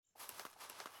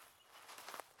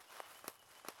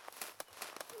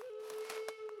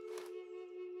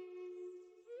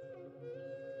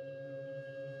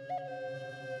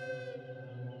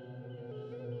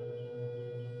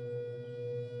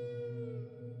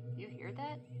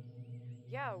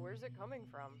Yeah, where's it coming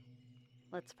from?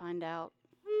 Let's find out.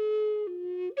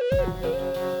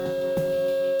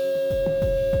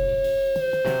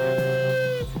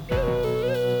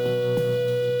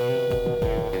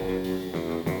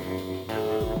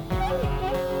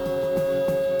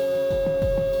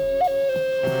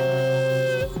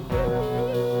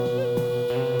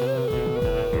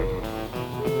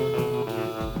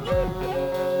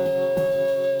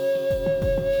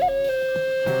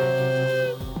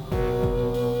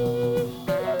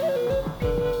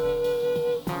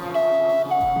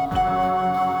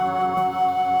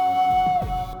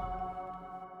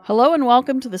 Hello and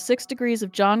welcome to the 6 Degrees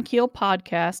of John Keel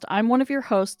podcast. I'm one of your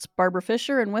hosts, Barbara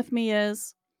Fisher, and with me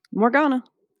is Morgana.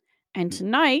 And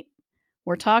tonight,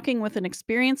 we're talking with an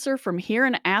experiencer from here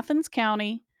in Athens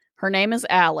County. Her name is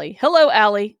Allie. Hello,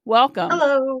 Allie. Welcome.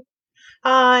 Hello.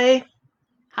 Hi.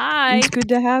 Hi. It's good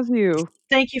to have you.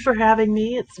 Thank you for having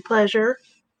me. It's a pleasure.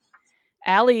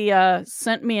 Allie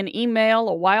sent me an email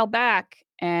a while back,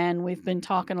 and we've been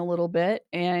talking a little bit,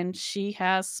 and she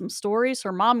has some stories.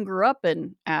 Her mom grew up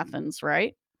in Athens,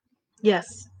 right?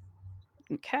 Yes.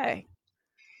 Okay.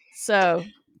 So,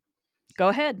 go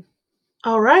ahead.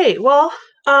 All right. Well,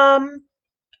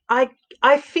 I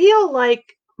feel like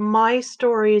my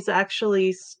stories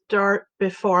actually start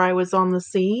before I was on the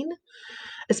scene,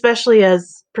 especially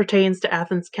as pertains to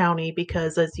Athens County,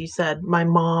 because as you said, my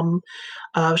mom,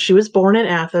 she was born in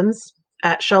Athens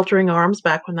at Sheltering Arms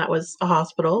back when that was a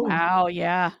hospital. Wow,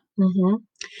 yeah. Mm-hmm.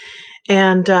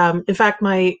 And in fact,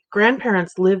 my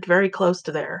grandparents lived very close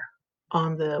to there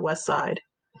on the west side.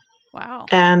 Wow.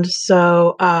 And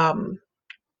so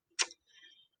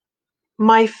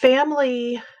my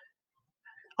family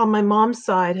on my mom's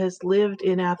side has lived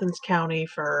in Athens County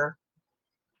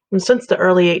since the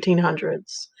early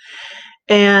 1800s.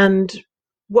 And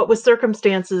what with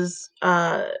circumstances,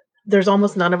 there's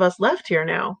almost none of us left here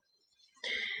now.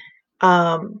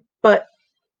 But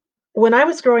when I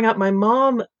was growing up, my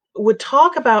mom would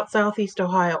talk about Southeast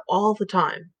Ohio all the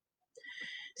time.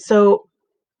 So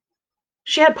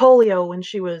she had polio when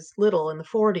she was little in the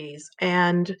 40s.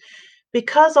 And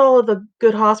because all of the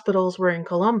good hospitals were in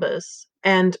Columbus,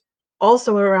 and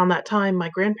also around that time, my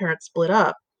grandparents split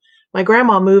up, my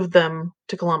grandma moved them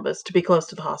to Columbus to be close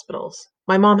to the hospitals.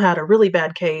 My mom had a really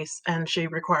bad case and she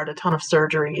required a ton of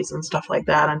surgeries and stuff like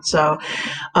that. And so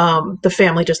the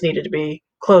family just needed to be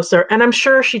closer. And I'm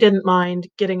sure she didn't mind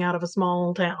getting out of a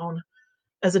small town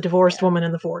as a divorced woman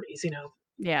in the 40s, you know.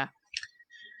 Yeah.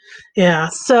 Yeah.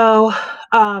 So,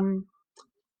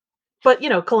 but, you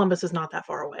know, Columbus is not that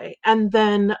far away. And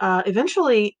then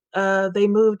eventually they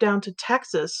moved down to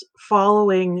Texas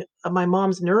following my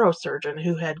mom's neurosurgeon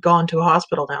who had gone to a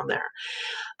hospital down there.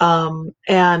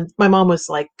 And my mom was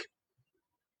like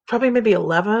probably maybe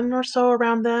 11 or so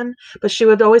around then, but she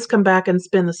would always come back and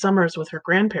spend the summers with her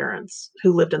grandparents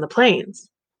who lived in the plains.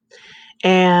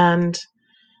 And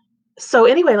so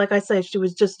anyway, like I said, she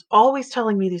was just always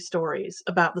telling me these stories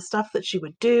about the stuff that she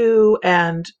would do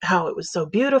and how it was so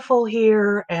beautiful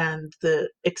here and the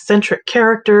eccentric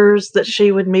characters that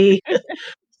she would meet.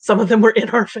 Some of them were in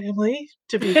our family,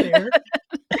 to be fair.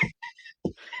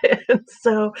 And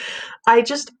so I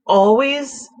just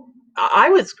always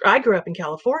I grew up in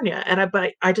California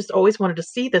but I just always wanted to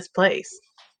see this place.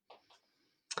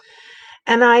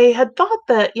 And I had thought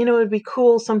that, you know, it'd be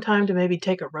cool sometime to maybe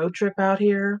take a road trip out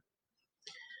here.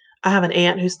 I have an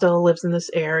aunt who still lives in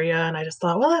this area, and I just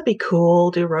thought, well, that'd be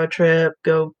cool, do a road trip,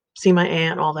 go see my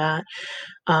aunt, all that.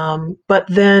 But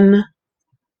then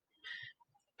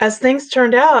as things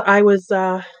turned out, I was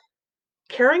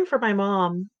caring for my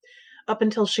mom up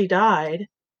until she died.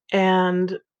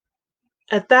 And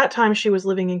at that time, she was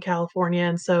living in California.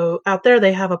 And so out there,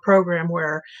 they have a program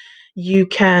where you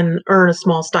can earn a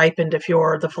small stipend if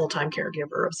you're the full-time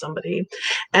caregiver of somebody.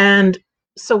 And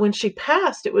so when she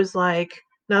passed, it was like,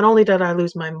 not only did I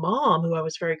lose my mom, who I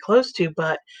was very close to,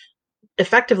 but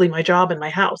effectively my job and my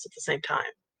house at the same time.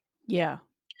 Yeah.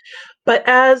 But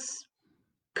as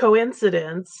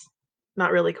coincidence,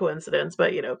 not really coincidence,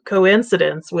 but you know,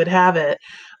 coincidence would have it,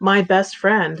 my best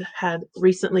friend had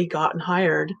recently gotten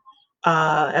hired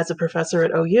as a professor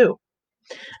at OU.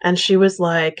 And she was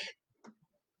like,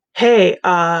 hey,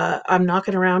 I'm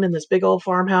knocking around in this big old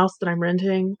farmhouse that I'm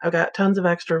renting. I've got tons of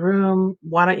extra room.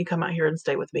 Why don't you come out here and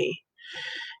stay with me?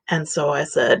 And so I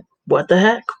said, what the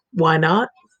heck? Why not?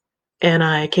 And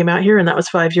I came out here, and that was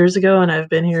 5 years ago, and I've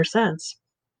been here since.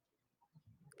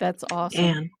 That's awesome.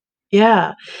 And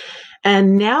yeah.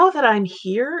 And now that I'm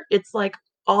here, it's like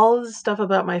all of the stuff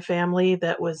about my family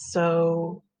that was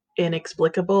so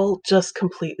inexplicable just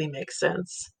completely makes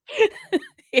sense.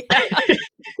 Yeah.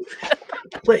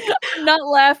 Like I'm not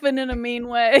laughing in a mean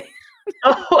way.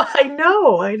 Oh, I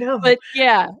know. But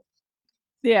yeah.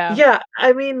 Yeah. Yeah,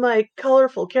 I mean, like,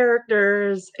 colorful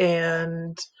characters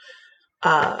and,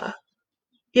 uh,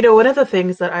 one of the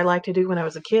things that I liked to do when I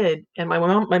was a kid, and my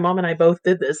mom and I both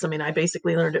did this, I mean, I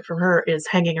basically learned it from her, is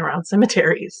hanging around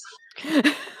cemeteries.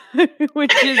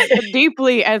 Which is a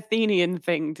deeply Athenian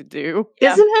thing to do.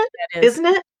 Yeah, Isn't it? that is. Isn't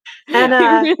it? And,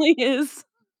 It really is.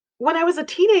 when I was a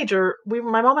teenager,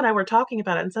 my mom and I were talking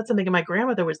about it and said something, and my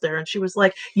grandmother was there, and she was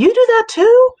like, "You do that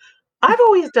too? I've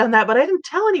always done that, but I didn't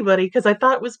tell anybody because I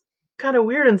thought it was kinda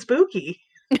weird and spooky."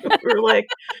 We were like,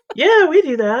 "Yeah, we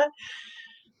do that."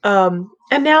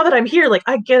 And now that I'm here, like,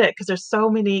 I get it because there's so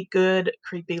many good,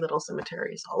 creepy little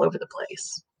cemeteries all over the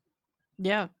place.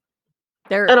 Yeah.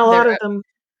 There And a lot there of them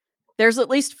there's at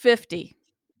least 50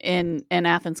 in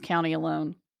Athens County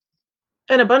alone.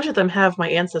 and a bunch of them have my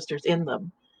ancestors in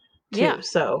them Yeah. too,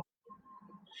 so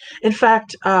in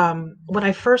fact, when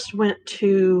I first went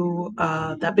to,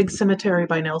 that big cemetery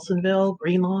by Nelsonville,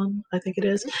 Greenlawn, I think it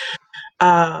is, Mhm.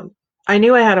 um, I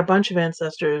knew I had a bunch of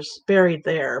ancestors buried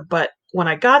there, but when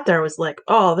I got there, I was like,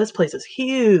 "Oh, this place is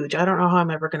huge. I don't know how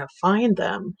I'm ever gonna find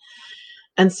them."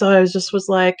 And so was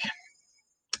like,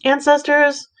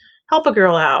 "Ancestors, help a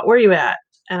girl out. Where are you at?"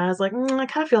 And I was like, I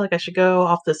kinda feel like I should go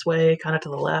off this way, kinda to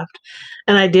the left."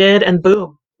 And I did, and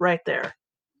boom, right there.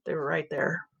 They were right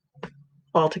there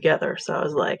all together. So I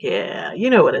was like, "Yeah, you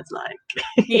know what it's like."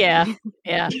 Yeah.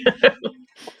 Yeah.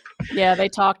 Yeah, they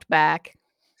talked back.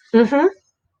 Mhm.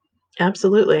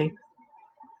 Absolutely.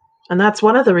 And that's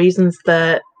one of the reasons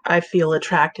that I feel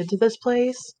attracted to this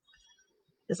place,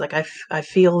 is like I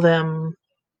feel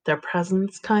their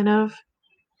presence kind of,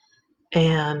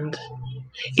 and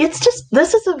it's just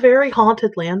this is a very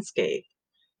haunted landscape.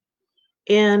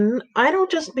 And I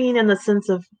don't just mean in the sense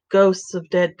of ghosts of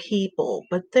dead people,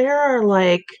 but there are,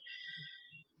 like,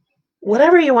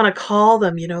 whatever you wanna call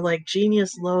them, like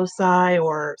genius loci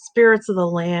or spirits of the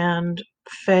land,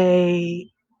 fae,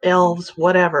 elves,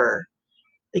 whatever.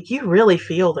 Like, you really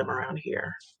feel them around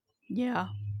here. Yeah.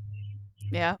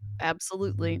 Yeah,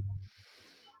 absolutely.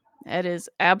 That is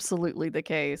absolutely the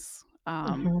case.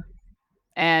 Mhm.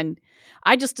 And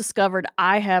I just discovered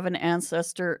I have an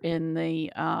ancestor in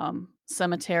the,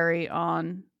 cemetery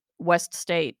on West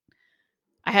State.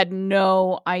 I had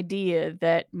no idea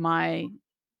that my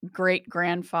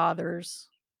great-grandfather's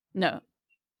no,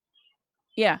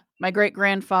 yeah, my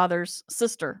great-grandfather's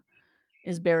sister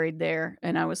is buried there,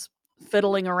 and I was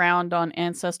fiddling around on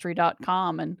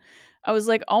Ancestry.com, and I was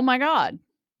like, "Oh my god.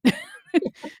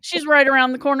 She's right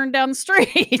around the corner and down the street."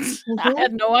 I Mhm.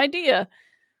 had no idea.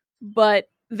 But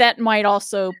that might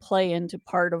also play into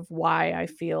part of why I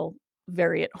feel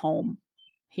very at home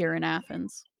here in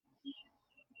Athens.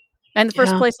 And the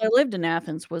first Yeah. place I lived in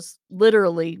Athens was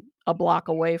literally a block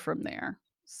away from there.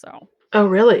 So, Oh,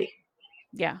 really?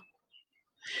 yeah.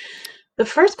 The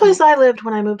first Um, place I lived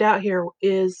when I moved out here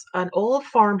is an old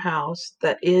farmhouse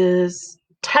that is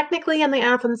technically in the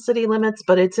Athens city limits,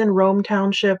 but it's in Rome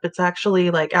Township. It's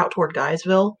actually, like, out toward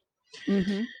Guysville,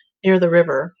 mhm. near the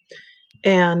river,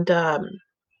 and,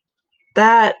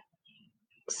 that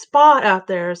spot out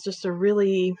there is just a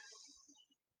really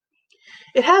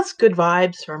it has good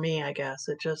vibes for me, I guess.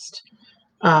 It just,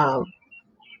 um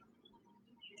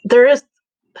there is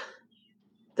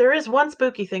there is one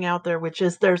spooky thing out there, which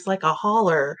is there's, like, a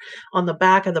holler on the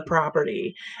back of the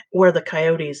property where the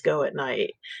coyotes go at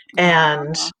night,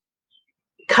 and Aw.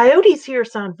 coyotes here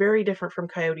sound very different from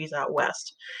coyotes out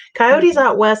west. Coyotes Mhm.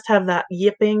 out west have that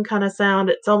yipping kinda sound,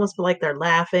 it's almost like they're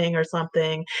laughing or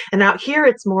something, and out here,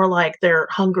 it's more like they're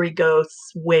hungry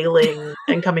ghosts wailing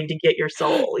and coming to get your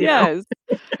soul, you know? Yes.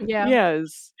 Yeah.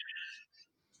 Yes.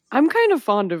 I'm kind of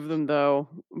fond of them though,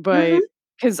 but Mhm.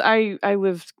 because I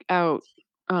lived out,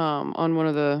 on one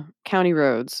of the county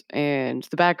roads, and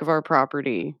the back of our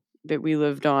property that we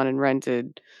lived on and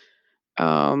rented,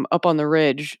 up on the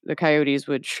ridge, the coyotes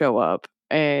would show up,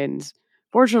 and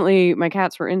fortunately, my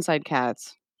cats were inside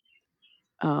cats,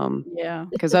 Yeah.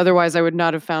 because otherwise I would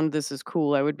not have found this as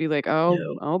cool. I would be like, "Oh,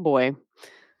 No. oh boy."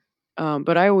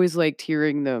 But I always liked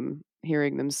hearing them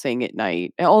sing at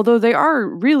night. Although they are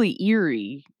really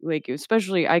eerie, like,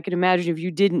 especially I could imagine if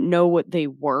you didn't know what they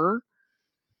were,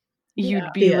 Yeah.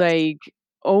 you'd be Yes. like,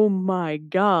 "Oh my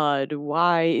god,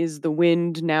 why is the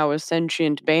wind now a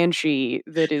sentient banshee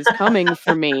that is coming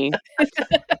for me?"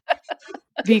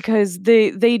 Because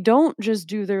they don't just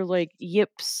do their, like,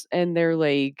 yips and their,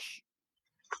 like,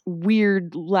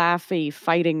 weird laughy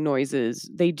fighting noises.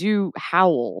 They do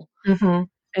howl. Mhm.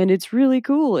 And it's really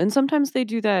cool, and sometimes they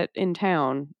do that in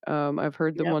town. I've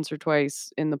heard them Yep. once or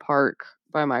twice in the park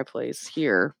by my place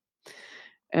here,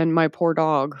 and my poor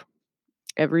dog.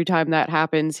 every time that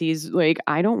happens, he's like,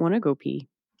 "I don't wanna go pee.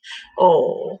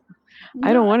 Oh,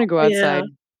 I don't wanna go yeah. outside.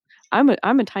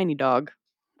 I'm a tiny dog.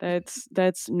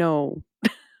 That's no."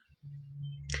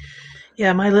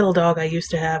 Yeah, my little dog I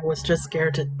used to have was just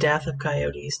scared to death of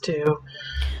coyotes too.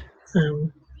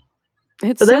 Um,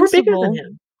 It's but they were bigger than sensible.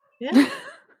 him. Yeah,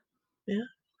 yeah.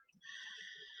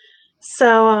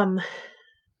 So,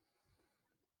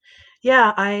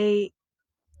 yeah,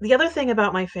 the other thing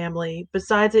about my family,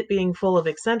 besides it being full of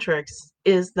eccentrics,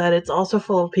 is that it's also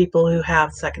full of people who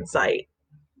have second sight.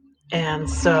 And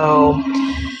so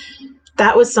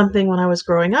that was something when I was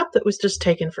growing up that was just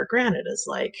taken for granted as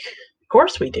like, of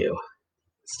course we do.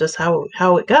 It's just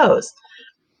how it goes.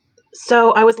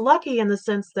 So I was lucky in the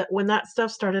sense that when that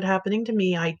stuff started happening to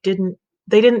me,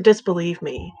 they didn't disbelieve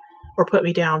me or put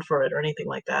me down for it or anything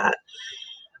like that.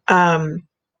 Um,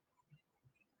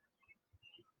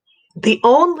 the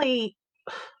only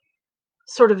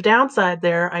sort of downside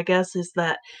there, I guess, is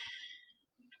that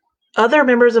other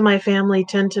members of my family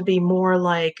tend to be more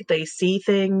like they see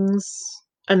things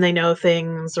and they know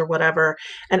things or whatever.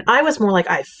 And I was more like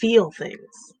I feel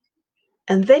things.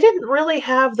 And they didn't really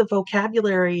have the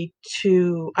vocabulary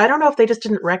to, I don't know if they just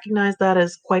didn't recognize that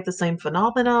as quite the same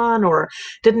phenomenon or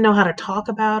didn't know how to talk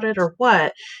about it or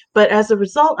what. But as a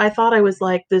result, I thought I was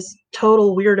like this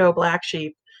total weirdo black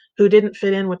sheep who didn't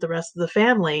fit in with the rest of the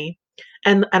family.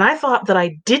 And I thought that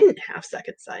I didn't have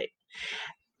second sight.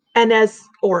 And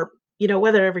or,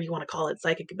 whatever you want to call it,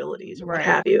 psychic abilities or what Right.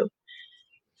 have you.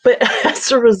 But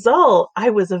as a result, I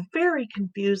was a very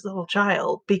confused little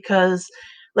child because,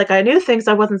 like, I knew things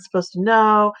I wasn't supposed to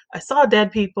know. I saw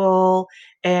dead people,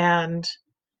 and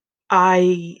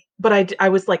I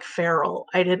was like feral.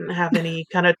 I didn't have any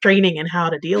kind of training in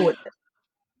how to deal with it.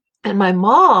 And my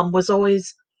mom was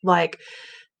always like,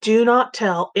 "Do not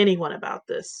tell anyone about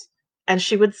this." And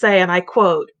she would say, and I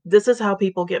quote, "This is how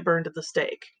people get burned at the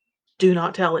stake. Do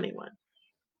not tell anyone."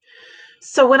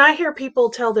 So when I hear people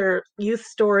tell their youth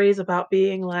stories about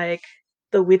being like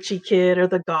the witchy kid or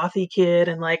the gothy kid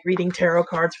and like reading tarot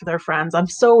cards for their friends, I'm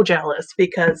so jealous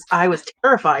because I was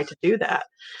terrified to do that.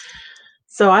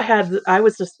 So I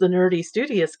was just the nerdy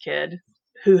studious kid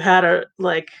who had a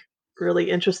like really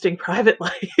interesting private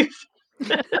life.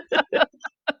 I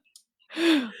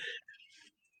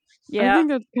Yeah. think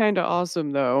that's kinda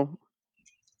awesome, though.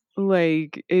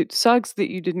 Like, it sucks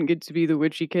that you didn't get to be the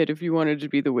witchy kid if you wanted to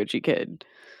be the witchy kid,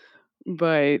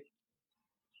 but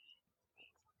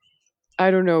I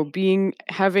don't know,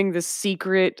 having the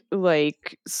secret,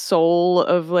 like, soul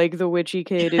of, like, the witchy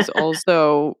kid is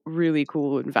also really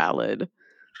cool and valid.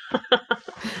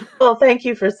 Well, thank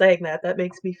you for saying that. That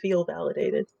makes me feel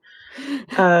validated.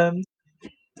 Um,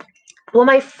 well,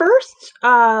 my first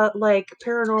like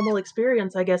paranormal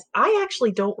experience, I guess, I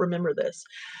actually don't remember this.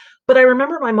 But I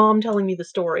remember my mom telling me the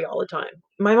story all the time.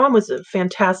 My mom was a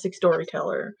fantastic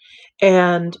storyteller,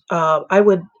 and, I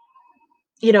would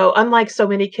unlike so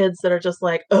many kids that are just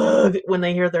like, "Ugh," when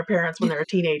they hear their parents when they're a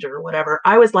teenager or whatever,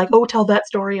 I was like, "Oh, tell that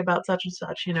story about such and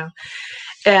such," you know?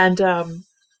 And,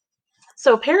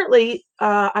 so apparently,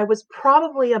 I was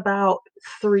probably about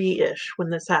 3-ish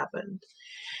when this happened,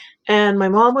 and my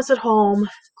mom was at home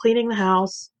cleaning the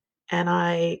house, and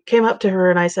I came up to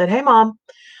her and I said, "Hey, mom,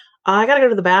 I gotta go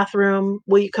to the bathroom.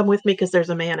 Will you come with me? Because there's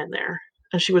a man in there."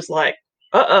 And she was like,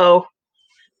 "Uh-oh,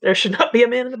 there should not be a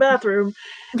man in the bathroom."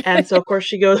 And so, of course,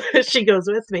 she goes she goes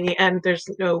with me, and there's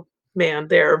no man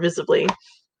there visibly.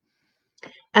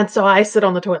 And so I sit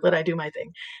on the toilet, I do my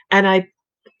thing. And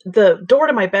the door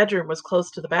to my bedroom was close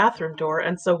to the bathroom door,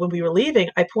 and so when we were leaving,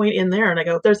 I point in there and I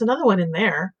go, "There's another one in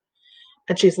there."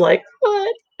 And she's like,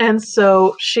 "What?" And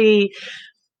so she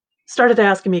started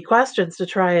asking me questions to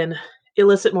try and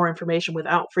elicit more information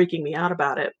without freaking me out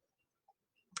about it.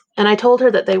 And I told her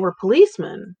that they were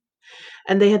policemen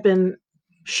and they had been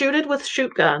shooted with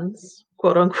shoot guns,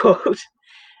 quote unquote.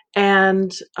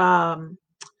 And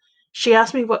she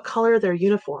asked me what color their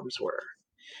uniforms were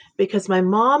because my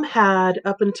mom had,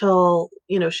 up until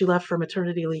she left for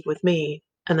maternity leave with me,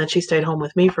 and then she stayed home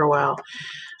with me for a while.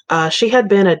 She had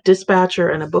been a dispatcher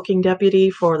and a booking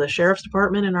deputy for the sheriff's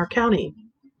department in our county.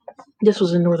 This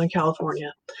was in Northern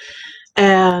California,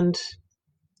 and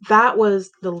that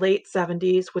was the late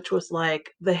 70s, which was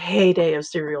like the heyday of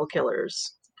serial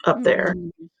killers up there.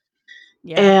 Mhm.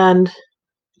 Yeah. And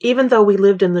even though we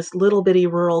lived in this little bitty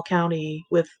rural county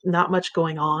with not much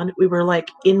going on, we were like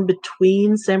in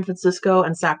between San Francisco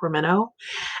and Sacramento.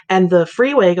 And the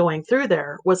freeway going through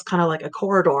there was kind of like a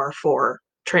corridor for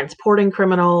transporting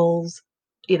criminals,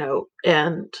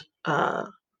 and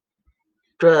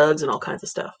drugs and all kinds of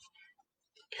stuff.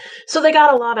 So they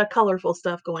got a lot of colorful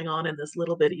stuff going on in this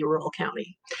little bitty rural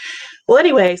county. Well,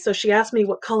 anyway, so she asked me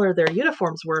what color their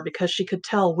uniforms were because she could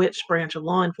tell which branch of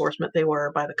law enforcement they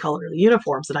were by the color of the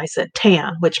uniforms. And I said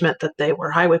tan, which meant that they were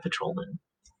highway patrolmen.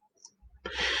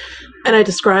 And I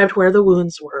described where the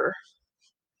wounds were.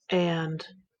 And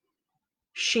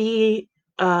she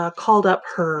called up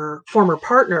her former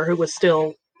partner, who was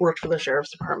still worked for the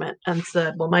sheriff's department, and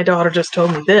said, well, my daughter just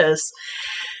told me this.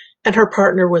 And her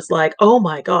partner was like, oh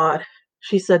my God.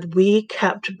 She said, we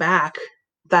kept back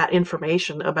that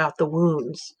information about the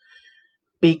wounds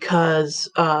because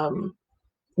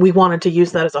we wanted to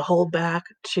use that as a holdback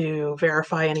to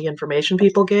verify any information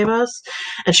people gave us.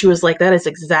 And she was like, that is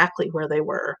exactly where they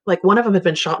were. Like, one of them had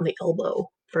been shot in the elbow,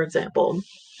 for example.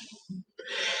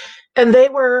 And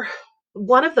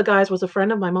one of the guys was a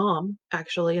friend of my mom,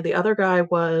 actually. The other guy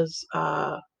was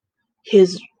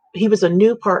he was a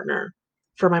new partner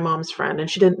for my mom's friend, and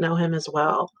she didn't know him as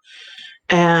well.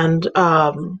 And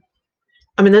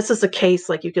I mean, this is a case,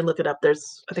 like, you can look it up. I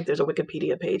think there's a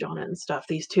Wikipedia page on it and stuff.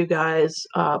 These two guys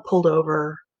pulled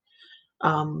over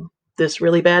this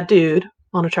really bad dude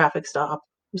on a traffic stop.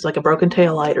 It was like a broken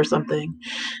taillight or something.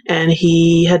 And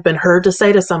he had been heard to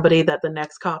say to somebody that the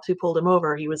next cops who pulled him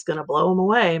over, he was going to blow him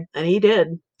away. And he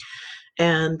did.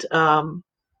 And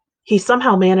he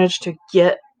somehow managed to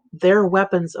get their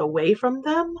weapons away from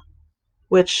them,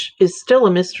 which is still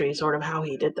a mystery, sort of, how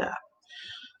he did that.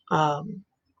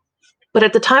 But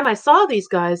at the time I saw these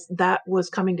guys, that was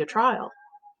coming to trial.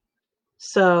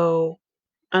 So,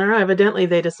 I don't know, evidently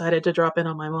they decided to drop in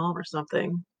on my mom or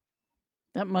something.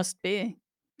 That must be.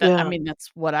 Yeah. I mean,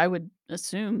 that's what I would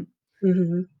assume.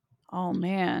 Mm-hmm. Oh,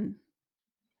 man.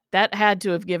 That had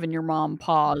to have given your mom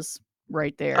pause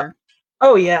right there.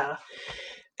 Oh, yeah.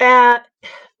 And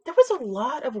there was a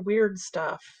lot of weird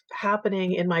stuff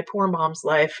happening in my poor mom's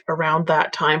life around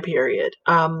that time period.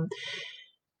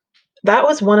 That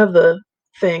was one of the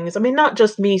things. I mean, not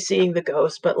just me seeing the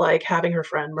ghost, but like having her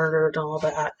friend murdered and all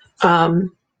that.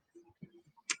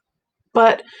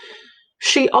 But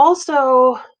she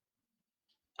also,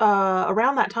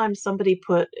 around that time, somebody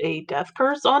put a death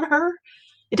curse on her.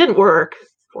 It didn't work,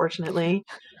 fortunately,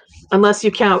 unless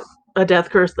you count a death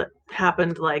curse that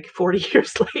happened like 40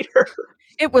 years later.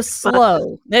 It was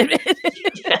slow. Yes.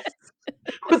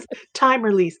 It was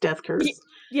time-released death curse.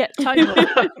 Yeah, time.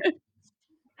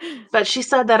 But she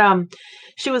said that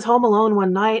she was home alone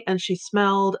one night and she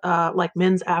smelled like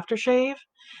men's aftershave.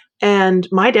 And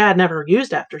my dad never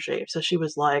used aftershave, so she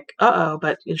was like, uh-oh,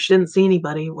 but she didn't see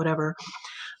anybody, whatever.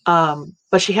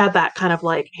 But she had that kind of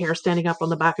like hair standing up on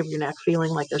the back of your neck, feeling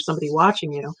like there's somebody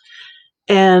watching you.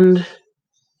 And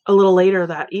a little later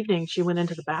that evening, she went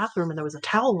into the bathroom and there was a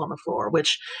towel on the floor,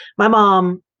 which my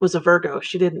mom was a Virgo.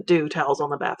 She didn't do towels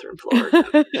on the bathroom floor.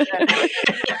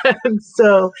 And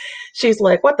so she's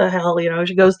like, what the hell? You know,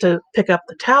 she goes to pick up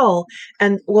the towel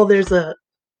and, well, there's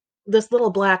this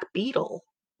little black beetle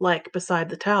like beside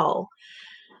the towel.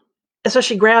 And so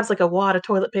she grabs like a wad of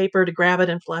toilet paper to grab it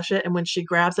and flush it. And when she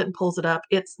grabs it and pulls it up,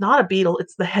 it's not a beetle,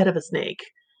 it's the head of a snake.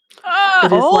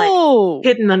 It is like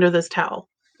hidden under this towel.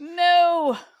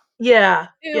 No. Yeah.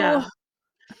 Ew. Yeah.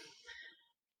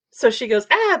 So she goes,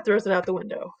 throws it out the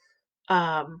window.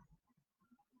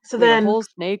 So then the whole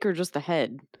snake or just the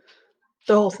head?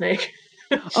 The whole snake.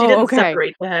 She didn't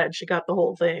separate the head. She got the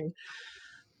whole thing.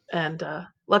 And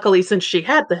luckily, since she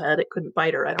had the head, it couldn't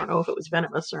bite her. I don't know if it was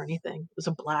venomous or anything. It was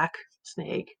a black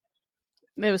snake.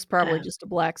 It was probably just a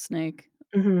black snake.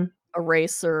 Mm-hmm. A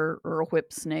racer or a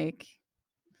whip snake.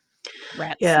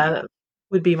 Rat snake. That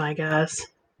would be my guess.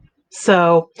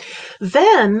 So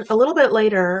then, a little bit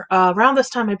later, around this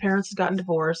time, my parents had gotten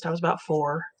divorced. I was about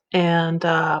 4. And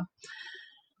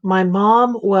my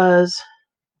mom was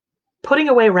putting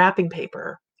away wrapping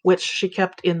paper, which she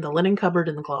kept in the linen cupboard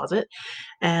in the closet.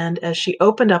 And as she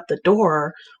opened up the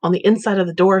door, on the inside of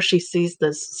the door, she sees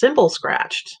this symbol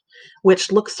scratched,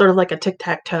 which looks sort of like a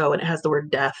tic-tac-toe, and it has the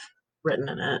word death written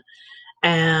in it.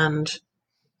 And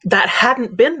that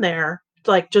hadn't been there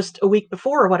like just a week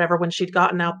before or whatever, when she'd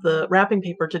gotten out the wrapping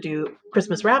paper to do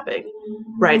Christmas wrapping.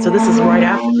 Right. So this is right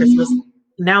after Christmas.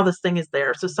 Now this thing is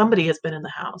there. So somebody has been in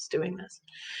the house doing this.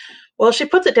 Well, she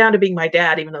puts it down to being my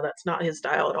dad, even though that's not his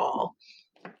style at all.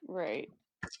 Right.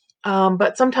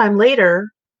 But sometime later,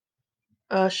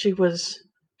 she was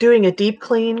doing a deep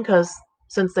clean because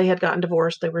since they had gotten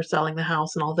divorced, they were selling the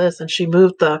house and all this. And she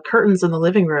moved the curtains in the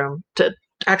living room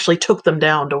actually took them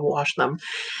down to wash them.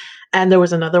 And there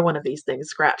was another one of these things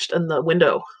scratched in the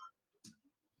window,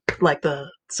 like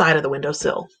the side of the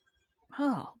windowsill.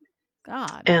 Oh,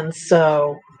 God. And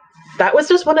so that was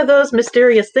just one of those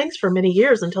mysterious things for many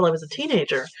years until I was a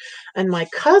teenager. And my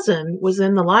cousin was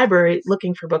in the library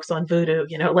looking for books on voodoo,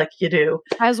 like you do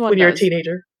As one when you're does. a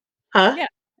teenager. Huh? Yeah.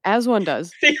 As one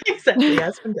does. Exactly,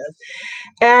 as one does.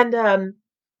 And,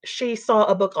 she saw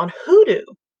a book on hoodoo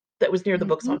that was near the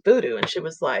books Mhm. on voodoo, and she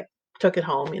was like took it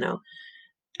home,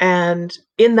 and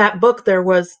in that book, there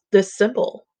was this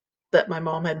symbol that my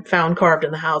mom had found carved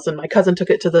in the house, and my cousin took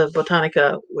it to the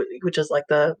Botanica, which is like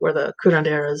where the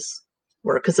curanderas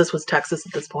were, because this was Texas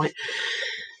at this point,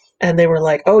 and they were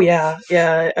like, "Oh, yeah,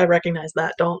 yeah, I recognize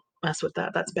that. Don't mess with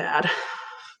that. That's bad."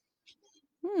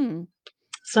 Hmm.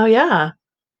 So, yeah.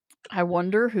 I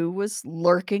wonder who was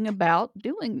lurking about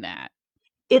doing that.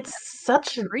 It's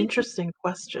such an Creepy. interesting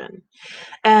question.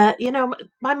 My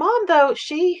mom, though,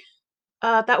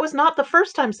 that was not the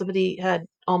first time somebody had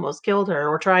almost killed her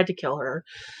or tried to kill her.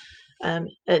 And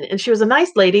she was a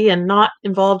nice lady and not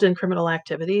involved in criminal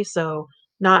activity, so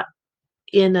not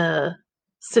in a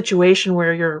situation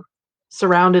where you're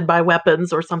surrounded by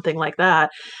weapons or something like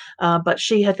that. But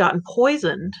she had gotten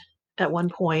poisoned at one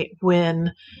point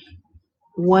when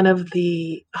one of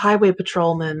the highway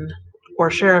patrolmen or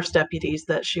sheriff's deputies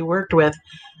that she worked with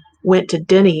went to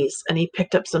Denny's, and he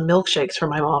picked up some milkshakes for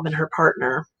my mom and her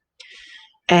partner.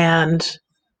 And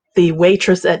the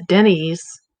waitress at Denny's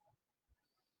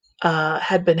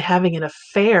had been having an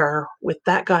affair with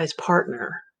that guy's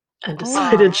partner and Oh my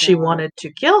decided she god. wanted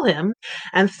to kill him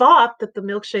and thought that the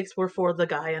milkshakes were for the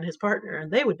guy and his partner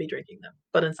and they would be drinking them.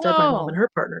 But instead, my mom and Oh. her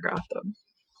partner got them.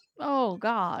 Oh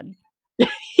god.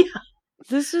 Yeah,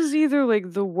 This is either,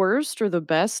 like, the worst or the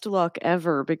best luck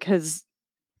ever because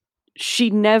she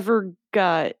never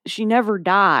died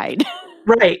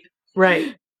right,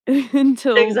 right.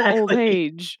 until old Exactly.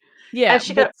 age. Yeah, And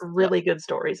she but got really good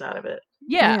stories out of it.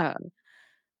 yeah. Yeah.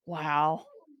 Wow.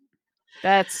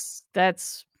 That's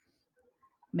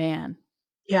man.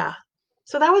 Yeah.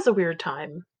 So that was a weird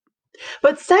time.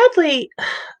 But sadly,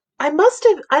 I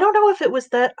don't know if it was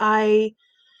that I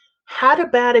had a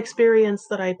bad experience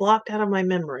that I blocked out of my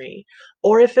memory,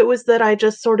 or if it was that I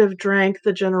just sort of drank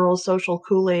the general social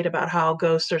Kool-Aid about how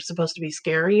ghosts are supposed to be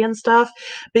scary and stuff,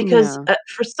 because, Yeah.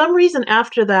 for some reason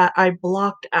after that, I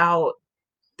blocked out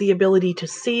the ability to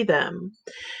see them,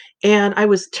 and I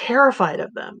was terrified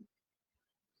of them.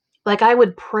 Like, I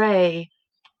would pray,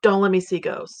 "Don't let me see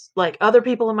ghosts." Like, "Other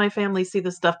people in my family see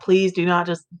this stuff, please do not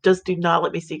just do not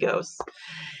let me see ghosts."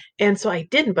 And so I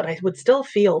didn't, but I would still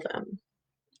feel them.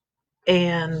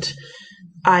 And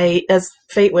as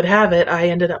fate would have it, I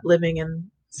ended up living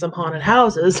in some haunted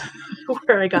houses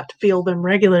where I got to feel them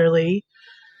regularly.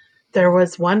 There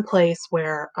was one place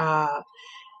where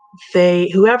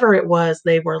whoever it was,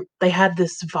 they had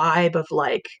this vibe of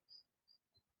like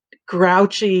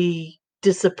grouchy,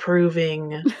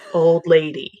 disapproving old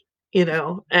lady,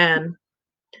 and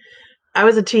I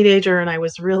was a teenager and I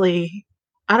was really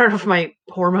I don't know if my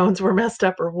hormones were messed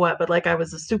up or what, but like I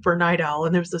was a super night owl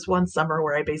and there was this one summer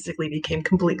where I basically became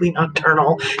completely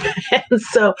nocturnal. And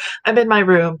so I'm in my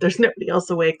room, there's nobody else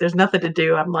awake, there's nothing to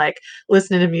do. I'm like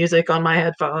listening to music on my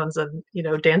headphones and,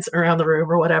 dancing around the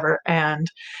room or whatever. And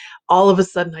all of a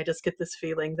sudden I just get this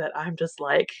feeling that I'm just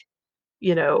like,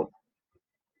 you know,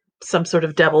 some sort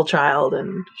of devil child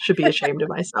and should be ashamed of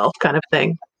myself kind of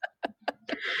thing.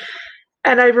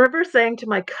 And I remember saying to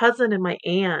my cousin and my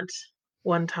aunt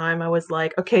one time, I was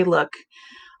like, "Okay, look,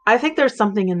 I think there's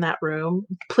something in that room.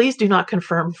 Please do not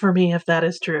confirm for me if that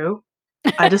is true.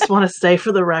 I just wanna say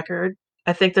for the record,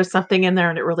 I think there's something in there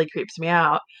and it really creeps me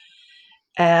out."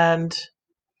 And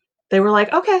they were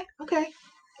like, "Okay, okay,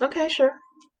 okay, sure.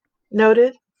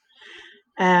 Noted."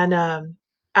 And,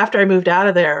 after I moved out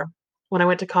of there, when I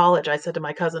went to college, I said to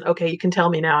my cousin, "Okay, you can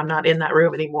tell me now I'm not in that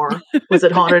room anymore. Was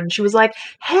it haunted?" And she was like,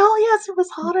 "Hell yes, it was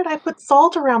haunted. I put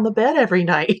salt around the bed every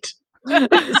night."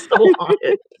 It was so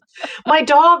haunted. My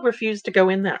dog refused to go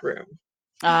in that room.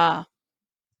 Ah.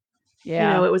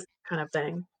 Yeah. It was that kind of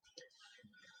thing.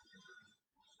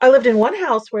 I lived in one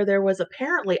house where there was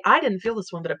apparently I didn't feel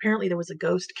this one, but apparently there was a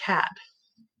ghost cat.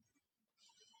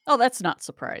 Oh, that's not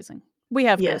surprising. We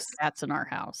have Yes. ghost cats in our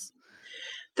house.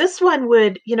 This one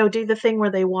would, do the thing where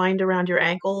they wind around your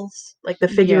ankles, like the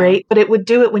figure Yeah. 8, but it would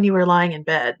do it when you were lying in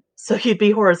bed. So you'd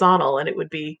be horizontal and it would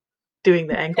be doing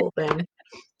the ankle thing.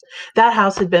 That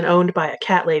house had been owned by a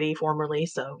cat lady formerly,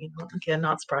 so, again,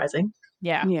 not surprising.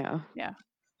 Yeah. Yeah. Yeah.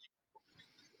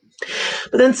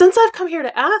 But then since I've come here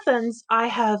to Athens, I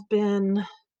have been,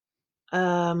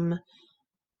 um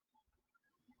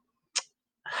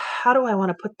how do I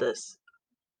wanna put this?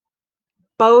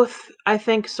 Both, I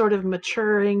think, sort of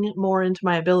maturing more into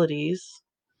my abilities,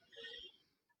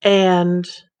 and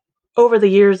over the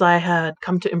years, I had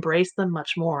come to embrace them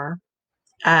much more,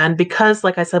 and because,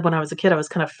 like I said, when I was a kid, I was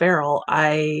kind of feral,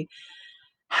 I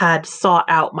had sought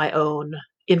out my own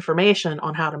information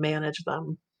on how to manage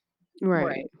them.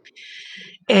 Right.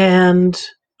 And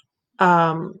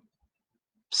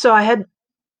so I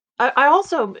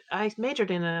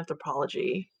majored in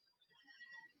anthropology,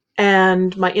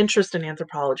 and my interest in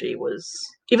anthropology was,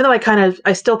 even though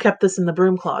I still kept this in the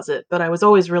broom closet, but I was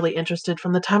always really interested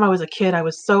from the time I was a kid. I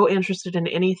was so interested in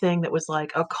anything that was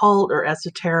like occult or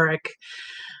esoteric.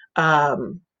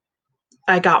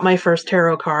 I got my first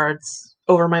tarot cards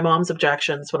over my mom's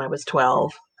objections when I was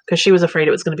 12, because she was afraid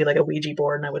it was going to be like a Ouija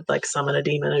board and I would like summon a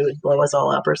demon who would blow us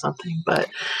all up or something. But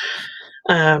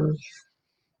um,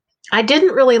 I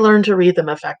didn't really learn to read them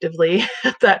effectively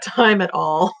at that time at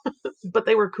all, but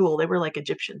they were cool. They were like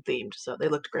Egyptian themed, so they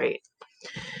looked great.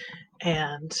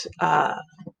 And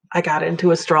I got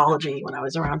into astrology when I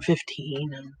was around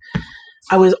 15, and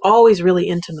I was always really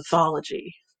into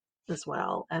mythology as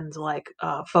well, and like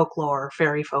folklore,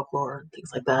 fairy folklore, and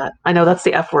things like that. I know that's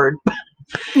the F word.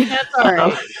 That's all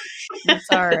right. That's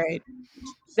all right.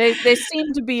 They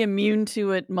seem to be immune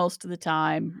to it most of the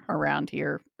time around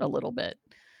here a little bit.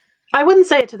 I wouldn't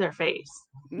say it to their face.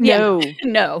 No. Yeah,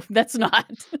 no, that's not.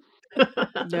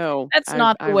 No. That's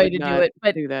not the way would to do not it,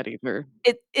 but do that either.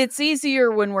 it's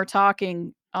easier when we're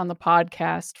talking on the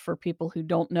podcast for people who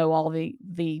don't know all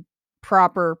the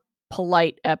proper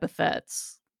polite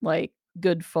epithets like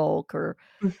good folk or,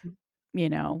 you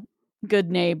know, good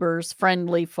neighbors,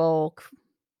 friendly folk,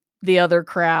 the other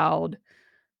crowd,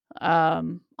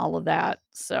 all of that.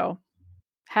 So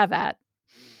have at.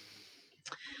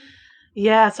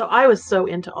 Yeah, so I was so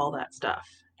into all that stuff.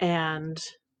 And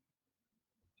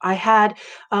I had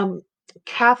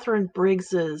Catherine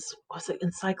Briggs's, was it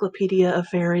Encyclopedia of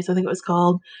Fairies, I think it was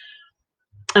called.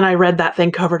 And I read that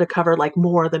thing cover to cover like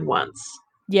more than once.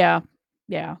 Yeah.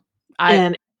 Yeah.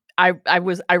 And I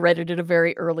read it at a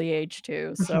very early age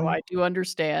too, so I do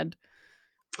understand.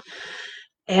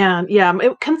 And yeah,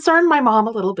 it concerned my mom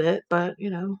a little bit, but you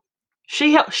know,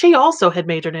 she also had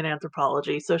majored in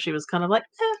anthropology, so she was kind of like,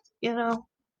 you know,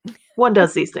 one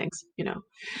does these things, you know.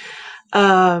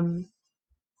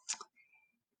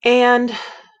 And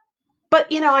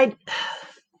but you know,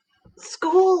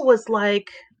 school was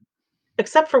like,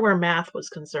 except for where math was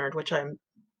concerned, which I'm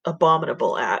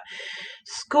abominable at.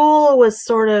 School was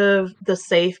sort of the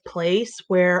safe place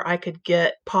where I could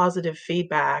get positive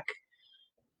feedback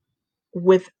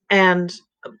with, and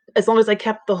as long as I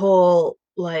kept the whole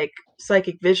like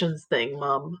psychic visions thing,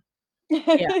 mom,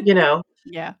 Yeah. you know,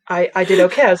 Yeah. I did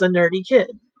okay. I was a nerdy kid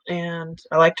and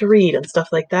I like to read and stuff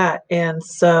like that. And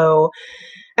so,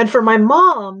 and for my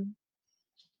mom,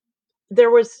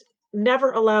 there was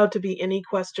never allowed to be any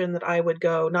question that I would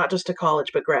go not just to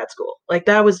college but grad school. Like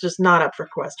that was just not up for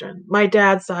question. My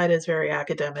dad's side is very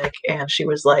academic, and she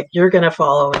was like, "You're going to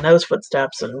follow in those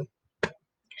footsteps and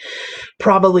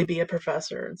probably be a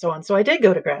professor," and so on. So I did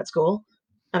go to grad school,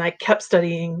 and I kept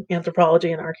studying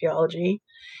anthropology and archaeology,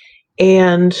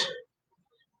 and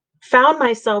found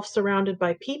myself surrounded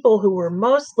by people who were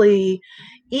mostly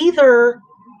either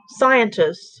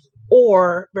scientists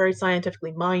or very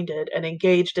scientifically minded and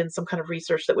engaged in some kind of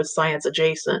research that was science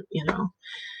adjacent, you know.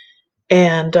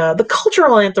 And the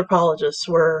cultural anthropologists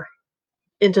were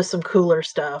into some cooler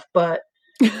stuff, but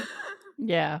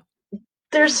Yeah.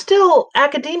 there's still,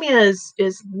 academia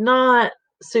is not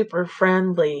super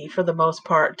friendly for the most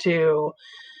part to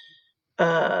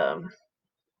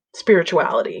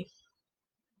spirituality.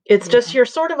 It's just, you're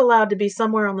sort of allowed to be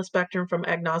somewhere on the spectrum from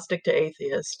agnostic to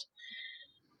atheist,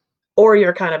 or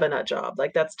you're kind of a nut job.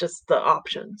 Like that's just the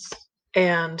options.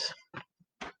 And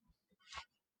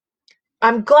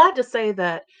I'm glad to say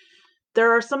that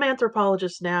there are some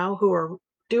anthropologists now who are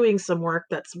doing some work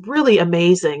that's really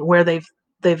amazing, where they've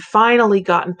finally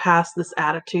gotten past this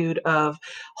attitude of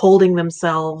holding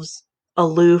themselves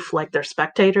aloof, like they're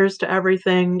spectators to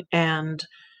everything. And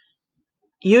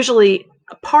usually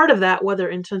part of that, whether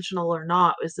intentional or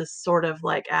not, is this sort of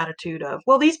like attitude of,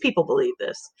 well, these people believe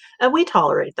this and we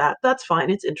tolerate that. That's fine.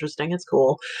 It's interesting. It's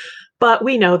cool. But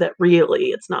we know that really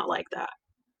it's not like that.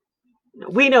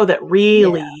 We know that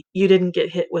really you didn't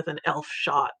get hit with an elf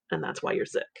shot and that's why you're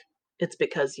sick. It's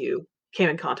because you came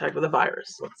in contact with a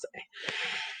virus, let's say.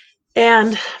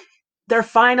 And they're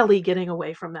finally getting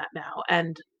away from that now.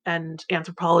 And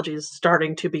anthropology is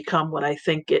starting to become what I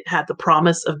think it had the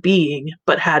promise of being,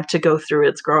 but had to go through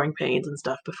its growing pains and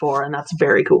stuff before, and that's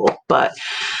very cool. But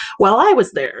while I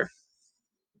was there,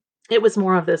 it was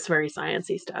more of this very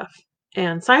sciencey stuff.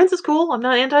 And science is cool. I'm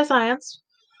not anti-science.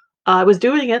 I was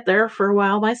doing it there for a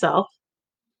while myself,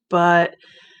 but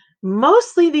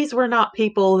mostly these were not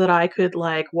people that I could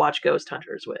like watch Ghost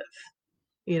Hunters with.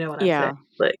 You know what I'm saying?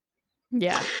 Like,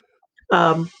 Yeah.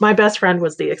 my best friend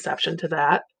was the exception to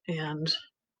that, and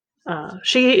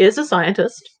she is a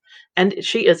scientist, And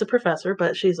she is a professor,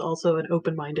 but she's also an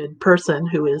open-minded person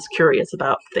who is curious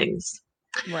about things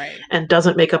Right. and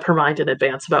doesn't make up her mind in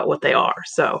advance about what they are.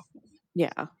 So,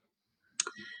 Yeah.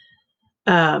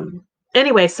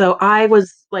 anyway, so I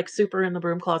was like super in the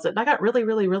broom closet and I got really,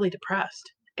 really, really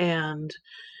depressed. And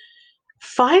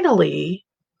finally,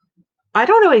 I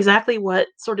don't know exactly what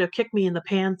sort of kicked me in the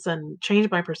pants and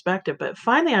changed my perspective, but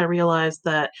finally I realized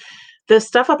that this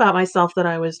stuff about myself that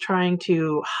I was trying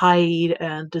to hide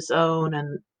and disown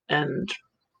and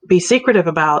be secretive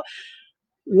about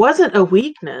wasn't a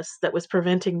weakness that was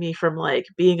preventing me from like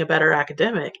being a better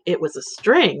academic. It was a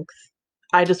strength.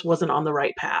 I just wasn't on the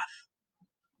right path.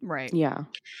 Right. Yeah.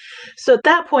 So at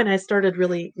that point I started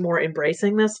really more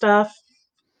embracing this stuff.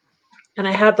 And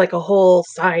I had like a whole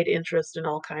side interest in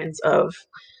all kinds of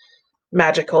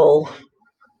magical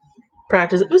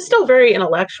practice. It was still very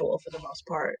intellectual for the most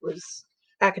part. It was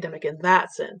academic in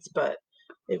that sense, but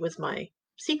it was my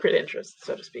secret interest,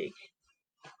 so to speak.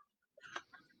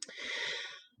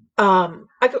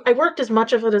 I worked as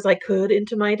much of it as I could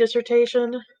into my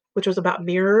dissertation, which was about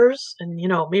mirrors, and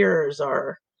mirrors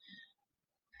are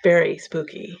very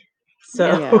spooky.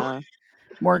 So Yeah. Yeah.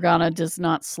 Morgana does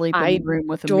not sleep in the I room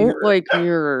with a don't mirror. like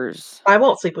mirrors. I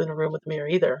won't sleep in a room with a mirror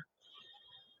either.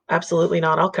 Absolutely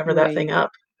not. I'll cover that thing Like,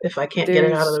 up if I can't get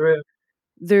it out of the room.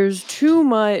 there's too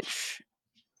much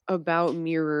about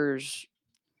mirrors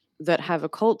that have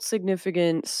occult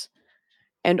significance,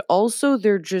 and also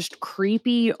they're just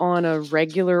creepy on a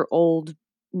regular old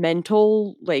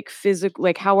mental, like physical,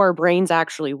 like how our brains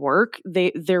actually work.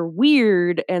 They're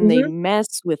weird and they Hmm.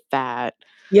 mess with that.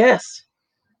 Yes.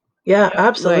 Yeah, Yep.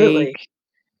 absolutely. Like,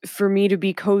 for me to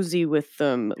be cozy with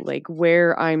them, like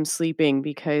where I'm sleeping,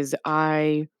 because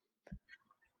I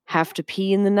have to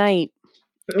pee in the night.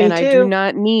 Me And I do too.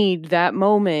 not need that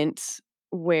moment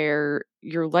where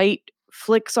your light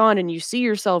flicks on and you see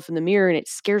yourself in the mirror and it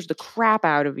scares the crap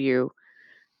out of you,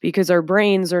 because our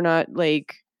brains are not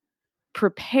like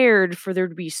prepared for there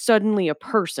to be suddenly a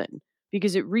person,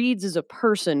 because it reads as a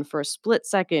person for a split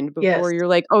second Yes. before you're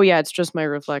like, oh yeah, it's just my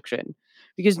reflection,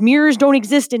 because mirrors don't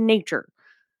exist in nature.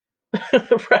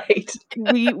 Right.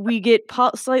 We get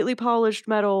slightly polished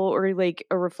metal or like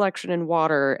a reflection in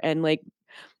water, and like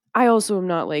I also am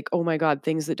not like, oh my god,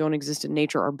 things that don't exist in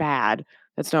nature are bad.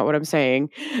 That's not what I'm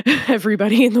saying.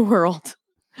 Everybody in the world.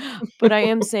 But I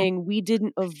am saying we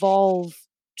didn't evolve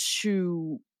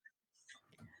to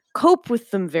cope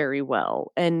with them very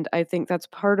well. And I think that's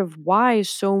part of why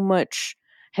so much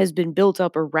has been built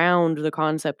up around the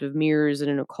concept of mirrors in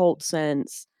an occult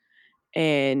sense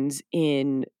and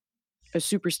in a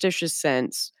superstitious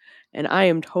sense. And I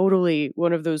am totally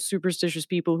one of those superstitious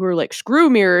people who are like, screw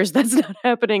mirrors, that's not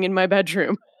happening in my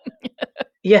bedroom.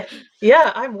 Yeah.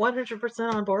 Yeah, I'm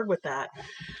 100% on board with that.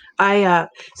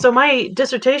 So my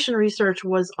dissertation research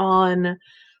was on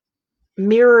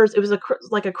mirrors. It was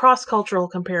like a cross-cultural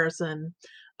comparison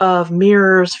of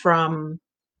mirrors from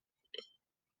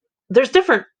there's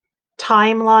different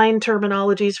timeline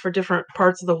terminologies for different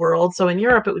parts of the world. So in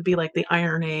Europe, it would be like the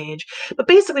Iron Age. But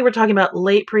basically, we're talking about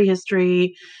late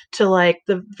prehistory to like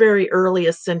the very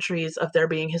earliest centuries of there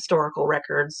being historical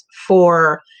records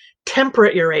for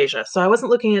temperate Eurasia. So I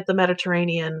wasn't looking at the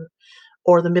Mediterranean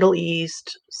or the Middle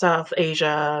East, South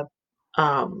Asia.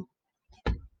 Um,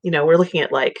 we're looking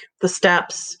at like the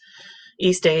steppes,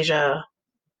 East Asia,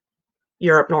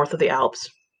 Europe north of the Alps,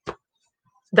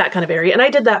 that kind of area. And I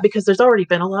did that because there's already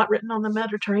been a lot written on the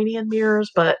Mediterranean mirrors,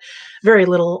 but very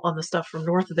little on the stuff from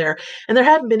north of there. And there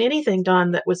hadn't been anything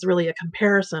done that was really a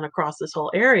comparison across this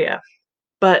whole area.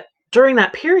 But during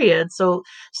that period, so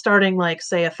starting like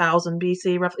say 1000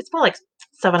 BC, roughly, it's more like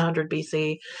 700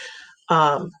 BC,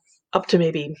 up to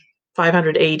maybe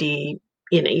 500 AD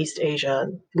in East Asia,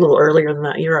 a little earlier than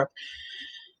that, Europe.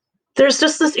 There's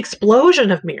just this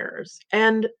explosion of mirrors,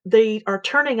 and they are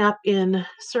turning up in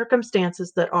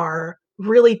circumstances that are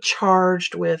really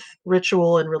charged with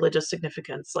ritual and religious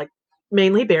significance, like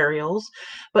mainly burials,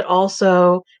 but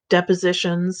also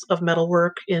depositions of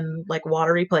metalwork in like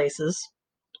watery places,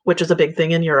 which is a big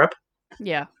thing in Europe.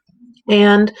 Yeah.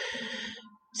 And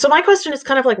so my question is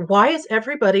kind of like, why is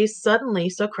everybody suddenly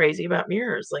so crazy about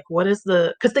mirrors? Like, what is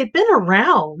because they've been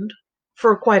around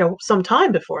for quite some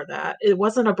time before that. It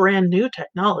wasn't a brand new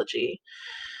technology.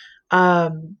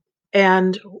 Um,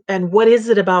 and what is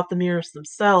it about the mirrors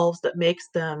themselves that makes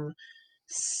them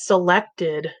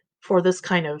selected for this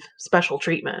kind of special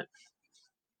treatment?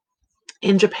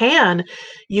 In Japan,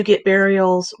 you get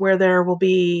burials where there will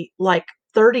be like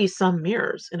 30 some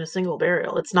mirrors in a single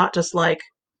burial. It's not just like,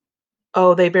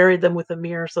 oh, they buried them with a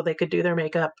mirror so they could do their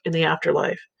makeup in the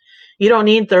afterlife. You don't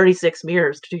need 36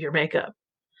 mirrors to do your makeup.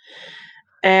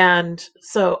 And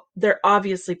so they're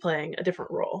obviously playing a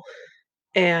different role.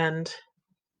 And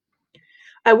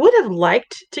I would have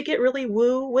liked to get really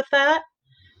woo with that,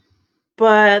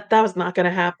 but that was not going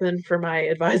to happen for my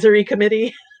advisory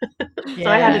committee.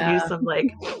 So I had to do Yeah.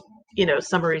 some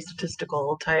summary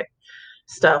statistical type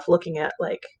stuff looking at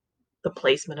like the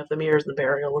placement of the mirrors and the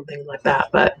burial and things like that.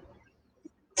 But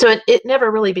so it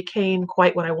never really became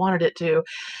quite what I wanted it to.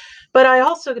 But I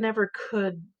also never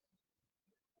could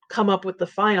come up with the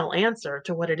final answer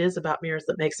to what it is about mirrors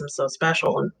that makes them so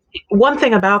special. And one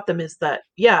thing about them is that,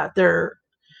 yeah,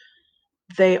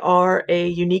 they are a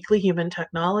uniquely human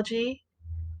technology.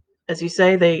 As you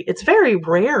say, it's very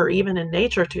rare even in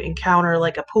nature to encounter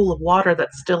like a pool of water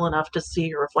that's still enough to see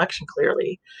your reflection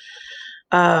clearly.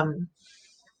 Um,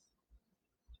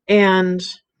 and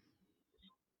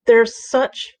there's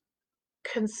such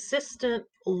consistent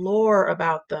lore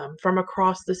about them from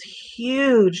across this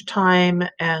huge time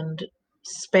and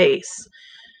space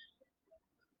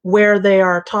where they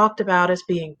are talked about as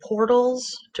being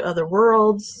portals to other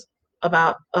worlds,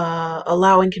 about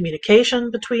allowing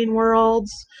communication between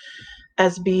worlds,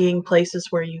 as being places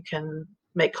where you can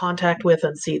make contact with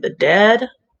and see the dead.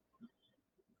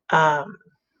 Um,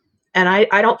 and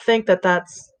I don't think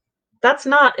that's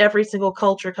not every single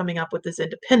culture coming up with this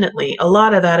independently. A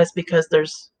lot of that is because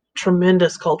there's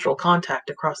tremendous cultural contact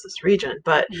across this region,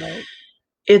 but Right.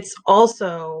 it's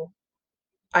also,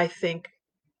 I think,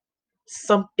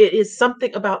 it is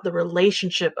something about the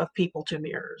relationship of people to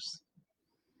mirrors.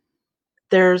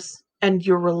 And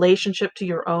your relationship to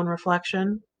your own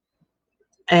reflection.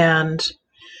 And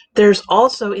there's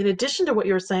also, in addition to what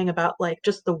you were saying about like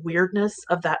just the weirdness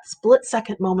of that split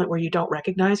second moment where you don't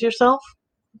recognize yourself,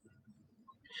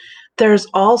 there's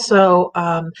also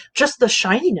just the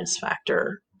shininess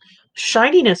factor.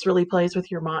 Shininess really plays with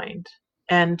your mind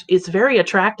and it's very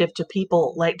attractive to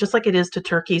people, like just like it is to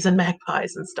turkeys and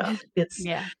magpies and stuff. It's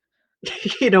Yeah.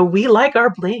 we like our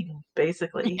bling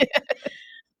basically.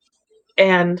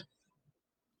 And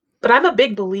but I'm a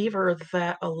big believer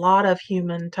that a lot of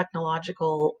human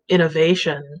technological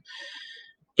innovation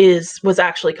was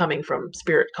actually coming from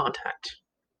spirit contact.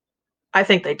 I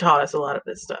think they taught us a lot of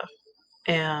this stuff.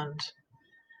 And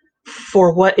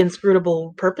for what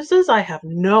inscrutable purposes, I have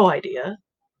no idea.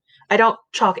 I don't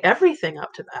chalk everything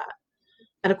up to that.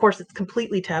 And of course, it's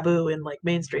completely taboo in like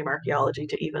mainstream archaeology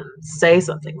to even say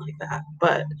something like that.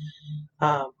 But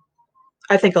um,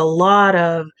 I think a lot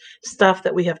of stuff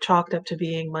that we have chalked up to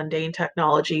being mundane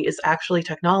technology is actually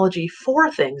technology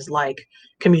for things like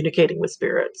communicating with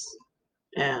spirits.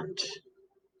 And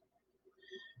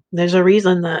there's a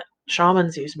reason that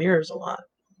shamans use mirrors a lot.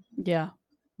 Yeah.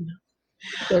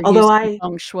 They're Although used in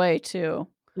feng shui too,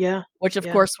 yeah, which of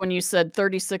yeah. course, when you said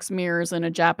 36 mirrors in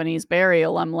a Japanese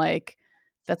burial, I'm like,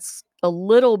 that's a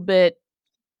little bit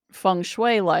feng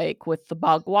shui-like with the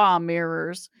bagua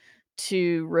mirrors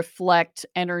to reflect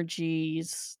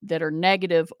energies that are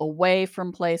negative away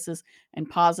from places and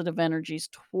positive energies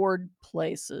toward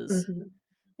places. Mhm.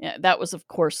 Yeah, that was, of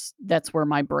course, that's where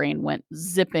my brain went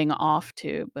zipping off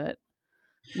to, but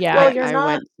yeah, Well, I you're I not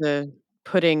went to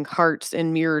putting hearts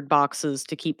in mirrored boxes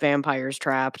to keep vampires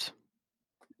trapped.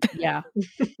 yeah,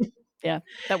 yeah,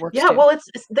 that works Yeah, too. well, it's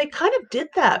they kind of did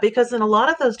that because in a lot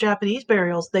of those Japanese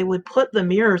burials, they would put the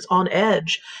mirrors on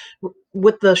edge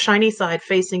with the shiny side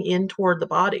facing in toward the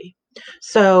body.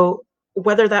 So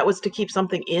whether that was to keep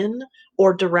something in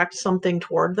or direct something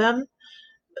toward them,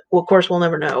 well, of course, we'll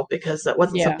never know because that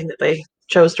wasn't Yeah, something that they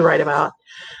chose to write about.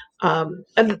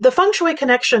 And the feng shui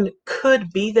connection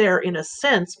could be there in a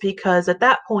sense because at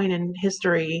that point in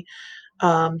history,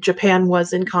 Japan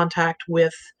was in contact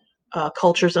with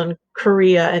cultures in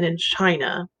Korea and in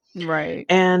China. right.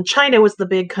 And China was the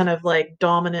big kind of like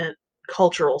dominant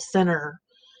cultural center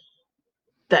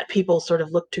that people sort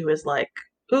of looked to as like,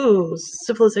 ooh,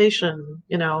 civilization,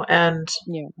 and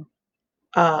Yeah.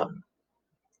 um,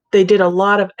 they did a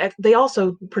lot of, they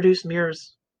also produced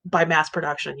mirrors by mass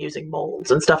production using molds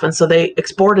and stuff. And so they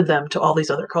exported them to all these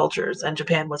other cultures. And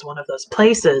Japan was one of those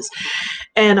places.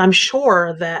 And I'm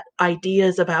sure that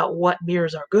ideas about what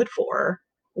mirrors are good for,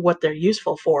 what they're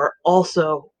useful for,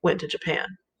 also went to Japan.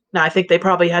 Now, I think they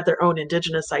probably had their own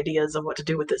indigenous ideas of what to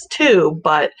do with this too,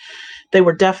 but they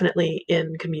were definitely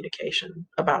in communication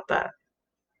about that.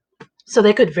 So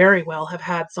they could very well have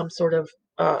had some sort of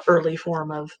early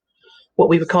form of what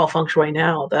we would call feng shui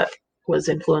now that was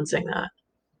influencing that.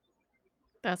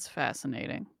 That's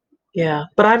fascinating. Yeah,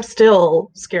 but I'm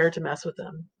still scared to mess with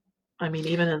them. I mean,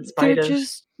 even in They're spite of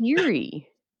just eerie.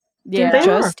 They're they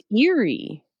Yeah. are. just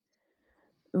eerie.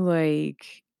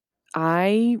 Like,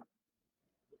 I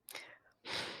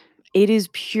It is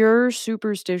pure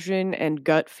superstition and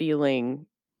gut feeling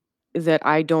that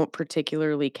I don't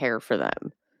particularly care for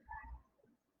them.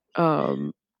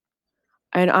 Um,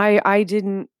 and I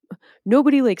didn't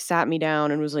nobody, like, sat me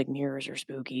down and was like, "Mirrors are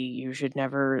spooky, you should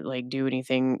never, like, do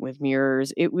anything with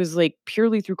mirrors." It was, like,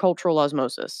 purely through cultural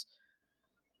osmosis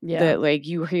Yeah. that, like,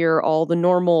 you hear all the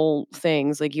normal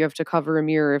things, like, you have to cover a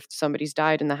mirror if somebody's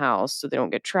died in the house so they don't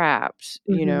get trapped,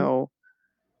 Mhm.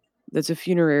 that's a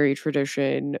funerary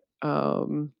tradition.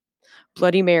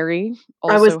 Bloody Mary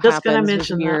I was also just gonna happens with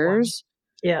mention that one. mirrors,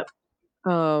 Yep.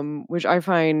 which I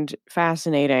find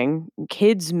fascinating.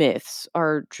 Kids' myths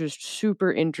are just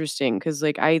super interesting because,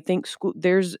 like, I think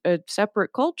there's a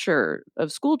separate culture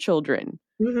of school children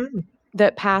Mhm.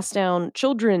 that pass down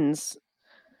children's,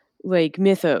 like,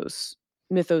 mythoses,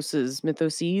 Myths.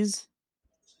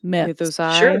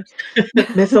 Sure.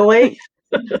 mythosi, Mythoid.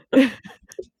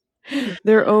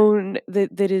 their own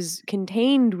that is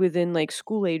contained within, like,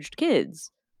 school-aged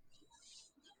kids.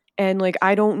 And, like,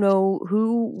 I don't know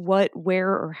who, what, where,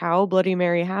 or how Bloody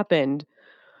Mary happened,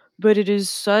 but it is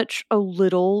such a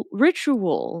little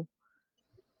ritual.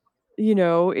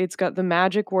 It's got the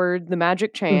magic word, the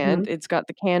magic chant, Mhm. it's got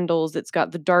the candles, it's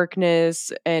got the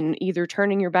darkness, and either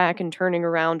turning your back and turning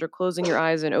around or closing your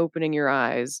eyes and opening your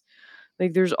eyes.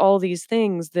 Like, there's all these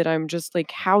things that I'm just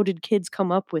like, "How did kids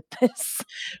come up with this?"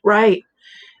 Right.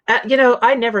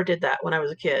 I never did that when I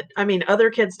was a kid. I mean, other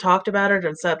kids talked about it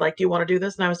and said, like, "Do you wanna do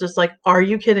this?" And I was just like, "Are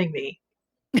you kidding me?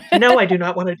 No, I do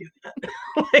not wanna do that."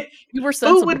 Like, You were who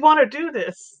sensible. would wanna do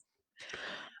this?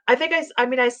 I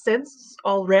mean, I sensed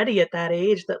already at that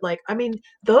age that, like, I mean,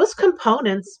 those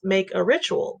components make a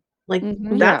ritual. Like, Mhm.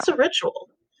 Yeah, that's a ritual,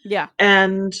 Yeah.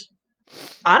 and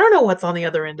I don't know what's on the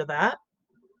other end of that,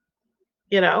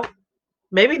 you know?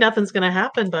 Maybe nothing's gonna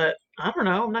happen, but I don't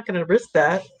know, I'm not gonna risk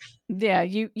that. Yeah,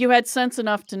 you had sense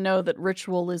enough to know that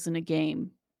ritual isn't a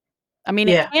game. I mean,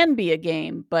 it Yeah. can be a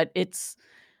game, but it's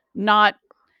not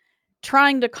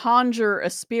trying to conjure a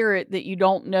spirit that you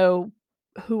don't know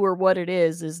who or what it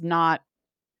is not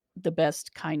the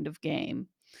best kind of game.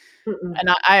 Mm-mm. And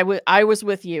I was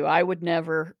with you. I would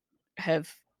never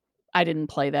have I didn't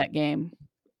play that game.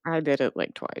 I did it,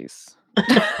 like, twice.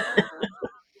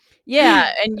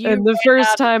 Yeah, and you And the ran first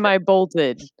out of time I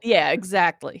bolted, yeah,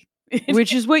 exactly.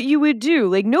 which is what you would do.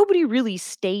 Like, nobody really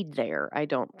stayed there, I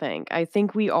don't think. I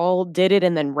think we all did it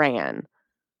and then ran.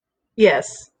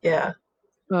 Yes, yeah.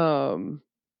 Um,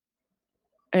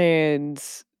 and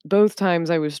both times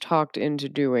I was talked into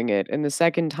doing it, and the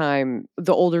second time,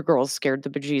 the older girls scared the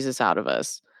bejesus out of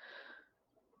us.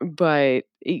 But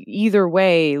either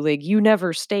way, like, you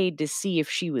never stayed to see if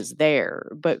she was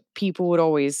there, but people would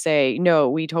always say, "No,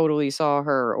 we totally saw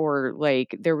her," or,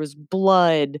 like, "There was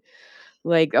blood,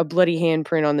 like, a bloody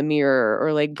handprint on the mirror,"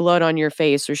 or, like, "Blood on your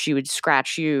face," or "She would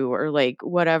scratch you," or, like,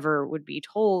 whatever would be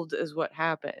told is what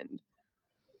happened.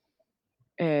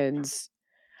 And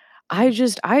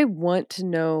I want to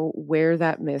know where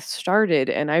that myth started,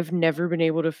 and I've never been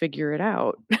able to figure it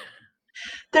out.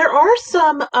 There are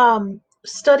some,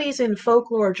 studies in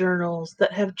folklore journals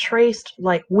that have traced,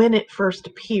 like, when it first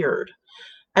appeared,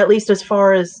 at least as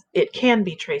far as it can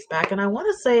be traced back, and I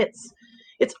wanna say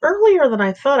it's earlier than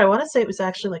I thought. I wanna say it was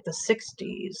actually, like, the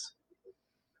 '60s.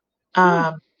 Hmm.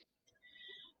 Um,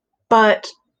 but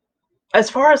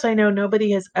as far as I know, nobody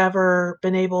has ever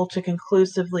been able to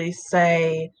conclusively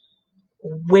say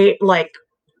where like,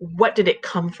 what did it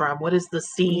come from? What is the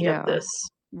seed of Yeah. this?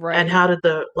 And Right. how did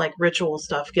the, like, ritual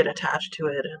stuff get attached to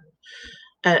it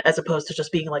and as opposed to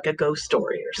just being like a ghost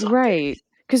story or something. Right,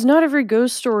 because not every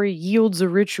ghost story yields a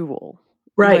ritual.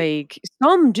 Right. Like,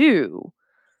 some do.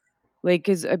 Like,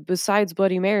 'cause, besides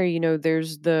Bloody Mary,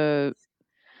 there's the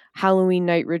Halloween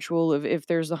night ritual of if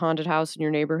there's a haunted house in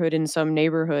your neighborhood. In some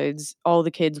neighborhoods, all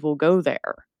the kids will go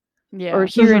there. Or Yeah.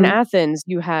 here in Mhm. Athens,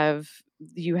 you had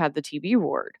the TV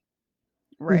ward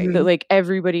Right. that, Mhm. like,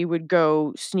 everybody would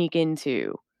go sneak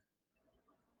into.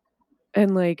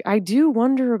 And, like, I do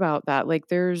wonder about that. Like,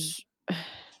 there's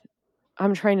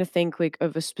I'm trying to think, like,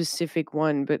 of a specific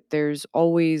one, but there's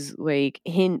always, like,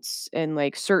 hints and,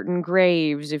 like, certain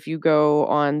graves, if you go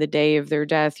on the day of their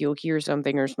death, you'll hear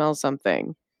something or smell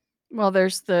something. Well,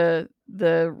 there's the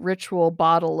ritual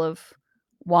bottle of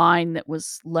wine that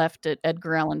was left at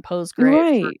Edgar Allan Poe's grave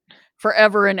for Right.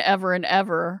 forever and ever and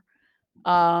ever,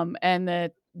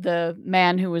 and the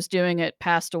man who was doing it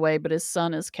passed away, but his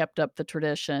son has kept up the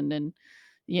tradition, and,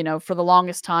 for the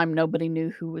longest time, nobody knew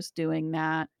who was doing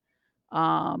that.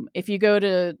 If you go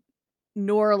to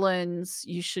New Orleans,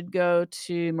 you should go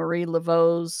to Marie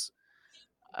Laveau's,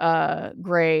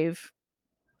 grave,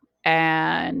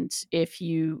 and if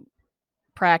you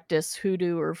practice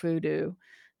hoodoo or voodoo,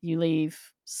 you leave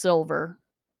silver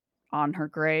on her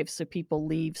grave. So people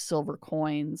leave silver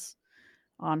coins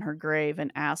on her grave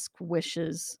and ask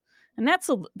wishes. And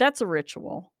that's a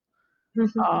ritual. Um,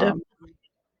 Definitely.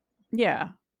 yeah.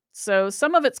 So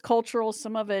some of it's cultural,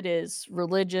 some of it is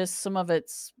religious, some of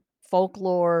it's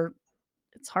folklore.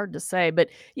 It's hard to say, but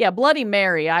yeah, Bloody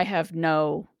Mary, I have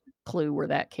no clue where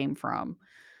that came from.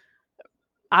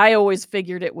 I always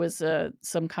figured it was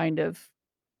some kind of,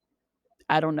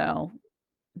 I don't know,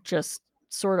 just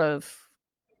sort of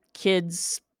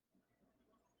kids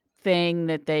thing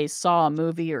that they saw a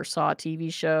movie or saw a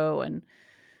TV show and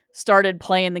started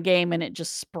playing the game and it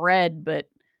just spread, but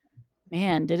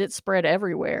man, did it spread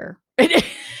everywhere.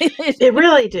 It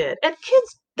really did. And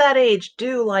kids that age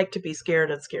do like to be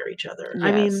scared and scare each other.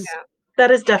 I mean, Yes.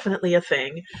 that is definitely a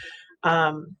thing.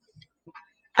 Um,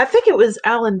 I think it was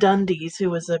Alan Dundes who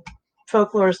was a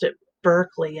folklorist at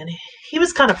Berkeley, and he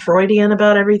was kind of Freudian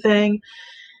about everything.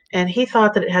 And he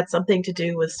thought that it had something to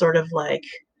do with sort of like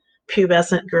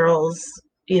pubescent girls,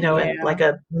 and Yeah. like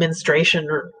a menstruation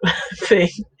thing,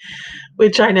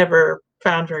 which I never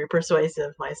found very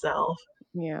persuasive myself.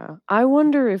 Yeah. I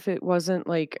wonder if it wasn't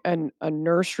like a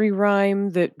nursery rhyme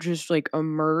that just like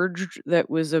emerged that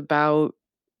was about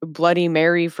Bloody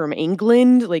Mary from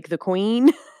England, like the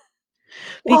Queen.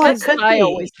 Well, it Because could I be.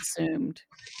 always assumed.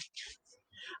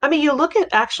 I mean, you look at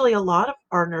actually a lot of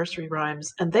our nursery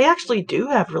rhymes, and they actually do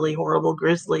have really horrible,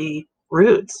 grisly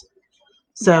roots. Yeah.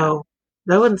 So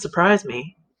that wouldn't surprise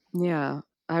me. yeah,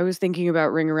 I was thinking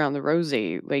about Ring Around the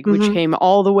Rosie, like which Hmm. came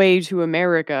all the way to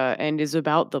America and is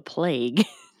about the plague. Yeah.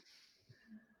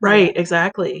 Right,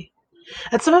 exactly.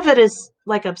 And some of it is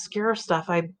like obscure stuff.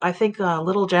 I think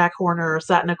Little Jack Horner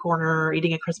sat in a corner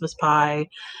eating a Christmas pie,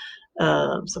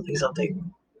 something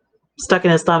something, stuck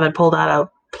in his thumb and pulled out a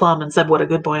plum and said, "What a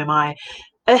good boy am I."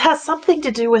 It has something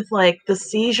to do with like the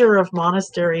seizure of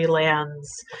monastery lands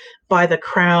by the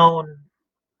crown,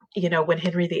 when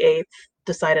Henry VIII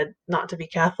decided not to be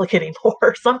Catholic anymore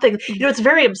or something. It's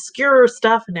very obscure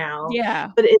stuff now, Yeah.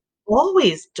 but it's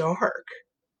always dark.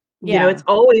 Yeah. It's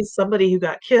always somebody who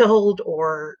got killed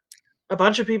or a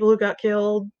bunch of people who got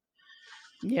killed.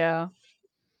 Yeah.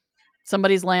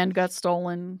 Somebody's land got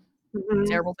stolen. Mhm.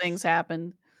 Terrible things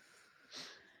happened.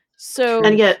 And So,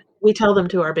 yet we tell them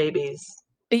to our babies.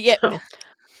 yeah. So,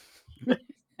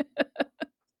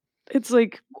 It's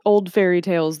like old fairy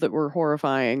tales that were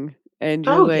horrifying, and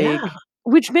you're oh yeah. like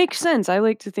which makes sense. I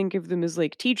like to think of them as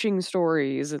like teaching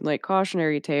stories and like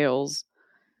cautionary tales,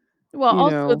 Well, you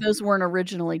also know. those weren't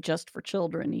originally just for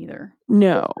children either. Those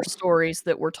No. were stories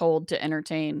that were told to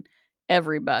entertain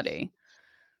everybody.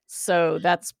 So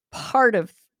that's part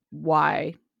of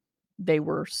why they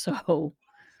were so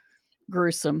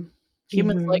gruesome.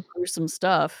 Humans Mhm. like gruesome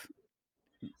stuff.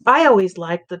 I always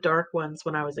liked the dark ones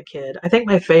when I was a kid. I think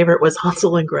my favorite was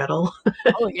Hansel and Gretel.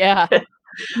 Oh, yeah. I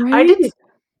Right? didn't.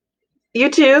 You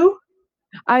too?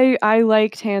 I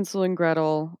liked Hansel and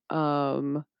Gretel.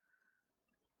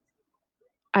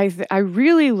 I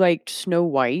really liked Snow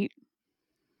White,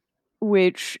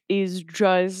 which is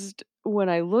just when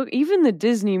I look even the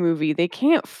Disney movie, they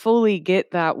can't fully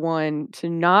get that one to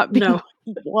not be No.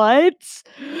 what?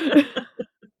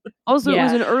 Also, it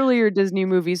was Yeah. an earlier Disney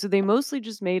movie, so they mostly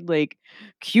just made, like,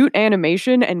 cute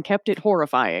animation and kept it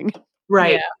horrifying. Yeah.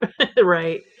 Right.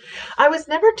 Right. I was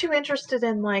never too interested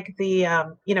in like the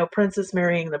princess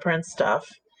marrying the prince stuff.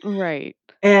 Right.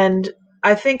 And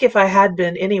I think if I had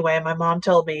been anyway, my mom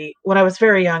told me when I was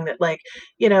very young that like,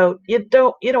 you don't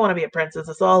want to be a princess.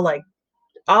 It's all like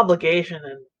obligation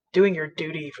and doing your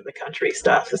duty for the country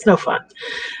stuff. It's no fun.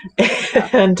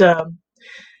 And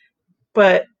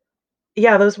but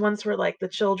yeah, those ones where like the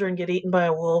children get eaten by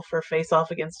a wolf or face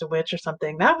off against a witch or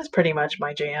something. That was pretty much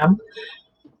my jam.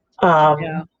 Yeah.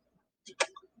 Um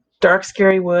Dark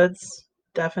Scary Woods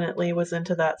definitely was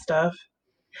into that stuff.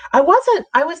 I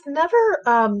was never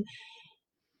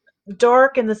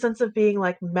dark in the sense of being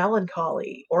like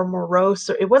melancholy or morose,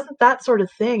 or it wasn't that sort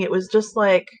of thing. It was just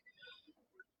like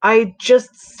I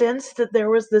just sensed that there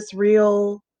was this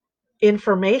real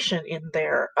information in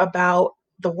there about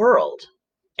the world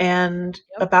and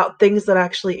Yep. about things that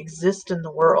actually exist in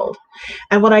the world.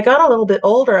 And when I got a little bit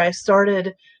older, I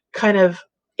started kind of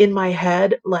in my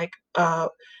head like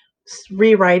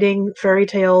rewriting fairy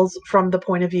tales from the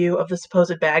point of view of the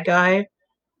supposed bad guy,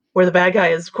 where the bad guy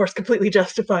is, of course, completely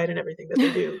justified in everything that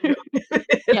they do.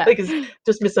 Yeah. Like is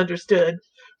just misunderstood.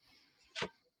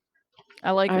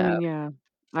 I like I that. mean, yeah.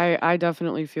 I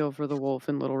definitely feel for the wolf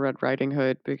in Little Red Riding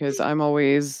Hood because I'm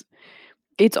always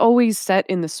it's always set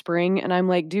in the spring, and I'm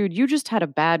like, "Dude, you just had a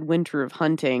bad winter of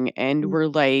hunting, and we're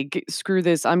like, screw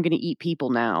this, I'm gonna eat people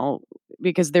now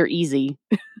because they're easy."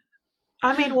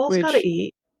 I mean, wolves gotta which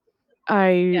eat.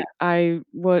 Yeah.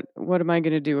 what am I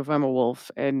gonna do if I'm a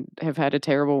wolf and have had a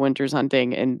terrible winter's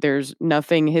hunting and there's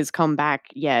nothing has come back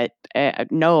yet?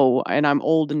 No, and I'm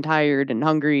old and tired and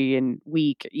hungry and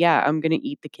weak. Yeah, I'm gonna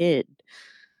eat the kid.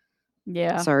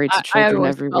 Yeah. Sorry to I children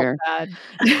always felt everywhere. bad.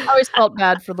 I always felt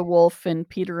bad for the wolf and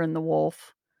Peter and the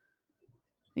wolf,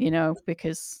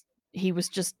 because he was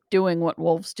just doing what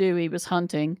wolves do. He was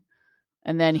hunting,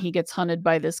 and then he gets hunted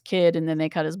by this kid, and then they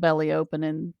cut his belly open,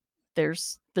 and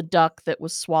there's the duck that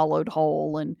was swallowed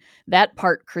whole, and that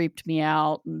part creeped me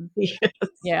out, and Yes.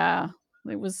 yeah,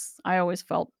 I always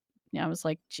felt, yeah, I was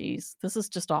like, "Geez, this is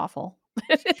just awful."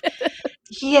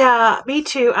 Yeah, me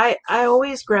too. I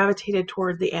always gravitated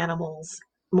toward the animals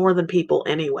more than people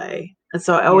anyway, and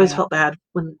so I always Yeah, felt bad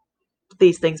when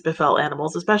these things befell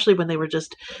animals, especially when they were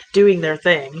just doing their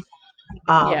thing.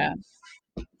 yeah,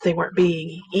 Um, they weren't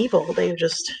being evil; they were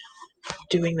just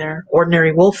doing their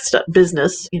ordinary wolf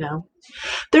business.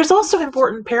 There's also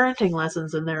important parenting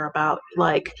lessons in there about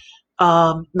like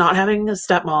not having a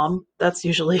stepmom. That's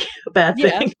usually a bad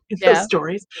yeah, thing in those yeah,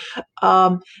 stories.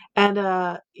 Um, and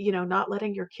not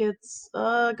letting your kids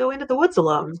go into the woods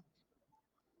alone,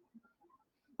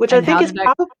 which I and think is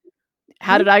probably.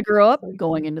 how did I grow up? Sorry.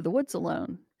 Going into the woods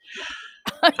alone.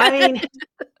 I mean,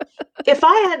 if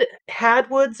I had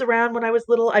woods around when I was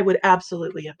little, I would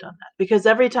absolutely have done that because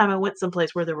every time I went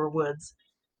someplace where there were woods,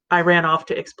 I ran off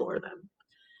to explore them.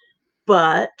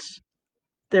 But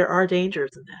there are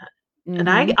dangers in that. And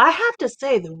I Mhm. I have to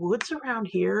say the woods around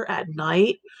here at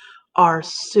night are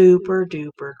super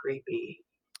duper creepy.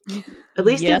 At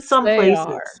least in Yes, some they are.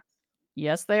 places.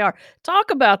 Yes, they are.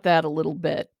 Talk about that a little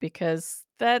bit because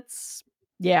that's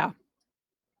yeah,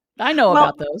 I know Well,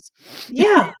 about those.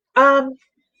 yeah.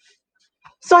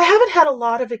 So I haven't had a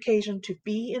lot of occasion to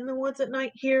be in the woods at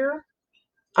night here.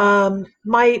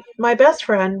 My best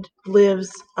friend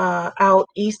lives out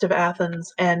east of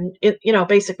Athens and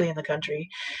basically in the country.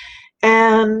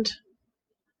 And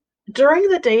during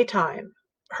the daytime,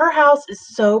 her house is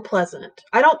so pleasant.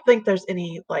 I don't think there's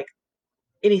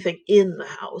anything in the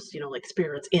house, like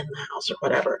spirits in the house or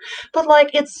whatever. But like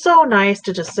it's so nice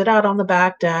to just sit out on the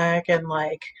back deck and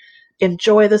like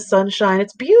enjoy the sunshine.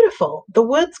 It's beautiful. The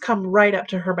woods come right up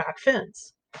to her back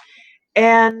fence.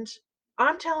 And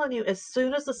I'm telling you, as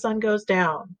soon as the sun goes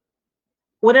down,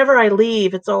 whenever I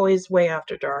leave, it's always way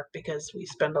after dark because we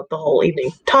spend the whole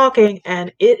evening talking.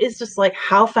 And it is just like,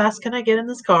 how fast can I get in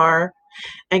this car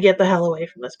and get the hell away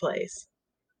from this place?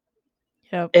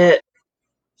 Yep. It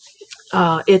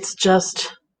it's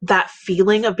just that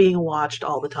feeling of being watched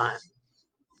all the time.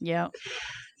 Yep.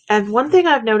 And one thing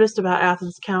I've noticed about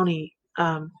Athens County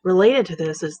related to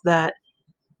this is that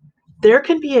there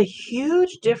can be a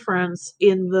huge difference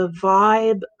in the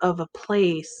vibe of a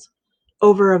place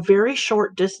over a very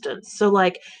short distance. So,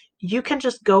 like, you can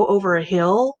just go over a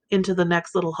hill into the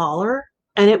next little holler,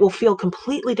 and it will feel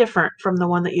completely different from the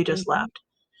one that you just Mhm. left.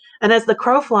 And as the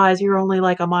crow flies, you're only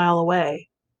like a mile away,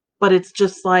 but it's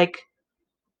just like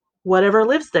whatever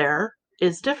lives there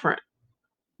is different.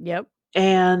 Yep.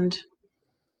 And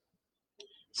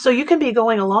so you can be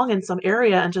going along in some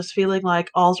area and just feeling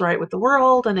like all's right with the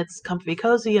world and it's comfy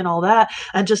cozy and all that,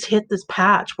 and just hit this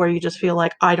patch where you just feel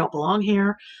like I don't belong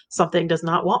here. Something does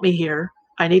not want me here.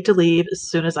 I need to leave as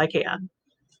soon as I can.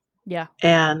 Yeah.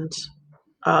 And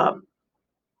um,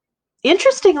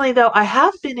 interestingly, though, I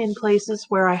have been in places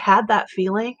where I had that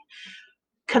feeling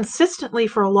consistently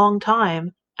for a long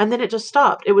time. And then it just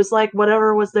stopped. It was like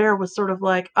whatever was there was sort of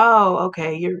like, oh,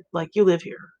 okay, you're like, you live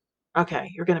here. Okay,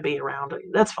 you're going to be around.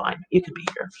 That's fine. You can be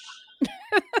here.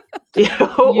 You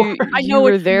Or I know you what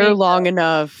were you there mean, long though.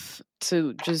 enough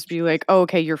to just be like, "Oh,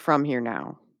 okay, you're from here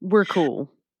now. We're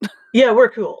cool." yeah, we're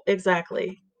cool.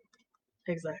 Exactly.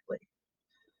 Exactly.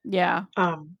 Yeah.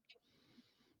 Um,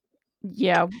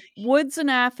 Yeah. Woods in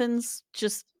Athens,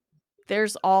 just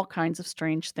there's all kinds of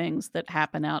strange things that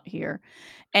happen out here.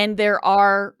 And there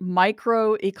are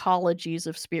micro ecologies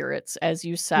of spirits, as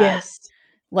you said. yes.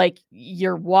 Like,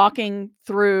 you're walking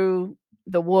through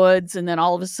the woods, and then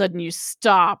all of a sudden you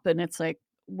stop, and it's like,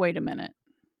 "Wait a minute.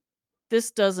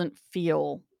 This doesn't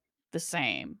feel the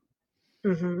same.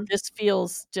 Mhm. This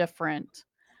feels different."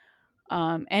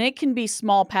 And it can be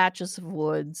small patches of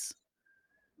woods.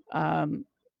 Um,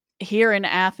 Here in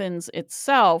Athens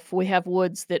itself, we have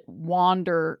woods that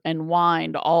wander and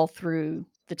wind all through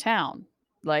the town.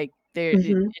 Like,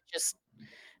 Mhm. it just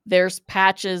there's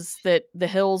patches that the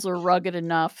hills are rugged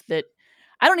enough that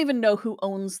I don't even know who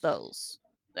owns those.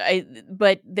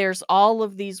 But there's all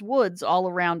of these woods all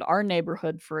around our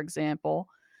neighborhood, for example,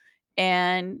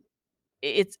 and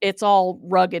it's all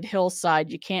rugged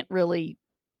hillside. You can't really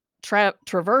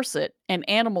traverse it, and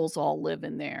animals all live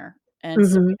in there. And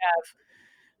so we Mhm. have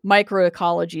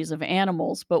microecologies of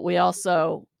animals, but we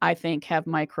also, I think, have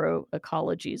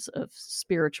microecologies of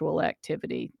spiritual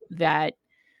activity that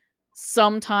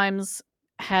sometimes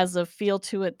has a feel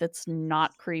to it that's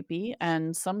not creepy,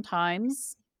 and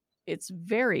sometimes it's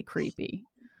very creepy.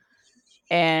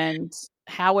 And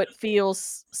how it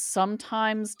feels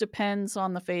sometimes depends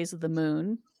on the phase of the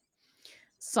moon.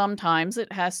 Sometimes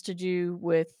it has to do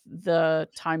with the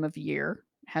time of year,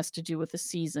 has to do with the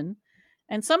season.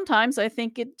 And sometimes I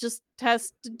think it just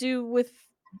has to do with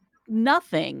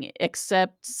nothing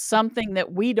except something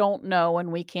that we don't know,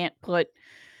 and we can't put,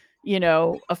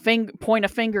 point a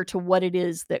finger to what it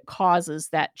is that causes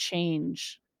that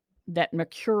change, that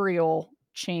mercurial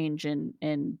change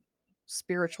in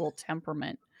spiritual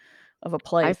temperament of a I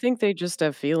place. think they just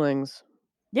have feelings,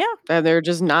 Yeah, and they're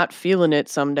just not feeling it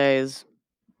some days.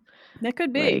 that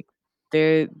could be. Like,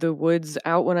 the woods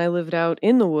out when I lived out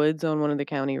in the woods on one of the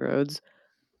county roads,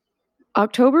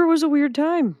 October was a weird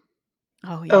time.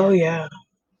 Oh, Oh, yeah.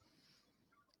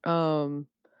 yeah. Um,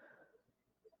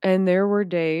 and there were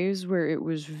days where it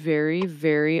was very,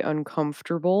 very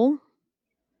uncomfortable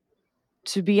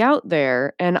to be out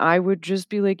there, and I would just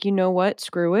be like, "You know what?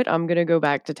 Screw it. I'm gonna go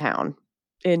back to town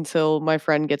until my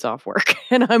friend gets off work,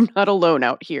 and I'm not alone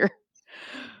out here."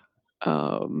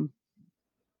 Um,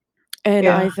 and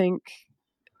Yeah. I think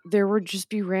there would just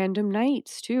be random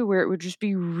nights too where it would just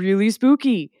be really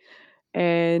spooky,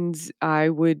 and I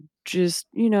would just,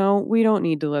 we don't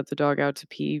need to let the dog out to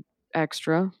pee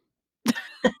extra.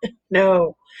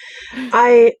 No.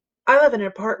 I I live in an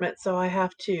apartment, so I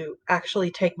have to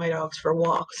actually take my dogs for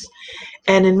walks.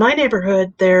 And in my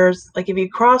neighborhood, there's like if you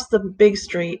cross the big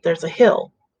street, there's a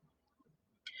hill.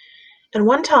 And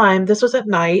one time, this was at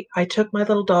night, I took my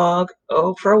little dog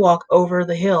for a walk over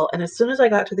the hill, and as soon as I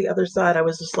got to the other side, I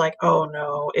was just like, "Oh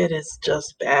no, it is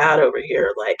just bad over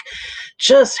here." Like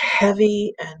just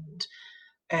heavy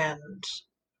and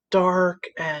dark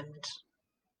and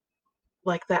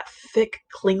like that thick,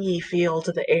 clingy feel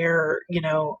to the air,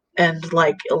 and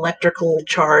like electrical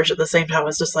charge at the same time. I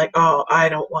was just like, oh, I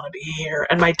don't want to be here.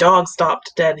 And my dog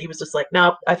stopped dead. And he was just like,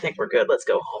 nope, I think we're good. Let's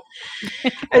go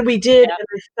home. And we did. Yeah. And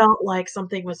I felt like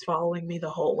something was following me the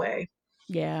whole way.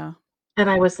 Yeah. And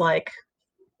I was like,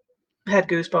 had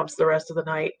goosebumps the rest of the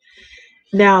night.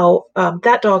 Now,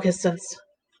 that dog has since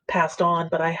passed on,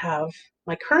 but I have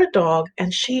my current dog,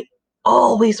 and she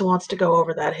always wants to go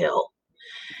over that hill.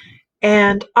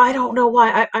 And I don't know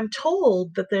why. I'm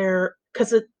told that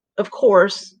because of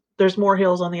course, there's more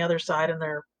hills on the other side and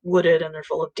they're wooded and they're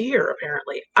full of deer,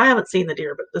 apparently. I haven't seen the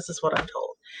deer, but this is what I'm told.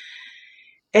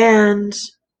 And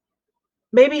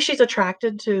maybe she's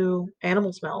attracted to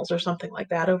animal smells or something like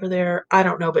that over there. I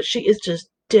don't know, but she is just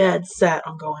dead set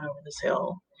on going over this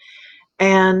hill.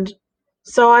 And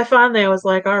so I was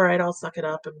like, all right, I'll suck it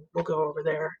up and we'll go over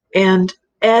there. And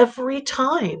every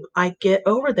time I get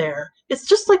over there, it's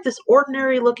just like this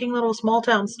ordinary looking little small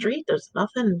town street. There's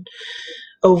nothing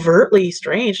overtly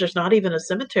strange. There's not even a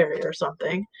cemetery or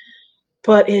something.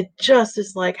 But it just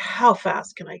is like, how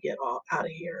fast can I get out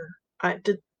of here?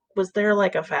 Was there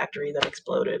like a factory that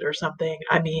exploded or something?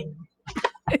 I mean,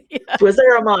 Yeah. was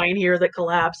there a mine here that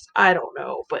collapsed? I don't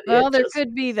know, but Well, it there just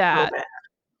could be so that. bad.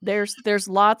 There's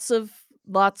lots of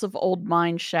old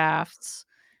mine shafts,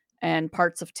 and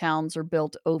parts of towns are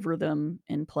built over them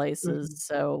in places, Mhm.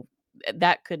 so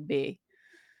that could be.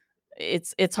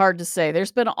 It's hard to say.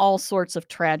 There's been all sorts of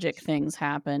tragic things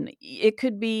happen. It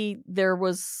could be there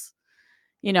was,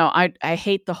 I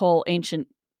hate the whole ancient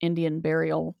Indian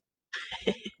burial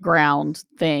ground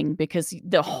thing because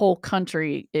the whole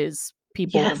country is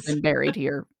people have Yes. been buried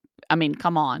here. I mean,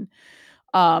 come on.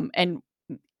 And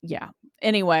yeah.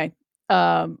 Anyway,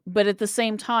 but at the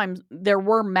same time, there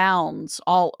were mounds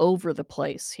all over the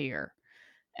place here.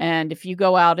 And if you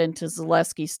go out into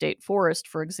Zaleski State Forest,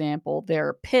 for example, there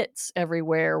are pits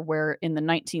everywhere where in the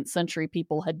 19th century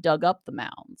people had dug up the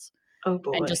mounds Oh and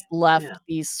boy. just left Yeah.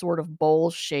 these sort of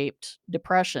bowl-shaped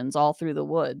depressions all through the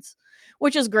woods,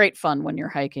 which is great fun when you're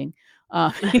hiking,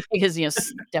 because you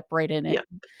step right in it.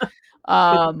 Yeah. Good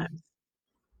Um, times.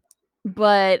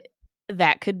 but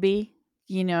that could be,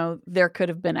 there could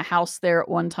have been a house there at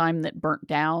one time that burnt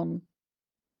down.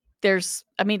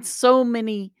 I mean, so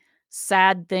many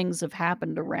sad things have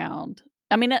happened around.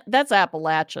 I mean, that's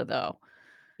Appalachia, though. I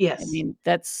Yes. mean,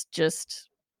 that's just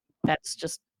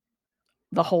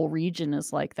the whole region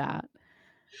is like that.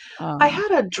 I Um,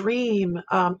 had a dream.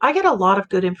 I get a lot of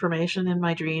good information in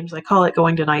my dreams. I call it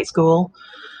going to night school.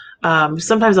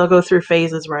 Sometimes I'll go through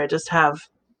phases where I just have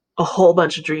a whole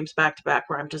bunch of dreams back to back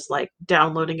where I'm just like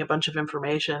downloading a bunch of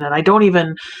information and I don't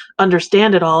even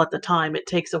understand it all at the time. It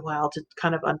takes a while to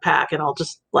kind of unpack and I'll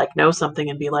just like know something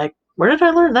and be like, where did I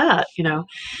learn that?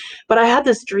 But I had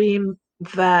this dream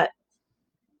that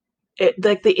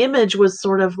like the image was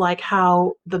sort of like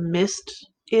how the mist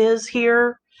is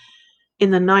here in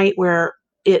the night where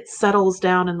it settles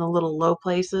down in the little low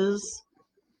places,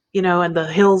 and the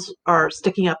hills are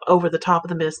sticking up over the top of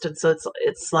the mist, and so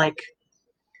it's like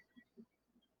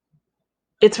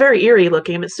it's very eerie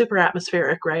looking. It's super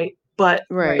atmospheric, right? But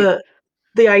Right.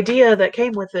 the idea that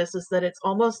came with this is that it's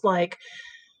almost like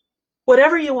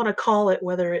whatever you want to call it,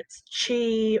 whether it's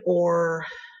chi or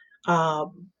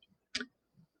um,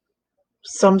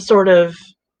 some sort of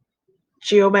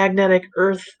geomagnetic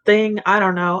earth thing. I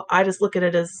don't know. I just look at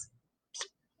it as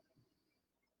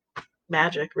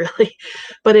magic, really.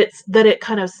 But it's that it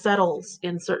kind of settles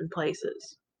in certain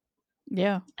places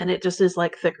Yeah. and it just is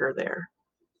like thicker there.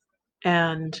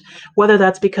 And whether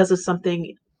that's because of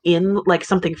something like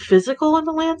something physical in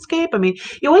the landscape. I mean,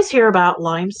 you always hear about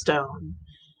limestone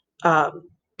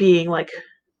being like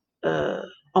uh,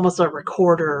 almost a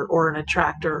recorder or an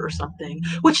attractor or something,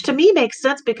 which to me makes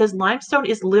sense because limestone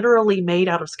is literally made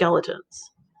out of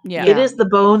skeletons. Yeah. It is the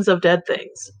bones of dead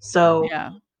things. So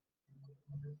Yeah.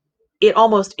 it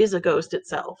almost is a ghost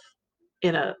itself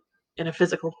in a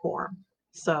physical form.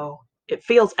 So it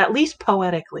feels, at least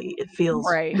poetically, it feels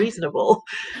Right. reasonable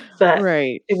that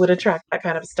Right. it would attract that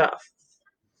kind of stuff.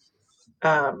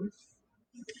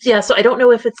 Yeah, so I don't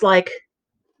know if it's like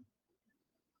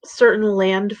certain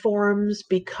landforms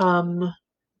become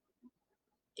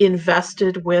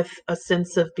invested with a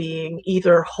sense of being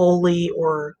either holy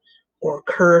or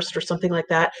cursed or something like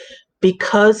that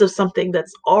because of something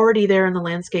that's already there in the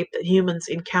landscape that humans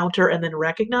encounter and then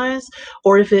recognize,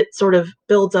 or if it sort of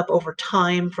builds up over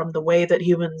time from the way that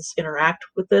humans interact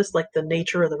with this, like the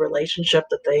nature of the relationship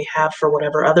that they have for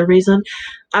whatever other reason.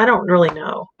 I don't really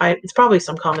know. It's probably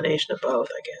some combination of both,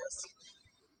 I guess.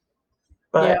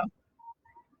 But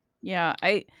Yeah.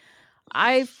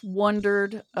 I've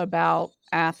wondered about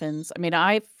Athens. I mean,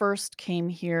 I first came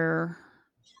here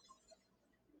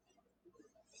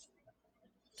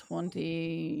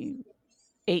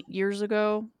 28 years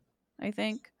ago, I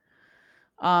think.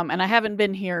 And I haven't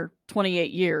been here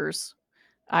 28 years.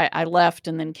 I left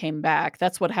and then came back.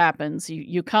 That's what happens.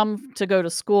 You come to go to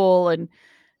school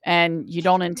and you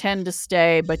don't intend to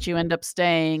stay, but you end up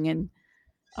staying. And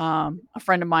a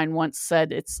friend of mine once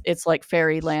said it's like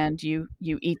fairyland. You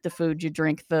eat the food, you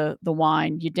drink the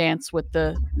wine, you dance with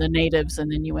the natives,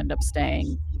 and then you end up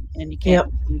staying, and you can't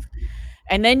yep. leave.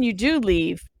 And then you do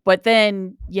leave, but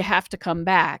then you have to come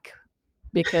back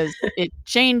because it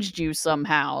changed you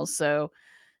somehow. So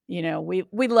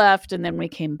we left and then we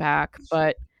came back,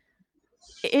 but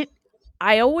it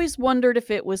I always wondered if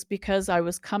it was because I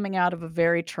was coming out of a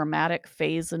very traumatic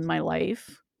phase in my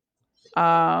life,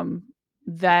 um,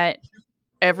 that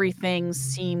everything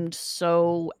seemed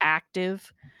so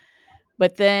active.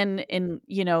 But then in,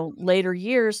 later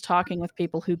years talking with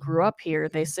people who grew up here,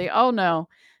 they say, "Oh no,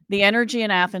 the energy in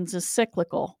Athens is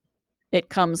cyclical. It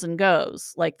comes and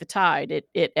goes like the tide.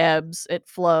 It ebbs, it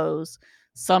flows.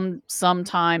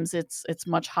 Sometimes it's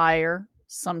much higher,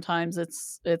 sometimes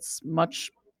it's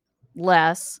much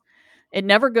less. It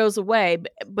never goes away,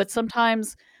 but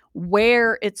sometimes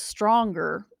where it's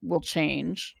stronger will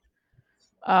change."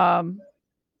 Um,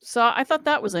 so I thought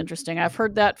that was interesting. I've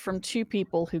heard that from two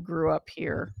people who grew up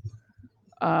here,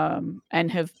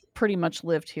 and have pretty much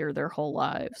lived here their whole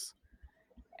lives.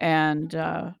 And,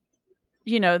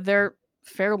 they're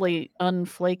fairly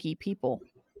unflaky people.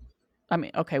 I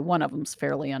mean, okay, one of them's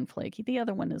fairly unflaky. The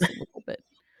other one is a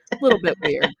little bit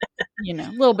weird,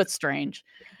 a little bit strange.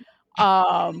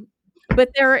 But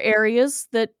there are areas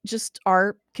that just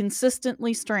are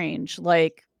consistently strange,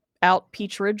 like out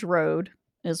Peach Ridge Road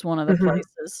is one of the Hmm.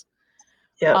 places.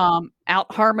 Yep.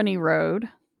 Out Harmony Road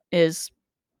is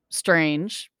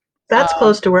strange. That's Um,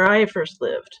 close to where I first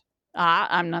lived.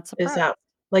 I'm not Is surprised. out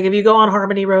like if you go on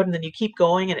Harmony Road and then you keep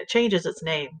going and it changes its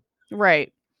name.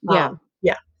 Right. Yeah.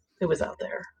 Yeah, it was out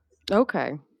there.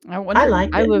 Okay. I I wondered.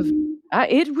 liked I it. lived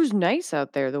it was nice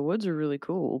out there. The woods are really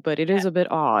cool, but it is a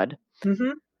bit odd.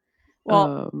 Mhm.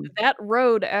 Well, Um, that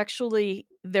road actually,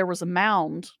 there was a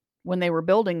mound when they were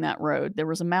building that road. There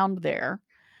was a mound there.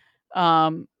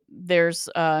 There's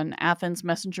an Athens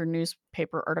Messenger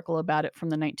newspaper article about it from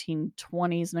the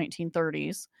 1920s,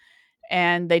 1930s,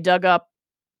 and they dug up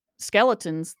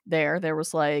skeletons there. There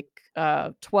was like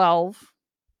 12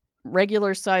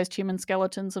 regular sized human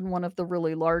skeletons and one of the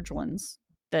really large ones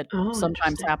that Oh,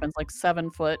 sometimes interesting. happens, like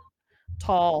 7 foot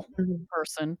tall Mhm.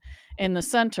 person in the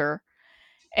center.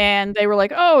 And they were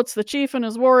like, "Oh, it's the chief and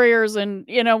his warriors, and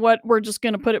you know what? We're just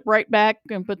going to put it right back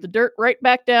and put the dirt right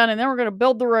back down, and then we're going to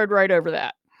build the road right over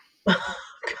that."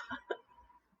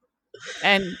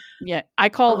 And yeah, I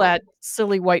call Oh, that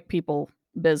silly white people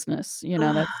business. You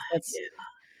know, that's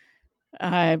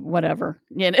whatever.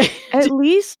 You know, At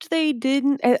least they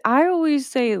didn't I always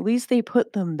say at least they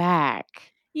put them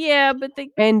back yeah, but they.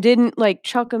 and didn't, like,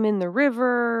 chuck them in the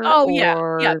river Oh yeah,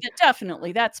 or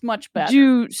definitely. That's much better.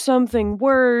 do something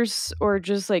worse or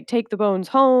just, like, take the bones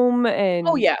home Oh and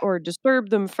yeah, or disturb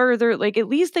them further, like, at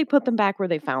least they put them back where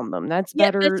they found them. That's yeah,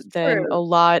 better that's than a true.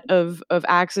 lot of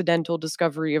accidental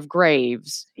discovery of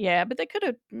graves Yeah, but they could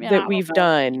have. Yeah, I that don't we've know.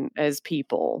 done as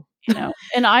people. You know,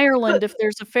 in Ireland, but if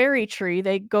there's a fairy tree,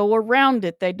 they go around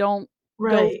it. They don't go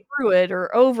right. through it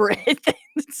or over it.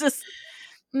 It's just,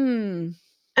 mm.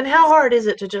 And how hard is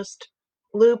it to just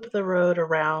loop the road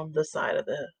around the side of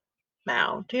the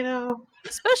mound, you know?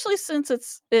 Especially since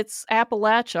it's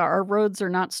Appalachia, our roads are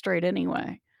not straight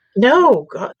anyway. No,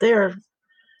 God, they're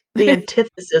the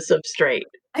antithesis of straight.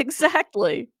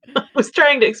 Exactly. I was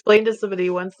trying to explain to somebody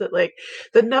once that, like,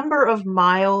 the number of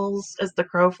miles as the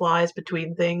crow flies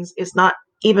between things is not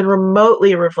even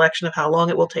remotely a reflection of how long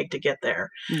it will take to get there.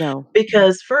 No.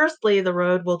 Because firstly, the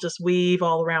road will just weave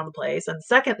all around the place, and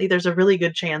secondly, there's a really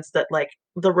good chance that, like,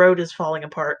 the road is falling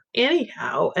apart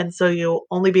anyhow, and so you'll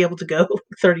only be able to go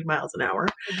 30 miles an hour.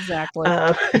 Exactly.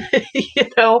 Um, you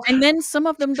know? And then some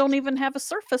of them don't even have a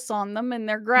surface on them and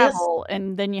they're Yes. gravel,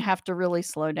 and then you have to really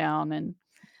slow down and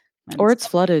Or it's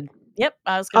stuff. flooded. Yep,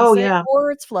 I was gonna Oh, say, yeah. or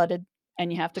it's flooded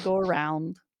and you have to go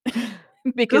around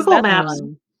because Google that's Maps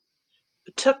fun.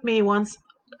 took me once.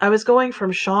 I was going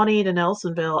from Shawnee to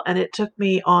Nelsonville, and it took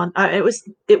me on it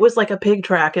was like a pig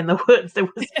track in the woods. There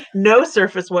was no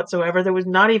surface whatsoever. There was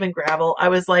not even gravel. I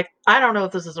was like, "I don't know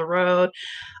if this is a road.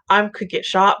 I could get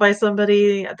shot by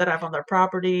somebody that I'm on their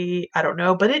property. I don't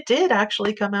know." But it did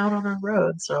actually come out on a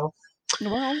road, so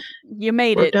Well, you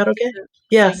made worked it, out okay. so you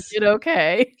Yes. did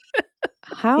okay.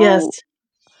 Yes.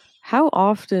 How how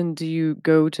often do you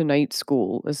go to night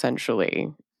school,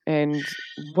 essentially? And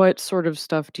what sort of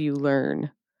stuff do you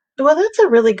learn? Well, that's a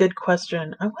really good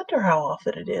question. I wonder how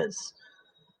often it is.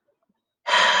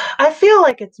 I feel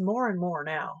like it's more and more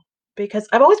now because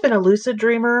I've always been a lucid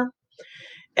dreamer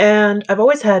and I've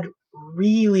always had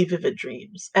really vivid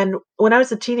dreams. And when I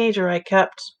was a teenager, I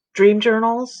kept dream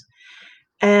journals.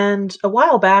 And a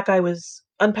while back, I was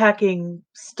unpacking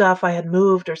stuff I had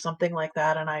moved or something like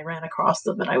that, and I ran across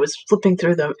them and I was flipping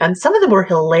through them. And some of them were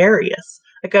hilarious.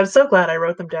 Like, I'm so glad I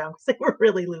wrote them down because they were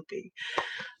really loopy.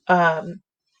 Um,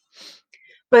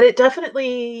 but it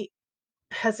definitely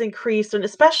has increased, and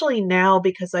especially now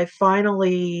because I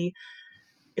finally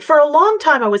for a long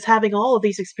time, I was having all of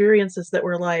these experiences that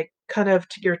were, like, kind of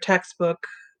your textbook,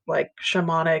 like,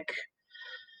 shamanic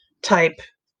type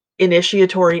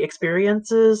initiatory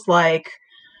experiences, like,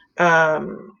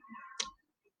 um,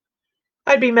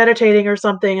 I'd be meditating or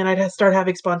something, and I'd start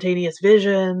having spontaneous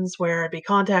visions where I'd be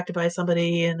contacted by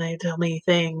somebody, and they'd tell me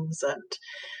things, and,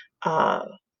 uh,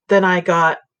 then I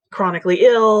got chronically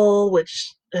ill,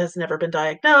 which has never been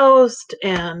diagnosed,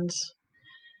 and,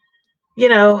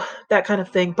 that kind of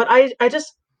thing, but I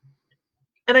just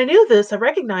and I knew this, I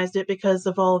recognized it because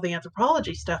of all of the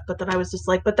anthropology stuff, but then I was just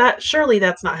like, "But that's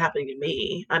not happening to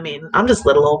me. I mean, I'm just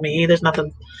little old me, there's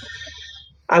nothing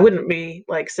I wouldn't be,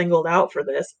 like, singled out for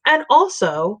this." And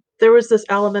also, there was this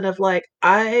element of, like,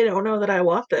 I don't know that I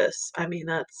want this. I mean,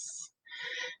 that's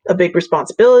a big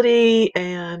responsibility,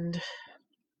 and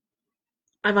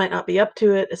I might not be up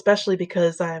to it, especially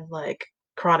because I'm, like,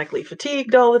 chronically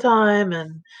fatigued all the time,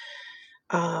 and,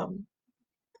 um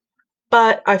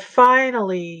but I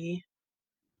finally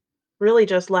really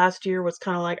just last year was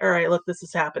kinda like, "Alright, look, this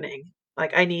is happening.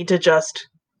 Like, I need to just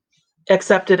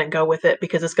accept it and go with it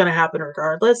because it's gonna happen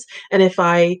regardless, and if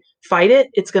I fight it,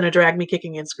 it's gonna drag me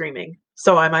kicking and screaming.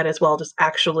 So I might as well just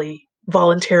actually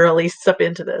voluntarily step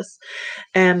into this."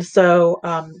 And so,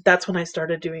 that's when I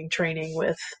started doing training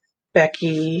with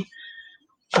Becky,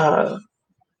 uh,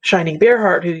 Shining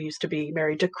Bearheart, who used to be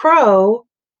married to Crow,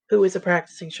 who is a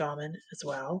practicing shaman as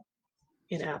well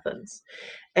in Athens.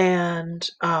 And,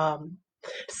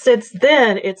 since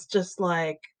then, it's just,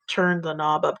 like, turned the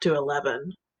knob up to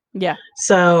 11. Yeah.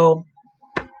 So,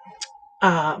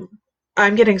 um,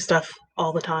 I'm getting stuff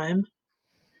all the time.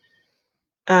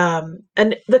 And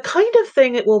the kind of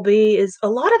thing it will be is a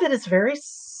lot of it is very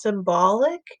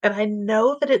symbolic, and I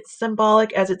know that it's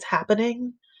symbolic as it's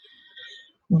happening,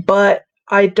 but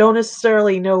I don't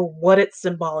necessarily know what it's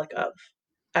symbolic of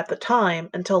at the time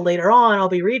until later on I'll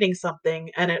be reading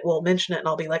something and it will mention it and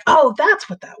I'll be like, "Oh, that's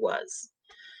what that was."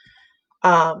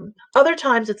 Other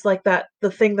times it's like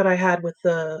the thing that I had with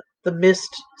the mist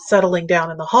settling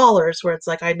down in the hollers, where it's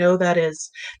like I know that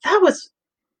was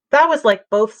that was like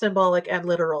both symbolic and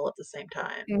literal at the same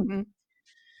time. Mhm.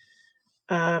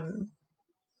 Um,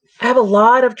 I have a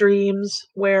lot of dreams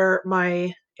where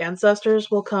my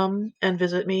ancestors will come and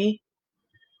visit me.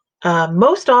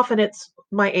 Most often it's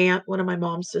my aunt, one of my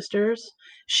mom's sisters.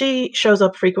 She shows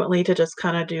up frequently to just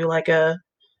kind of do like a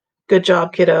good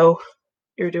job, kiddo.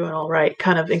 You're doing all right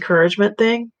kind of encouragement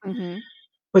thing, Mhm.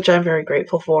 which I'm very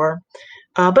grateful for.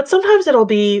 But sometimes it'll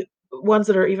be ones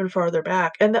that are even farther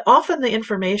back. And often the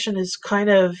information is kind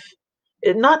of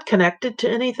not connected to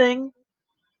anything.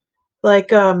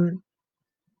 Like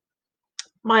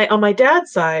my on my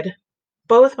dad's side,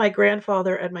 both my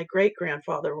grandfather and my great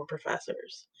grandfather were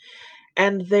professors.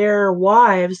 And their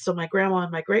wives, so my grandma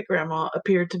and my great grandma,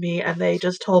 appeared to me and they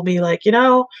just told me, like, it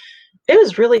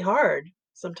was really hard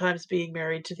sometimes being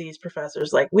married to these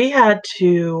professors. Like, we had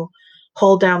to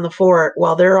hold down the fort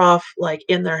while they're off, like,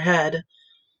 in their head,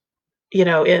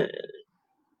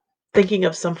 thinking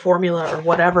of some formula or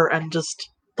whatever, and just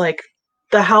like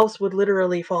the house would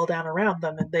literally fall down around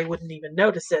them and they wouldn't even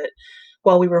notice it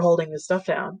while we were holding this stuff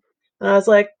down. And I was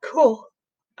like, cool.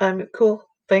 I'm cool.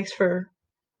 Thanks for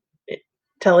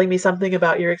telling me something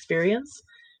about your experience.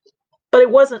 But it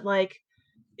wasn't like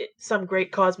some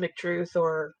great cosmic truth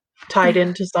or tied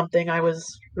into something I was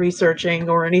researching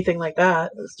or anything like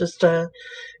that. It was just a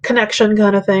connection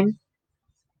kind of thing.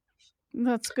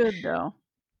 That's good though.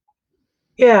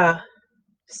 Yeah.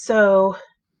 So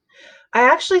I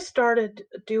actually started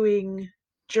doing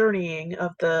journeying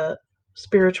of the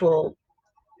spiritual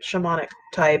shamanic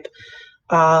type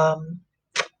um,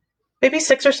 maybe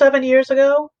 6 or 7 years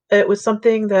ago. It was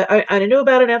something that I knew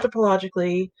about it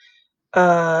anthropologically,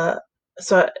 uh,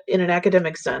 so in an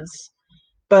academic sense,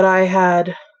 but I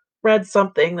had read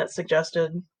something that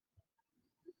suggested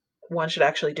one should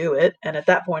actually do it. And at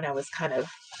that point, I was kind of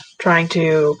trying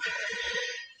to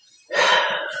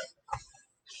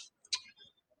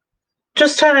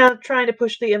just kind of trying to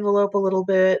push the envelope a little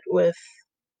bit with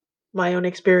my own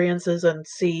experiences and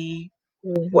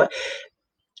what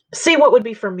what would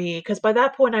be for me, because by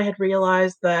that point I had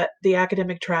realized that the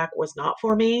academic track was not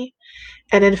for me.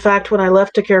 And in fact, when I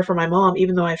left to care for my mom,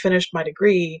 even though I finished my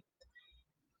degree,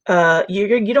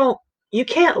 you don't you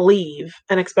can't leave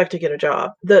and expect to get a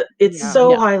job. It's Yeah. so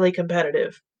No. highly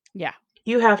competitive. Yeah.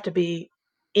 You have to be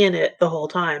in it the whole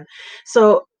time.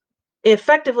 So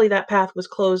effectively that path was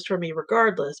closed for me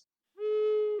regardless.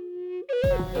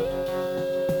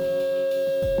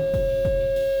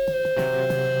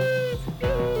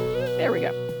 There we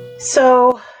go.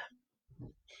 So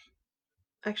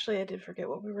actually I did forget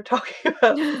what we were talking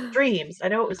about. Dreams. I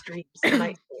know it was dreams in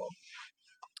night school.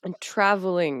 And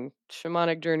traveling,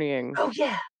 shamanic journeying. Oh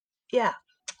yeah. Yeah.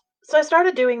 So I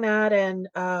started doing that, and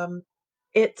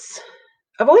it's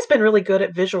I've always been really good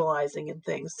at visualizing and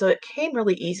things, so it came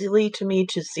really easily to me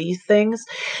to see things.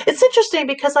 It's interesting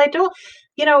because I don't,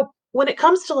 when it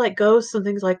comes to like ghosts and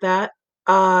things like that,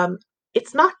 um,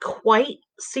 it's not quite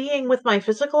seeing with my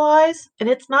physical eyes, and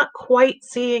it's not quite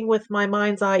seeing with my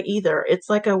mind's eye either. It's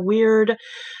like a weird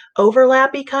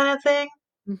overlappy kind of thing.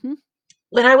 Mhm.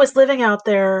 When I was living out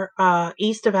there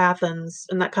east of Athens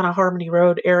in that kind of Harmony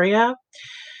Road area,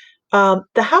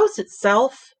 the house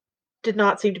itself did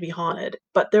not seem to be haunted,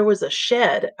 but there was a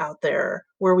shed out there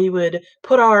where we would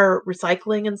put our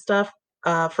recycling and stuff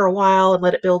for a while and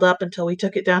let it build up until we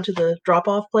took it down to the drop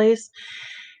off place.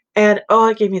 And oh,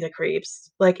 it gave me the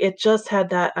creeps. Like it just had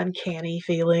that uncanny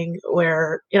feeling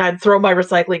where, I'd throw my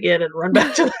recycling in and run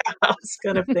back to the house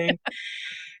kind of thing.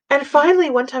 And finally,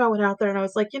 one time I went out there and I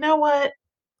was like, you know what?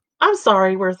 I'm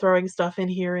sorry we're throwing stuff in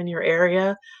here in your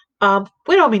area.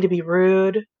 We don't mean to be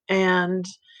rude. And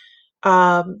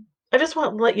I just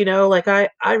want to let you know, like,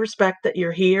 I respect that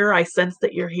you're here. I sense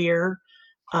that you're here.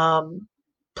 Um,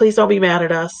 please don't be mad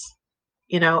at us,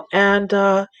 And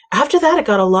after that, it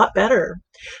got a lot better.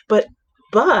 But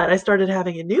I started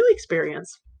having a new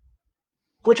experience,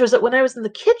 which was that when I was in the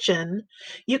kitchen,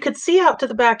 you could see out to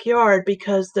the backyard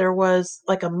because there was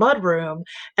like a mud room,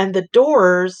 and the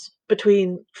doors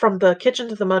between from the kitchen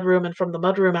to the mud room and from the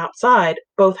mud room outside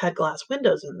both had glass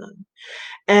windows in them.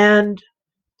 And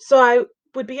so I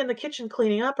would be in the kitchen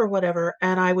cleaning up or whatever,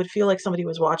 and I would feel like somebody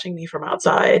was watching me from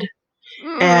outside.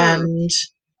 Mm.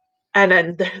 And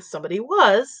then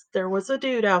there was a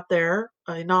dude out there,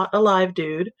 not a live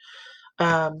dude.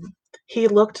 Um, he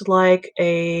looked like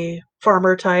a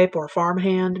farmer type or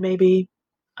farmhand maybe.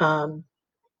 Um,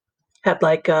 had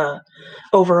like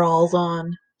overalls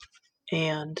on,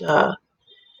 and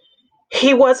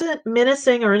He wasn't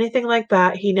menacing or anything like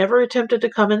that. He never attempted to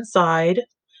come inside.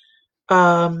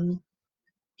 Um,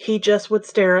 he just would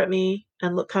stare at me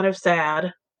and look kind of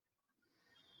sad.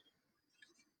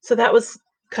 So that was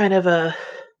kind of a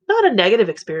not a negative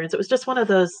experience. It was just one of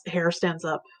those hair stands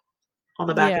up on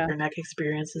the back of Yeah. your neck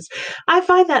experiences. I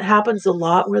find that happens a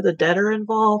lot where the dead are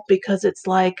involved because it's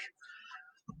like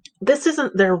this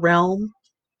isn't their realm,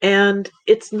 and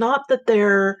it's not that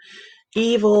they're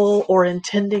evil or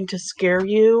intending to scare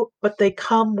you, but they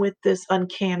come with this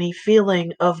uncanny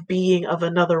feeling of being of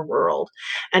another world.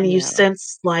 And you Yeah.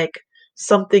 sense like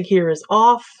something here is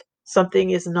off, something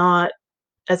is not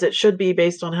as it should be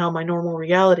based on how my normal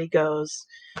reality goes.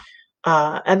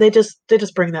 And they just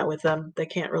bring that with them. They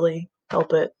can't really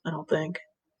help it, I don't think.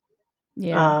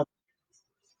 Yeah. Uh,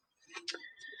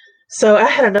 so I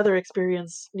had another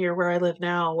experience near where I live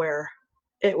now where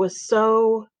it was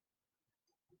so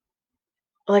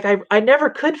like I never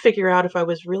could figure out if I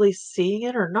was really seeing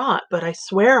it or not, but I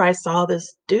swear I saw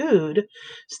this dude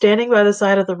standing by the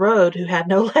side of the road who had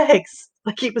no legs.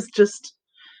 Like he was just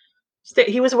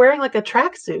he was wearing like a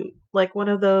tracksuit, like one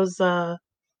of those I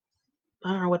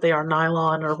don't know what they are,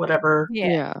 nylon or whatever Yeah.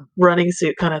 Yeah. running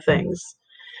suit kind of things.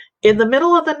 In the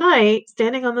middle of the night,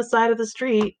 standing on the side of the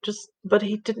street, just but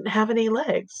he didn't have any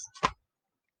legs.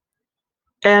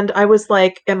 And I was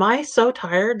like, am I so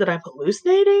tired that I'm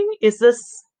hallucinating? Is this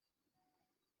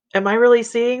am I really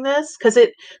seeing this? Cuz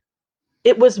it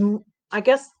was I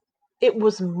guess it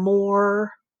was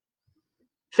more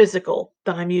physical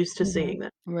than I'm used to Mhm. seeing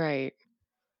them. Right.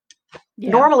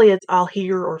 Yeah. Normally it's I'll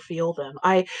hear or feel them.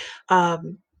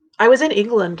 Um I was in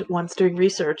England once doing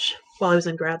research while I was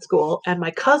in grad school, and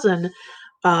my cousin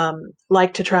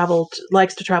likes to travel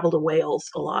to Wales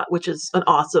a lot, which is an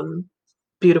awesome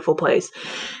beautiful place.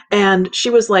 And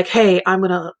she was like, "Hey, I'm going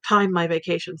to time my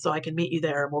vacation so I can meet you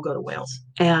there and we'll go to Wales."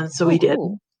 And so we Oh, did.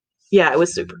 cool. Yeah, it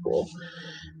was super cool.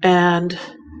 And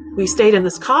we stayed in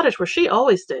this cottage where she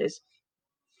always stays.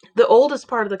 The oldest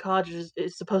part of the cottage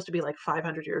is supposed to be like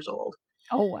 500 years old.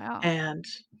 Oh, wow. And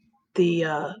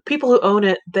the people who own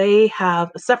it, they have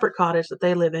a separate cottage that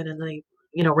they live in, and they,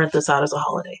 rent this out as a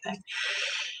holiday thing.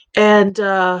 And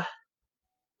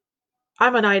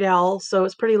I'm a night owl, so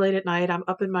it's pretty late at night. I'm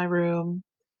up in my room.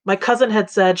 My cousin had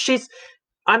said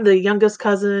I'm the youngest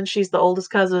cousin. She's the oldest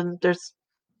cousin. There's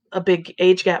a big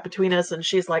age gap between us, and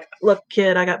she's like, "Look,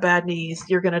 kid, I got bad knees.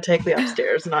 You're gonna take me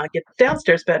upstairs, and I get the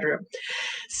downstairs bedroom."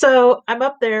 So I'm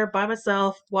up there by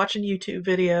myself watching YouTube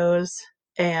videos,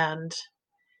 and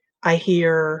I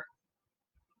hear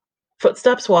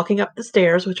footsteps walking up the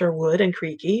stairs, which are wood and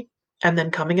creaky, and then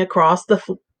coming across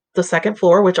the second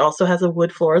floor, which also has a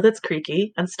wood floor that's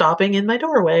creaky, and stopping in my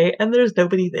doorway, and there's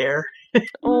nobody there.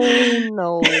 Oh,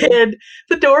 no. And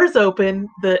the door's open.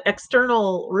 The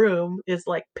external room is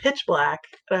like pitch black,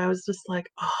 and I was just like,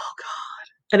 "Oh god."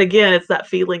 And again, it's that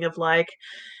feeling of like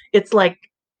it's like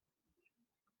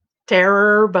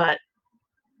terror,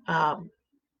 um,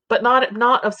 but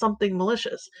not of something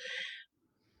malicious.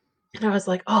 And I was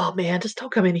like, "Oh man, just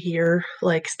don't come in here.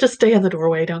 Like, just stay in the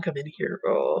doorway. Don't come in here."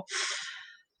 Oh.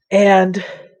 And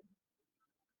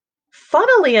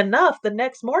funnily enough, the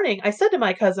next morning, I said to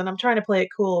my cousin, I'm trying to play it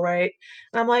cool, right?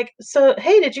 And I'm like, "So,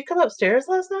 hey, did you come upstairs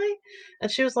last night?"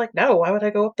 And she was like, "No, why would I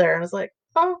go up there?" And I was like,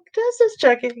 "Oh, just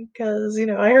checking because,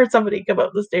 I heard somebody come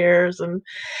up the stairs." And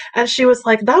she was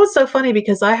like, "That was so funny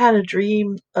because I had a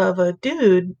dream of a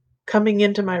dude coming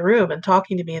into my room and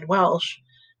talking to me in Welsh,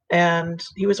 and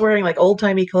he was wearing like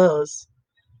old-timey clothes."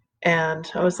 And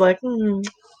I was like, "Hmm, Mm.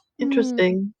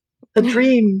 interesting. A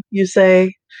dream, you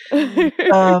say?"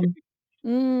 Um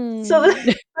so Mm.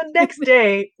 the next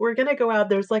day, we're gonna go out.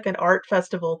 There's like an art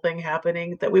festival thing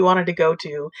happening that we wanted to go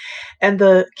to, and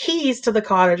the keys to the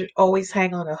cottage always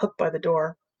hang on a hook by the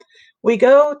door. We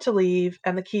go to leave,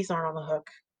 and the keys aren't on the hook.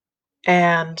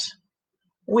 And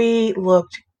we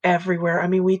looked everywhere. I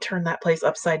mean, we turned that place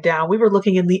upside down. We were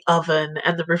looking in the oven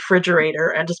and the refrigerator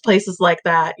and just places like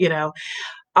that.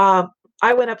 Um,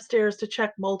 I went upstairs to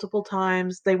check multiple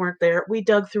times. They weren't there. We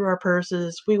dug through our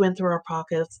purses. We went through our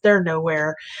pockets. They're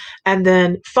nowhere. And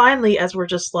then finally, as we're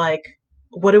just like,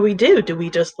 what do we do? Do we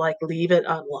just like leave it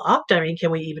unlocked? I mean, can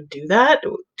we even do that?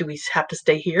 Do we have to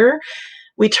stay here?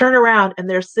 We turn around and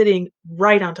they're sitting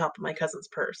right on top of my cousin's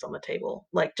purse on the table.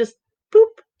 Like just boop.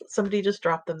 Somebody just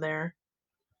dropped them there.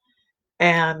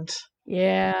 And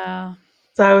Yeah.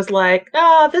 so I was like,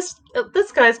 "Ah, this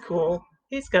guy's cool.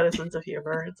 He's got a sense of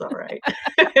humor. It's all right."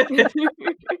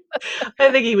 I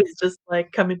think he was just,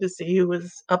 like, coming to see who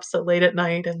was up so late at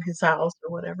night in his house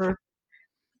or whatever.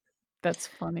 That's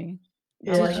funny.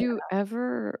 I Did like Yeah. you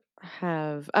ever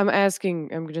I'm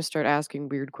gonna start asking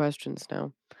weird questions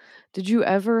now. Did you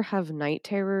ever have night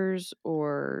terrors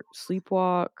or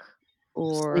sleepwalk Sleep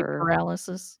or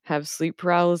paralysis. have sleep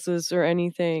paralysis or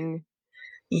anything?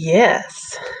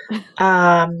 Yes.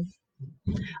 Um,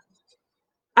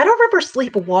 I don't remember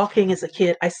sleepwalking as a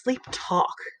kid. I sleep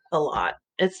talk a lot.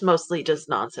 It's mostly just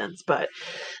nonsense, but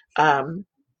um,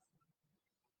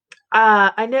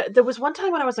 I know there was one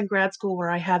time when I was in grad school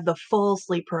where I had the full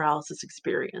sleep paralysis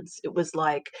experience. It was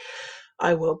like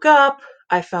I woke up,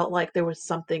 I felt like there was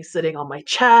something sitting on my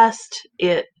chest.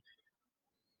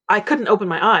 I couldn't open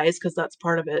my eyes because that's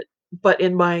part of it, but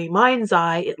in my mind's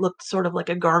eye, it looked sort of like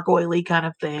a gargoyle kind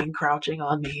of thing crouching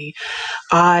on me.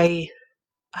 I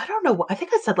I don't know, I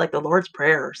think I said, like, the Lord's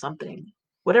Prayer or something.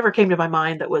 Whatever came to my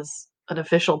mind that was an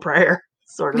official prayer,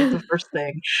 sort of the first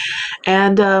thing,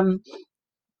 and,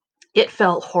 it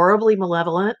felt horribly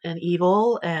malevolent and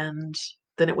evil, and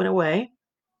then it went away.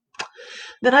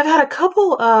 Then I've had a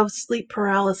couple of sleep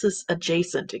paralysis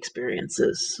adjacent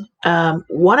experiences.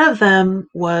 One of them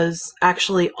was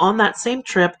actually on that same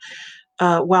trip,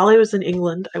 while I was in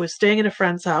England. I was staying at a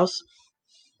friend's house,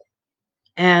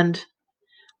 and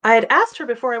I had asked her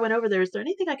before I went over there, "Is there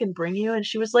anything I can bring you?" And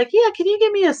she was like, "Yeah, can you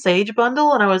give me a sage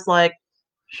bundle?" And I was like,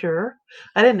 "Sure."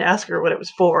 I didn't ask her what it was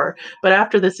for, but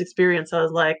after this experience, I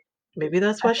was like, "Maybe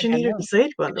that's I why she think I needed a know.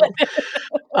 sage bundle."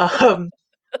 Um,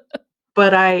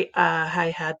 but I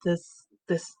had this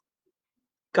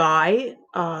guy,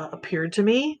 appeared to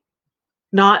me,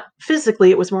 not physically,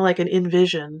 it was more like an in a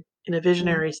Mm.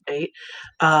 visionary state,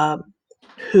 um,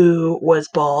 who was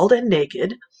bald and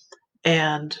naked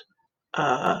and,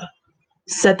 uh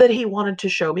said that he wanted to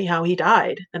show me how he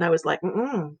died, and I was like,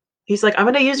 "Mm-mm." He's like, "I'm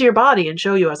gonna use your body and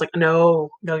show you." I was like, "No,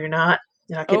 no, you're not.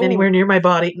 You're not getting Oh, anywhere near my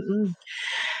body, mm-mm."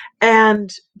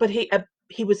 But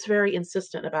he was very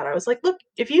insistent about it. I was like, "Look,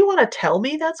 if you wanna tell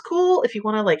me, that's cool. If you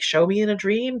wanna, like, show me in a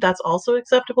dream, that's also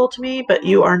acceptable to me, but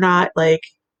you are not, like,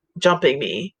 jumping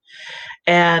me."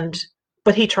 And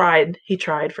but he tried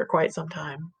for quite some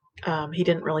time. He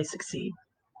didn't really succeed.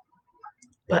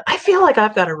 But I feel like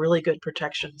I've got a really good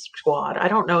protection squad. I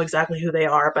don't know exactly who they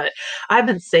are, but I've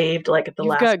been saved, like, at the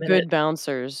You've last got minute. good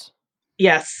bouncers.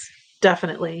 Yes,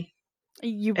 definitely,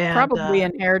 you and, probably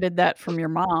inherited that from your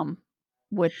mom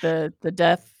with the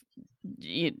death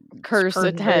y Curse curses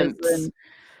attempts.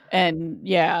 and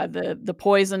yeah, the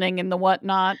poisoning and the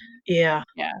whatnot. yeah,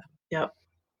 Yeah, yep,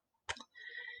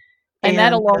 and and,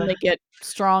 that'll only get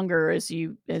stronger as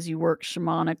you work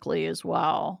shamanically as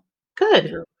well. good.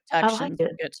 Your I like protections it.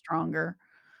 will get stronger.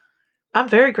 I'm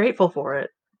very grateful for it.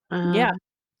 Uh, Yeah,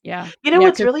 yeah, you know yeah.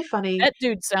 what's Because really funny? that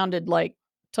dude sounded like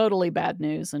totally bad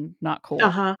news and not cool.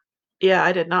 Uh-huh. Yeah,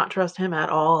 I did not trust him at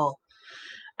all.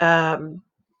 Um,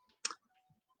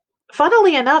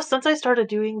 Funnily enough, since I started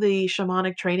doing the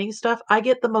shamanic training stuff, I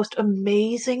get the most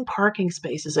amazing parking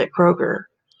spaces at Kroger.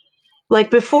 Like,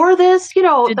 before this, Did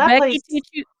that Becky place. teach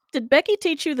you did Becky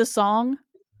teach you the song?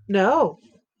 No.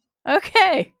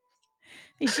 Okay.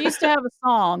 She used to have a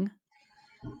song,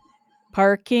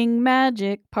 parking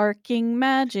magic,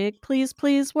 please,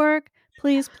 please work,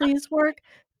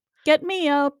 get me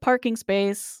a parking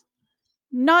space,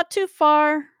 not too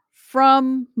far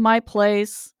from my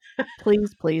place.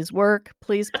 Please work.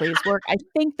 I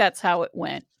think that's how it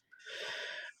went.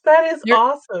 That is There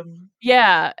awesome.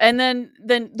 Yeah, and then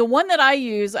the one that I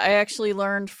use, I actually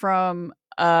learned from,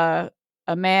 a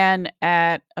man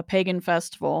at a pagan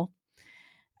festival,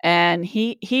 and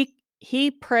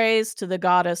he prays to the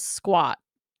goddess Squat.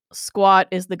 Squat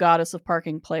is the goddess of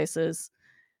parking places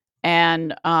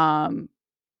and, uh,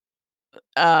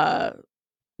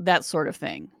 that sort of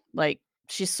thing. Like,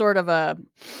 she's sort of a,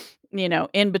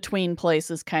 in between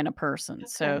places kinda person.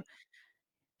 So, Okay.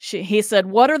 he said,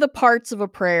 "What are the parts of a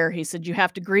prayer?" He said, "You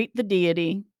have to greet the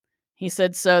deity." He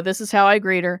said, "So this is how I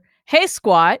greet her. Hey,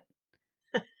 Squat."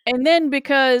 And then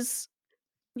because,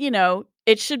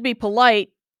 it should be polite,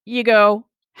 you go,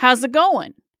 "How's it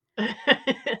going?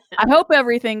 I hope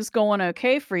everything's going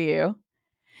okay for you."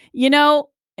 You know,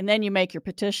 and then you make your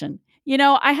petition.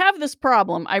 I have this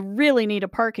problem. I really need a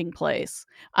parking place.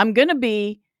 I'm going to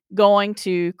be going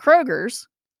to Kroger's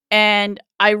and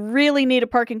I really need a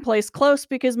parking place close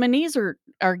because my knees are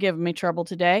giving me trouble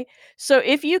today. So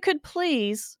if you could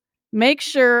please make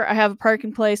sure I have a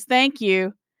parking place. Thank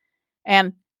you.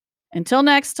 And until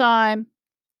next time,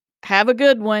 have a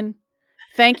good one.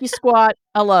 Thank you, Squat.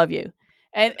 I love you.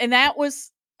 And that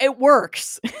was it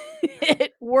works.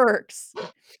 It works.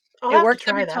 I'll It have to works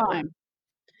try every that time. one.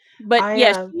 But, I,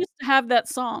 yeah, uh she used to have that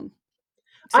song.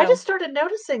 I So just started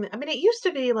noticing that. I mean, it used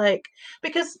to be like,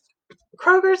 because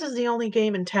Kroger's is the only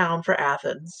game in town for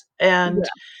Athens, and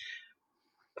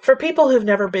yeah. For people who've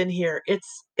never been here,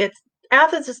 it's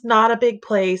Athens is not a big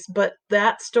place, but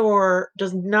that store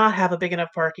does not have a big enough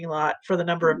parking lot for the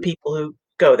number of people who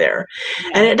go there.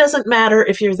 And Yeah. it doesn't matter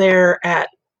if you're there at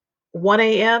 1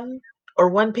 a.m. or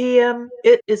 1 p.m.,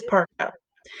 it is parked up.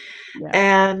 Yeah.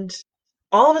 And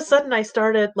all of a sudden,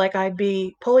 I'd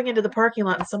be pulling into the parking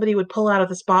lot and somebody would pull out of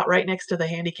the spot right next to the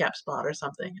handicap spot or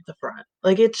something at the front.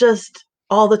 Like, it's just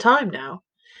all the time now.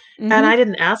 And I Mhm.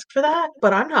 didn't ask for that,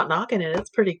 but I'm not knocking it. It's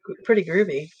pretty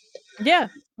groovy. Yeah.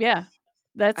 Yeah.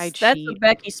 I That's a cheat.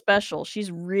 Becky special.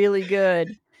 She's really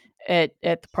good at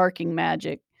the parking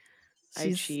magic.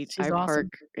 I cheat. She's awesome.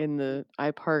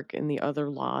 I park in the other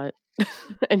lot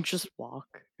and just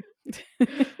walk.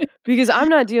 Because I'm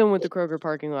not dealing with the Kroger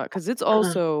parking lot because it's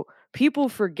also people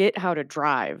forget how to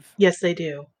drive Yes, they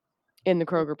do. in the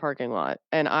Kroger parking lot,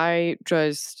 and I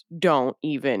just don't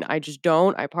even. I just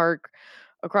don't. I park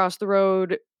across the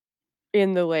road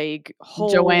in the, like, whole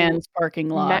Joanne's parking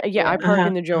lot. yeah, I park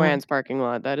in the Uh-huh. Joann's parking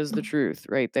lot. That is the truth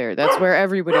right there. That's where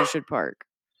everybody should park.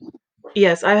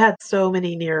 Yes, I've had so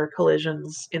many near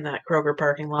collisions in that Kroger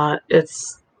parking lot.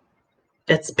 It's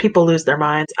people lose their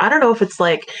minds. I don't know if it's,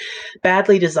 like,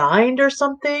 badly designed or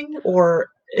something, or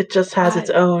it just has its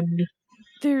I own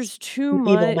There's too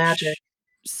evil magic. much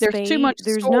There's too space. much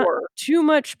There's not store too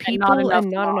much and not people enough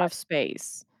and not lot. enough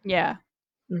space Yeah.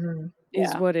 Mhm.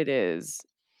 is Yeah. what it is.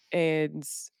 And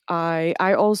I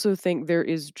also think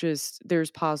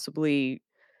there's possibly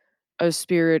a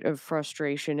spirit of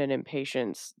frustration and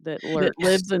impatience that That lurks.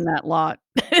 lives in that lot.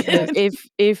 Yes.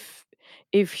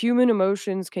 If human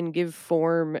emotions can give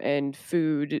form and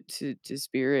food to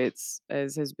spirits,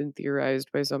 as has been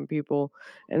theorized by some people,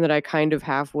 and that I kind of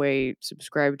halfway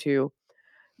subscribe to,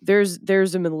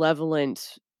 there's a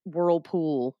malevolent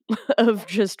whirlpool of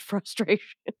just frustration.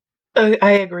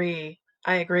 I agree.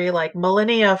 I agree, like,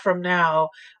 millennia from now,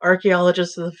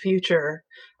 archaeologists of the future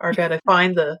are gonna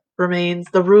find the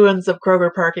ruins of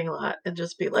Kroger parking lot and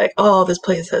just be like, "Oh, this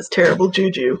place has terrible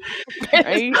juju."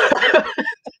 Right?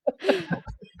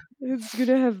 It's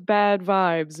gonna have bad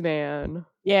vibes, man.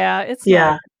 Yeah, it's not a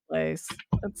Yeah. good place.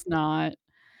 It's not.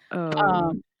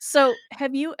 Um, So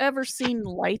have you ever seen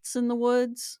lights in the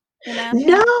woods in Athens?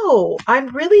 No! I'm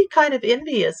really kind of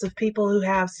envious of people who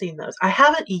have seen those. I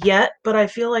haven't yet, but I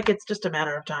feel like it's just a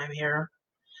matter of time here.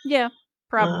 Yeah,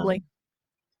 probably. Um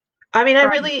I mean, I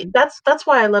really Probably. that's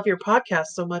why I love your podcast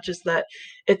so much is that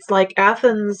it's like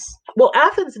Athens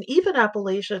and even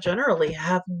Appalachia generally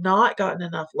have not gotten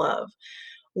enough love,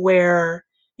 where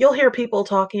you'll hear people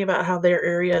talking about how their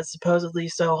area is supposedly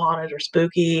so haunted or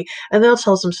spooky, and they'll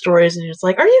tell some stories and you're just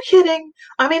like, "Are you kidding?"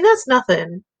 I mean, that's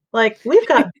nothing. Like, we've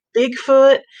got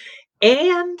Bigfoot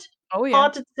and Oh, yeah.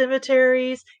 haunted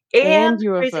cemeteries and and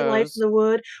crazy lights in UFOs. the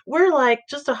wood. We're like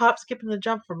just a hop, skip, and a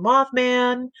jump from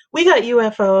Mothman. We got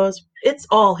UFOs. It's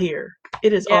all here.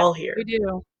 It is Yeah, all we here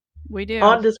do. We do.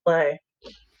 on display.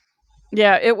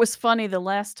 Yeah, it was funny the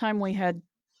last time we had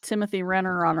Timothy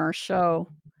Renner on our show,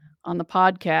 on the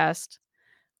podcast,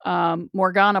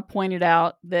 Morgana pointed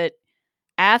out that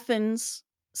Athens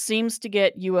seems to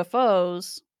get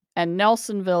UFOs and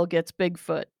Nelsonville gets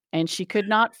Bigfoot, and she could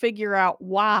not figure out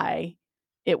why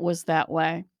it was that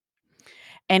way.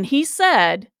 And he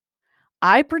said,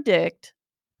 "I predict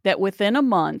that within a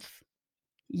month,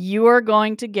 you are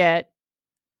going to get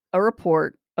a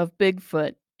report of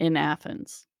Bigfoot in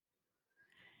Athens."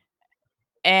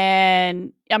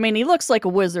 And, I mean, he looks like a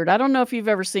wizard. I don't know if you've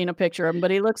ever seen a picture of him,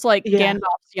 but he looks like Yeah.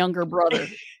 Gandalf's younger brother.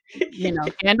 You know,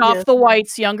 Yes. Gandalf the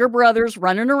White's younger brother's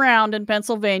running around in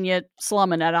Pennsylvania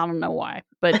slumming it. I don't know why,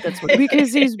 but that's what he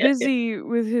Because he's busy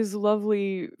with his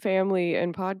lovely family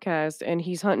and podcast, and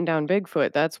he's hunting down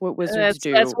Bigfoot. That's what wizards that's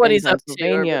do what in he's up to over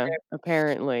Pennsylvania, there.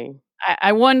 apparently.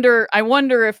 I wonder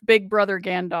if Big Brother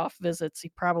Gandalf visits. He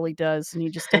probably does, and he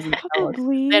just doesn't tell us.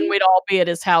 Then Probably. we'd all be at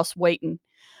his house waiting.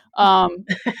 Um,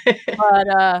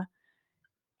 but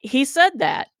he said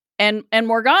that, and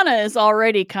Morgana is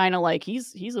already kinda like,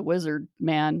 "He's a wizard,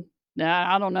 man.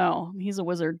 Nah, I don't know. He's a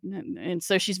wizard," and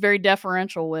so she's very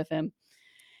deferential with him.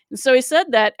 And so he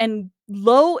said that, and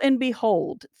lo and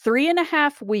behold,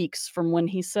 3.5 weeks from when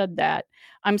he said that,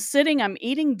 I'm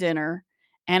eating dinner,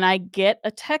 and I get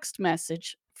a text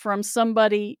message from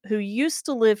somebody who used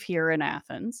to live here in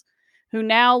Athens, who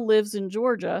now lives in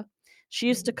Georgia. She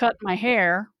used to cut my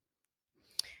hair,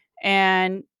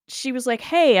 and she was like,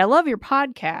 "Hey, I love your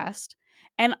podcast,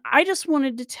 and I just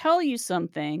wanted to tell you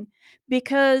something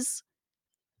because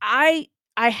I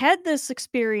I had this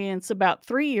experience about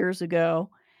 3 years ago,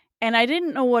 and I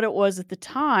didn't know what it was at the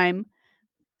time,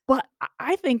 but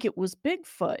I think it was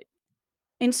Bigfoot."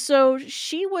 And so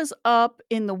she was up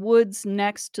in the woods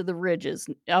next to the ridges,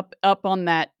 up on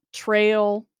that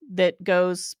trail that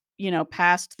goes,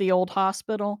 past the old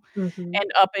hospital Mhm.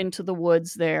 and up into the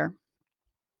woods there.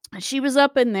 She was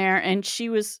up in there and she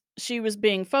was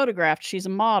being photographed. She's a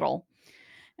model.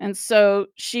 And so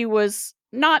she was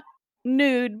not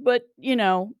nude, but,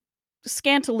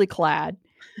 scantily clad.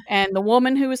 And the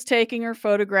woman who was taking her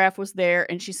photograph was there,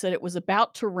 and she said it was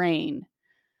about to rain.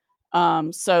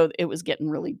 So it was getting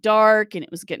really dark and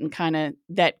it was getting kind of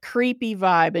that creepy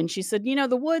vibe. And she said,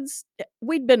 the woods,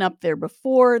 we'd been up there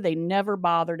before. They never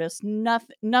bothered us.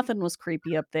 Nothing was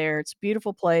creepy up there. It's a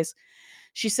beautiful place.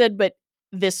 She said, but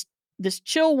this this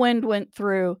chill wind went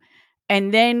through,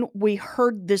 and then we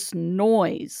heard this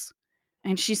noise.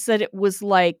 And she said it was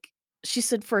like, she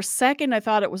said, for a second I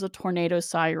thought it was a tornado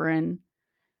siren.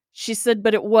 She said,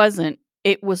 but it wasn't.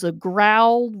 It was a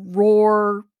growl,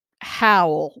 roar,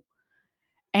 howl.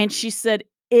 And she said,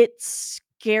 "It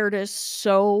scared us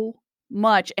so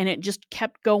much, and it just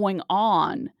kept going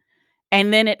on."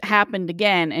 And then it happened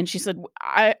again, and she said,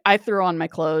 "I threw on my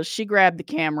clothes." She grabbed the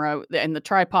camera and the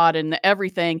tripod and the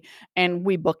everything, and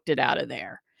we booked it out of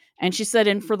there. And she said,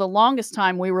 and for the longest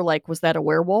time, we were like, "Was that a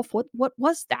werewolf? What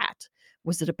was that?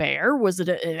 Was it a bear? Was it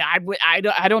a I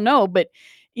don't know." But,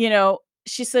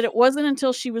 she said it wasn't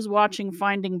until she was watching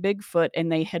Finding Bigfoot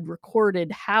and they had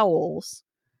recorded howls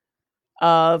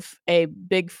of a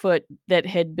Bigfoot that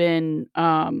had been,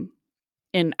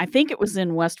 in I think it was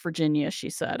in West Virginia, she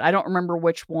said. I don't remember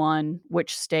which one,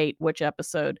 which state, which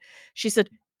episode. She said,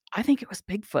 "I think it was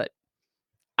Bigfoot."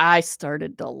 I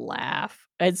started to laugh,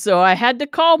 and so I had to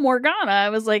call Morgana. I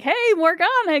was like, "Hey,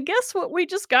 Morgana, guess what we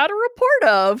just got a report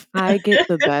of?" I get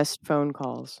the best phone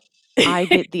calls. I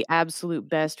get the absolute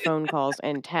best phone calls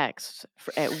and texts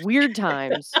at weird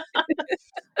times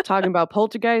talking about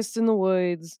poltergeists in the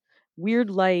woods, weird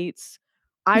lights.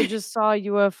 I just saw a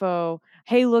UFO.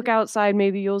 Hey, look outside.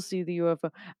 Maybe you'll see the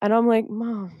UFO. And I'm like,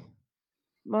 Mom,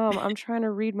 I'm trying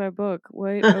to read my book.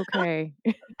 Wait, okay.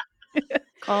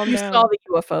 Calm You saw down. the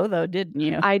UFO though, didn't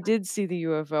you? I did see the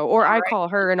UFO. Or I Alright. call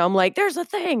her and I'm like, there's a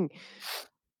thing.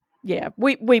 Yeah,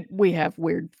 we have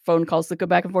weird phone calls that go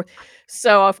back and forth.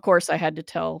 So, of course, I had to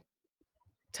tell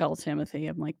Timothy,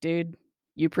 I'm like, "Dude,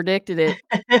 you predicted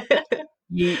it.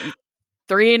 You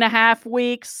 3.5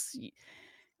 weeks,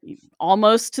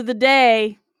 almost to the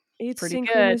day. It's Pretty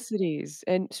good." synchronicities.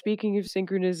 And speaking of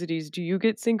synchronicities, do you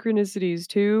get synchronicities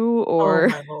too? Oh Or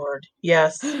my lord,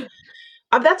 yes.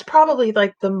 That's probably,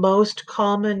 like, the most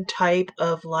common type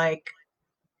of, like,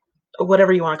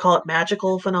 whatever you wanna call it,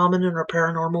 magical phenomenon or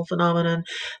paranormal phenomenon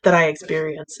that I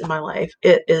experience in my life.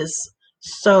 It is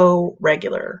so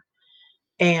regular,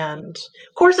 and,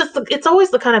 of course, it's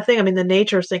always the kind of thing. I mean, the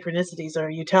nature of synchronicities are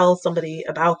you tell somebody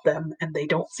about them, and they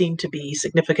don't seem to be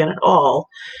significant at all,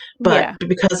 but Yeah,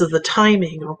 because of the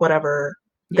timing or whatever,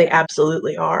 they yeah.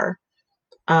 absolutely are.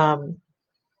 Um,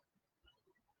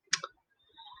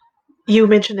 you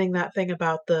mentioning that thing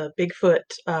about the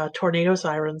Bigfoot, tornado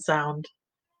siren sound,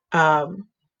 um,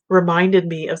 reminded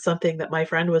me of something that my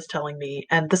friend was telling me,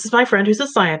 and this is my friend who's a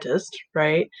scientist,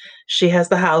 right? She has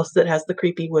the house that has the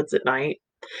creepy woods at night,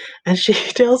 and she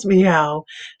tells me how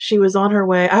she was on her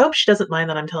way. I hope she doesn't mind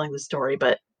that I'm telling the story,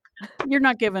 but You're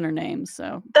not giving her names,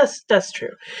 so that's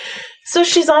true. So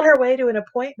she's on her way to an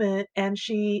appointment, and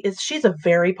she's a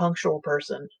very punctual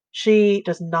person. She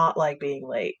does not like being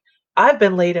late. I've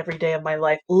been late every day of my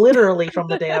life, literally from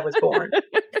the day I was born.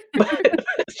 But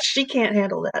she can't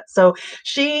handle that. So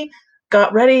she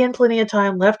got ready in plenty of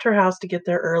time, left her house to get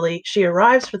there early. She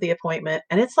arrives for the appointment,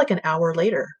 and it's like an hour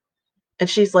later. And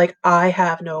she's like, "I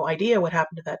have no idea what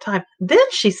happened at that time." Then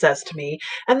she says to me,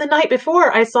 "And the night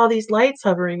before, I saw these lights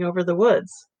hovering over the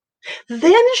woods."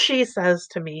 Then she says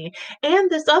to me, "And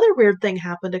this other weird thing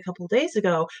happened a couple days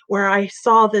ago where I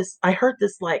heard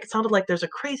this, like, it sounded like there's a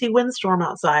crazy windstorm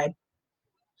outside.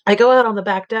 I go out on the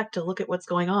back deck to look at what's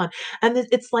going on, and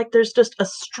it's like there's just a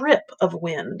strip of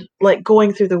wind, like,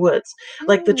 going through the woods.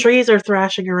 Like, the Mm, trees are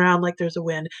thrashing around like there's a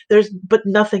wind. But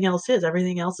nothing else is,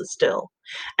 everything else is still.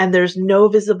 And there's no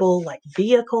visible, like,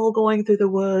 vehicle going through the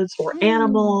woods or mm,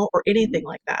 animal or mm. anything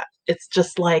like that. It's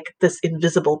just like this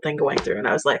invisible thing going through, and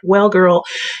I was like, "Well, girl,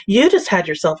 you just had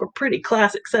yourself a pretty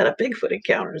classic set of Bigfoot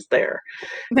encounters there."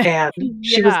 And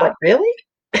she was Yeah. like, "Really?"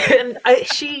 And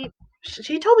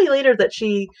she told me later that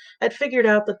she had figured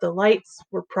out that the lights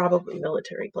were probably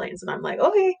military planes, and I'm like,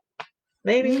 "Okay,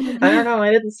 maybe. I don't know. I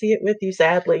didn't see it with you,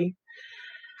 sadly."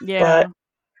 But Yeah.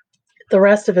 the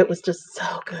rest of it was just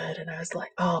so good, and I was like,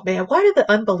 "Oh, man, why do the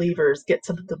unbelievers get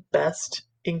some of the best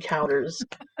encounters?"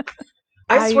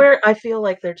 I I swear I feel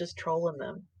like they're just trolling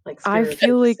them. like I spirits are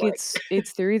feel just like like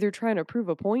it's they're either trying to prove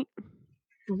a point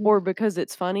Mhm. or because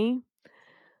it's funny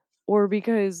or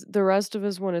because the rest of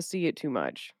us wanna see it too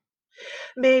much.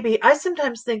 Maybe. I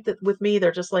sometimes think that with me,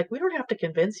 they're just like, "We don't have to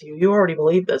convince you. You already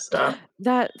believe this stuff.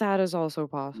 That is also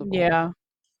possible. Yeah.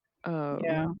 Um,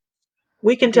 Yeah.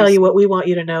 We can tell because you what we want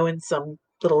you to know in some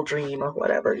little dream or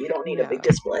whatever. You don't need a big yeah.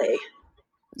 display."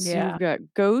 So you've Yeah. got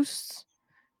ghosts,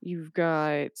 you've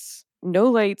got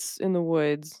no lights in the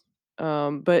woods,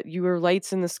 but you are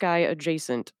lights in the sky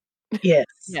adjacent. Yes.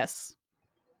 Yes.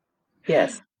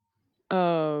 Yes.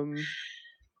 Um,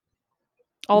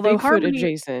 Although Bigfoot Harmony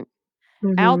adjacent.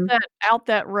 Mhm. out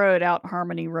that road, out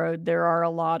Harmony Road, there are a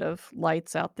lot of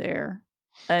lights out there.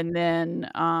 And then,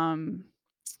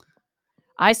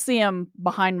 I see them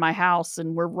behind my house,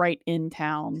 and we're right in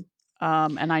town.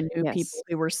 And I knew people Yes.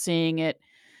 who were seeing it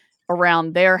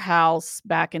around their house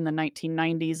back in the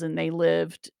 1990s, and they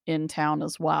lived in town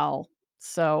as well.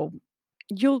 So,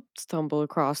 You'll stumble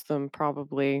across them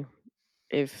probably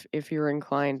if you're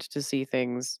inclined to see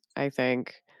things, I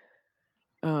think.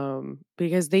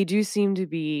 Because they do seem to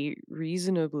be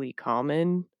reasonably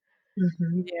common.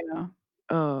 Mhm. yeah.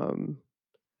 Um,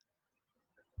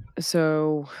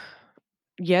 so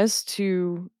yes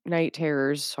to night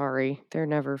terrors, sorry. They're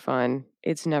never fun.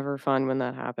 It's never fun when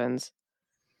that happens.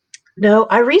 No,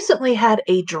 I recently had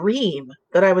a dream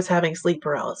that I was having sleep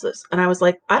paralysis, and I was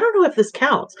like, "I don't know if this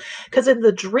counts, because in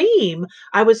the dream,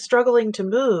 I was struggling to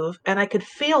move, and I could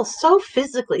feel so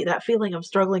physically that feeling of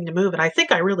struggling to move, and I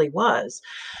think I really was.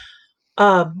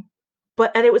 Um,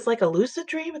 and it was like a lucid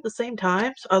dream at the same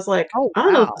time, so I was like, Oh, "I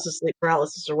don't know if wow. this is sleep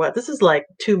paralysis or what. This is, like,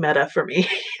 too meta for me."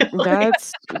 Like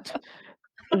That's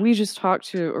we just talked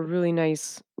to a really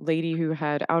nice lady who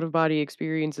had out of body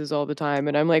experiences all the time,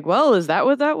 and I'm like, "Well, is that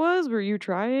what that was? Were you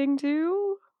trying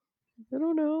to? I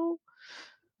don't know."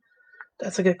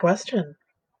 That's a good question.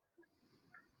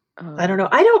 I don't know. Um,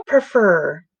 I don't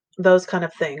prefer those kind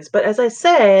of things, but as I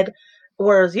said,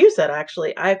 or as you said,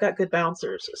 actually, I've got good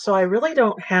bouncers, so I really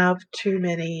don't have too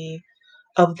many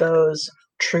of those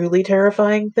truly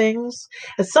terrifying things.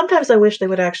 And sometimes I wish they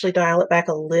would actually dial it back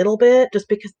a little bit just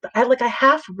because I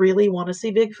half really want to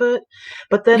see Bigfoot,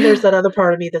 but then there's that other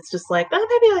part of me that's just like, "Oh,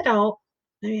 maybe I don't.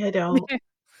 Maybe I don't."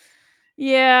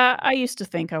 Yeah, I used to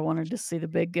think I wanted to see the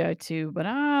big guy too, but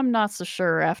I'm not so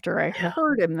sure after I Yeah.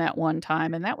 heard him that one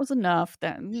time, and that was enough.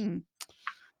 Didn't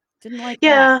like that.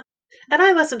 Yeah. And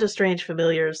I listen to Strange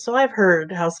Familiars, so I've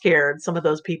heard how scared some of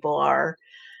those people are.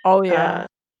 Oh, yeah. Uh,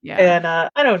 Yeah. and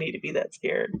I don't need to be that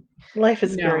scared. Life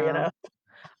is scary No, yeah. enough.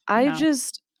 I no.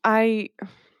 just I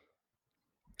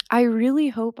really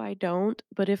hope I don't,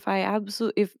 but if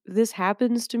this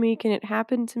happens to me, can it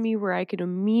happen to me where I can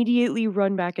immediately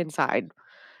run back inside?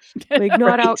 Like,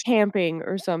 not Right. out camping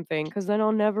or something, because then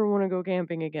I'll never wanna go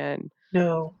camping again.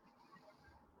 No.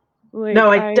 No,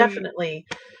 Like, I I definitely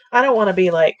I don't wanna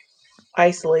be, like,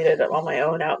 isolated on my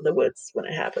own out in the woods when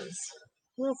it happens.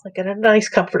 Well, it's like at a nice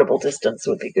comfortable distance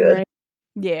would be good. right?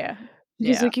 Yeah.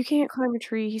 He's Yeah. like, "You can't climb a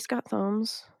tree, he's got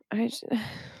thumbs." I j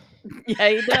Yeah,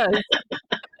 he does.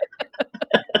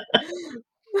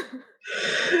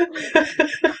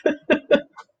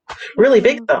 Really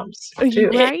big thumbs, Are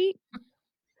you too. right?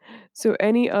 So,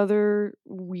 any other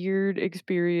weird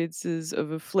experiences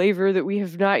of a flavor that we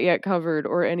have not yet covered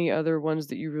or any other ones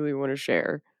that you really wanna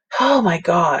share? Oh my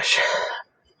gosh.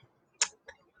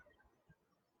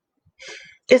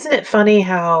 Isn't it funny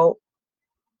how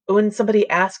when somebody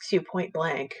asks you point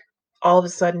blank, all of a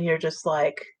sudden you're just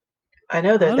like, "I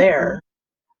know they're I don't know. there,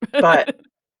 but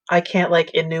I can't,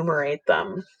 like, enumerate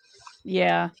them."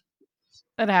 Yeah,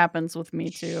 that happens with me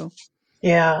too.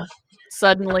 Yeah.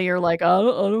 Suddenly you're like, I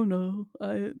don't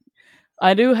know.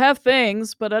 I do have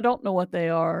things, but I don't know what they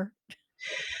are."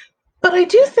 But I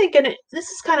do think this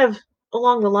is kind of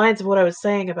along the lines of what I was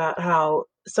saying about how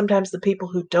sometimes the people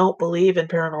who don't believe in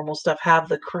paranormal stuff have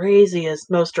the craziest,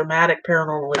 most dramatic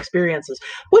paranormal experiences,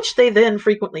 which they then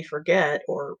frequently forget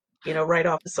or, write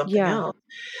off as something Yeah. else.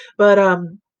 But,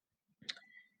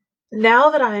 now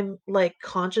that I'm, like,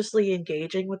 consciously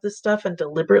engaging with this stuff and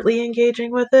deliberately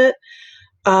engaging with it,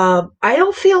 I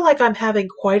don't feel like I'm having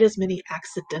quite as many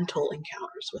accidental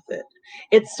encounters with it.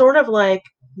 It's sort of like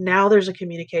now there's a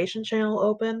communication channel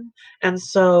open, and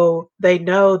so they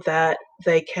know that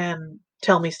they can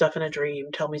tell me stuff in a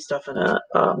dream, tell me stuff in a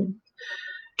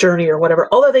journey or whatever.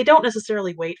 Although they don't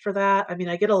necessarily wait for that. I mean,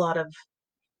 I get a lot of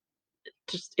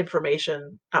just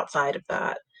information outside of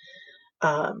that.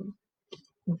 Um,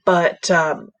 but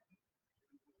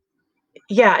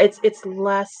yeah, it's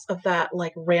less of that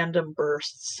like random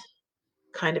bursts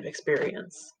kind of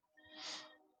experience.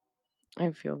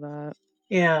 I feel that.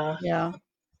 Yeah. Yeah.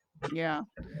 Yeah.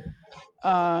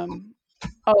 Um,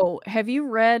 oh, have you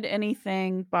read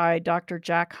anything by Dr.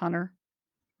 Jack Hunter?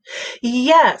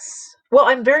 Yes. Well,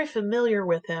 I'm very familiar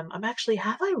with him.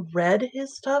 Have I read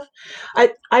his stuff?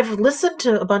 I've listened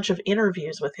to a bunch of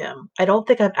interviews with him. I don't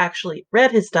think I've actually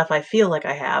read his stuff. I feel like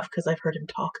I have because I've heard him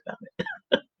talk about it.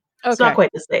 It's not Okay.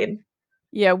 quite the same.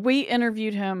 Yeah, we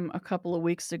interviewed him a couple of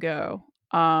weeks ago.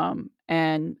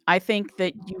 And I think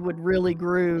that you would really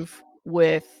groove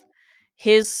with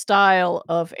his style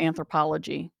of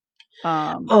anthropology.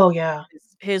 Um, Oh yeah.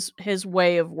 his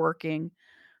way of working.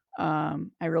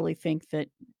 I really think that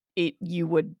you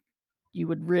would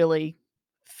really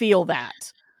feel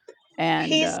that. And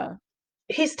He's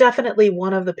he's definitely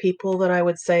one of the people that I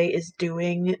would say is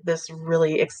doing this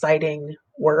really exciting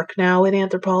work now in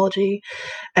anthropology.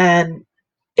 And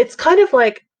it's kind of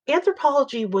like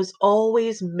anthropology was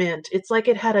always meant, it's like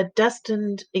it had a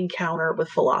destined encounter with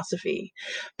philosophy,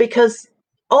 because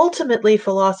ultimately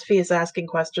philosophy is asking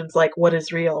questions like what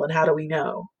is real and how do we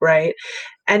know, right?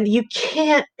 And you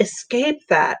can't escape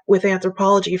that with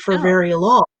anthropology for no, very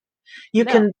long. You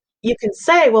no, can you can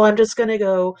say, well, I'm just going to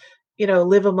go,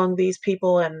 live among these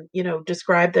people and,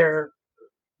 describe their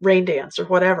rain dance or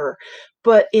whatever.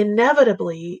 But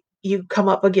inevitably, you come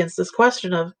up against this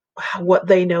question of what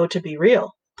they know to be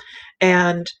real.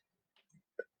 And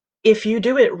if you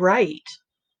do it right,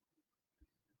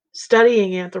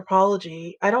 studying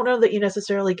anthropology, I don't know that you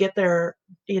necessarily get there,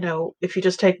 if you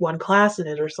just take one class in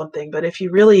it or something, but if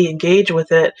you really engage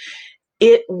with it,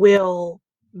 it will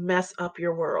mess up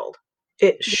your world.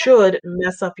 It yeah, should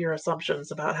mess up your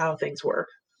assumptions about how things work.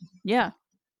 yeah,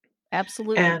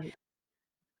 absolutely. And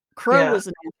Crow yeah, was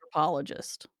an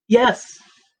anthropologist, yes,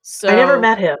 I never so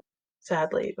met him,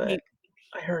 sadly, but he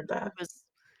I heard he that. was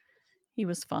he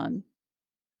was fun.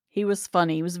 He was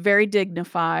funny. He was very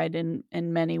dignified in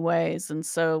many ways, and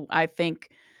so I think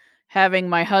having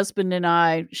my husband and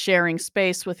I sharing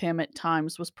space with him at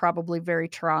times was probably very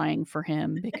trying for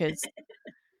him because,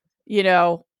 you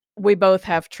know, we both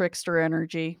have trickster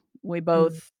energy. We Mm.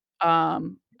 both,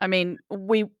 I mean,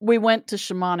 we went to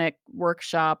shamanic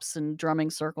workshops and drumming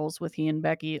circles with he and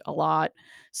Becky a lot.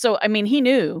 So, I mean, he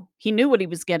knew what he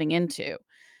was getting into.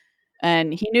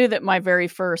 And he knew that my very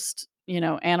first,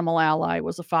 animal ally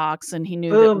was a fox, and he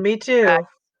knew that Boom, me Zach too.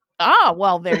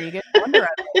 well, there you go. No wonder I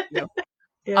love you.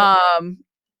 Yep. Um,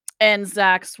 and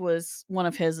Zach's was one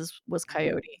of his was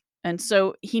coyote. And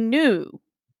so he knew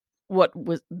what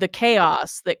was the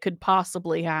chaos that could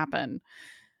possibly happen.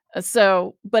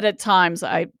 So, but at times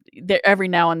every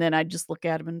now and then I'd just look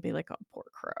at him and be like, "Oh, poor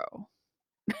crow.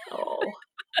 Oh,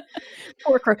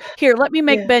 Poor crow. Here, let me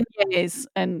make yeah. beignets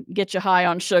and get you high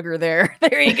on sugar there.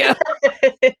 There you go.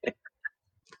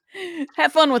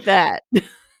 Have fun with that."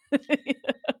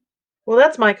 Well,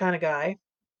 that's my kinda guy,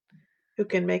 who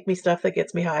can make me stuff that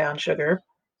gets me high on sugar.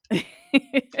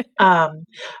 Um,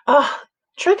 ah,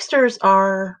 Tricksters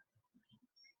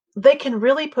they can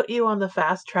really put you on the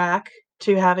fast track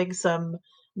to having some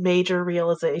major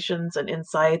realizations and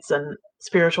insights and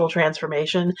spiritual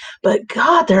transformation, but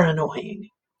god, they're annoying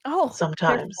Oh, they're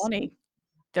sometimes. funny.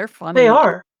 They're They funny.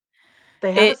 are.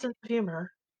 They have a It sense of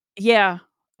humor. Yeah.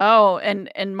 Oh,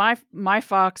 and my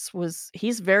fox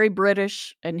he's very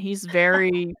British, and he's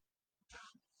snippy,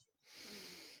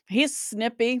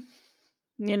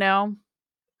 you know,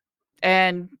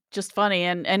 and just funny,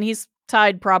 and he's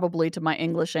tied probably to my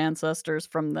English ancestors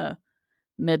from the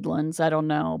Midlands, I don't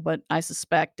know, but I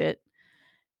suspect it.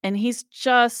 And he's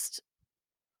just,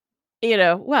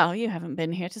 "Well, you haven't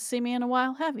been here to see me in a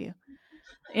while, have you?"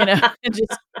 You know,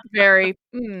 just very,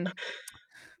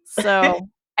 So,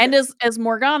 and as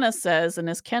Morgana says, and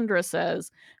as Kendra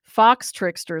says, fox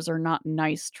tricksters are not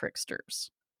nice tricksters.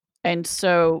 And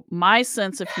so my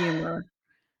sense of humor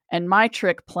and my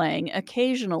trick playing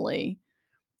occasionally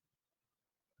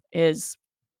is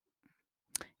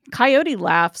coyote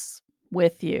laughs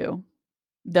with you,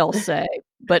 they'll say,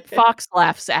 but fox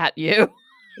laughs at you.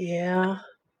 Yeah.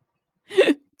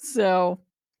 So,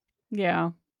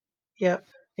 yeah. Yep.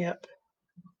 Yep.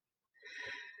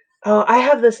 Oh, I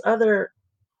have this other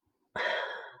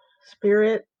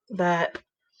spirit that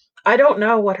I don't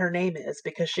know what her name is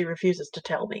because she refuses to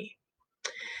tell me.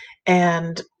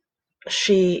 And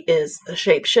she is a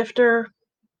shapeshifter.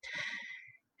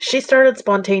 She started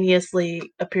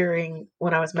spontaneously appearing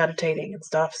when I was meditating and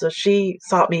stuff. So she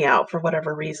sought me out for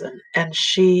whatever reason. And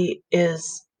she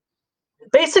is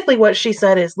basically what she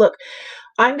said is, look,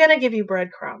 I'm going to give you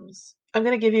breadcrumbs. I'm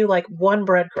going to give you like one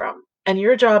breadcrumb. And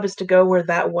your job is to go where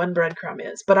that one breadcrumb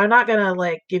is. But I'm not going to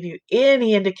like give you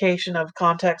any indication of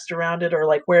context around it or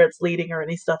like where it's leading or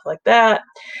any stuff like that.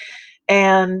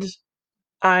 And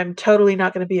I'm totally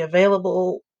not gonna be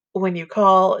available when you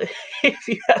call if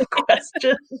you have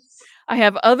questions. I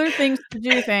have other things to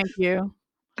do, thank you.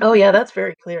 Oh, yeah, that's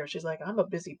very clear. She's like, "I'm a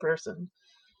busy person."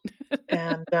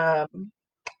 And,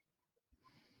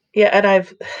 yeah, and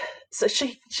I've so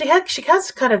she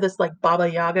has kind of this, like, Baba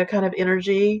Yaga kind of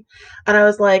energy, and I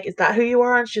was like, "Is that who you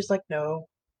are?" And she's like, "No."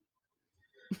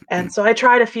 And so I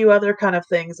tried a few other kind of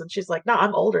things, and she's like, "No,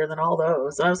 I'm older than all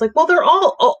those." And I was like, "Well, they're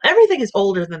all everything is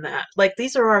older than that. Like,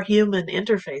 these are our human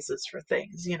interfaces for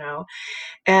things, you know?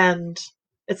 And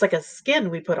it's like a skin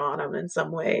we put on them in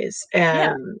some ways."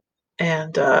 Yeah.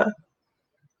 And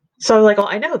so I'm like, "Well,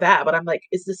 I know that," but I'm like,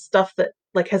 "Is this stuff that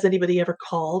like, has anybody ever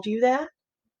called you that?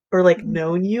 Or, like, Mhm.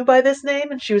 known you by this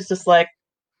name?" And she was just like,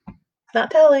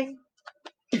 "Not telling."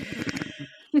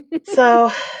 So,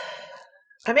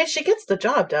 I mean, she gets the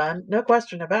job done, no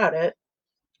question about it,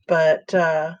 but,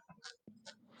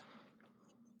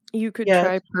 You could yeah.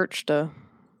 try Perchta.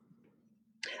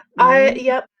 Mm.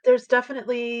 Yep, there's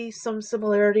definitely some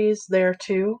similarities there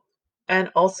too, and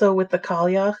also with the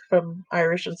Cailleach from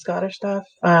Irish and Scottish stuff.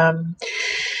 And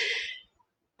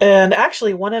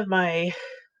actually one of my,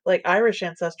 like, Irish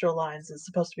ancestral lines is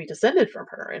supposed to be descended from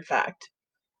her, in fact,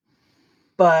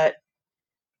 but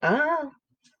I don't know.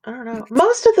 I don't know.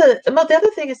 Most of the other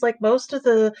thing is, like, most of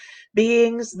the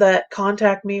beings that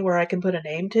contact me where I can put a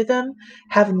name to them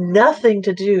have nothing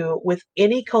to do with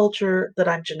any culture that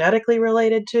I'm genetically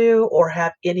related to or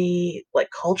have any, like,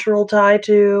 cultural tie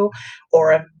to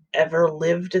or have ever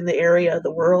lived in the area of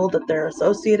the world that they're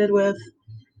associated with.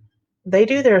 They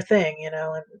do their thing, you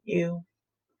know, and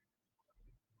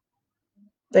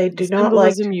they The do not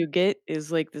like symbolism you get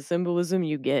is, like, the symbolism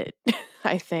you get,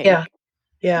 I Yeah, think. yeah.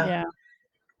 Yeah.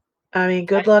 I mean, I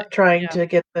good luck trying yeah. to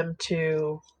get them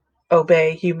to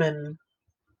obey human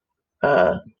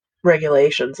uh,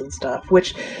 regulations and stuff,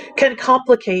 which can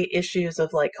complicate issues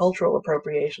of like cultural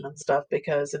appropriation and stuff.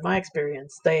 Because in my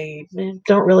experience, they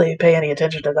don't really pay any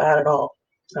attention to that at all.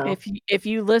 So, If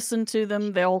you listen to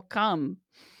them, they'll come,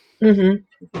 hmm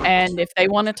and if they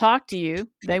wanna talk to you,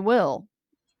 they will,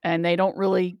 and they don't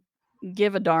really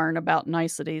give a darn about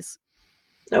niceties.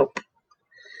 nope,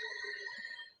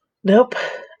 nope.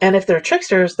 And if they're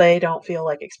tricksters, they don't feel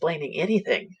like explaining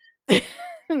anything,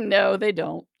 No, they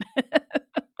don't.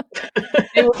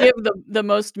 They will give the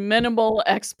most minimal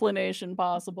explanation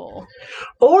possible.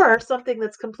 or something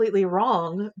that's completely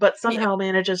wrong, but Yeah, somehow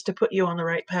manages to put you on the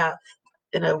right path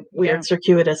in a yeah, weird,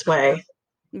 circuitous way.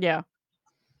 yeah.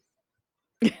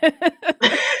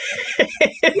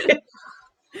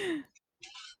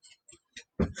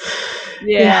 Yeah.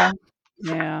 Yeah,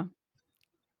 yeah.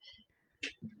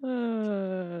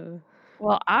 Uh,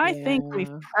 Well, I think we've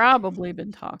yeah. probably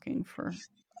been talking for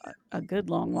a good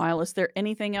long while. Is there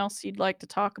anything else you'd like to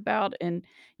talk about? And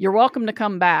you're welcome to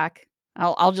come back.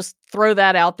 I'll just throw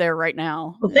that out there right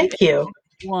now Well, thank if you.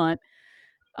 you want,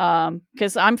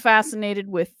 because I'm fascinated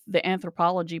with the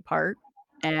anthropology part,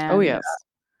 Oh, and yes.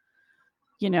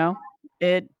 you know,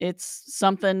 it's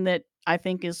something that I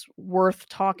think is worth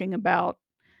talking about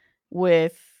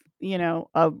with,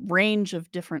 a range of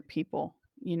different people,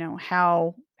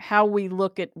 how we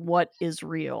look at what is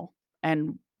real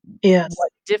and Yes.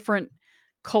 what different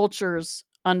cultures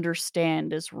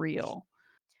understand as real.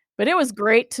 But it was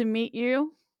great to meet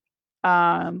you.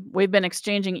 We've been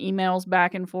exchanging emails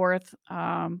back and forth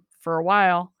for a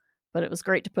while, but it was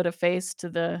great to put a face to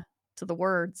the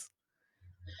words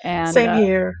and Same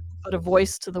here. put a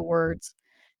voice to the words.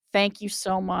 Thank you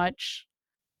so much.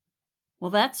 Well,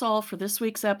 that's all for this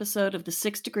week's episode of the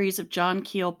 6 Degrees of John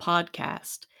Keel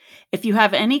podcast. If you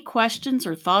have any questions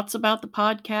or thoughts about the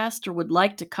podcast or would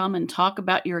like to come and talk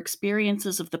about your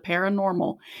experiences of the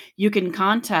paranormal, you can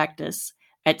contact us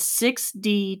at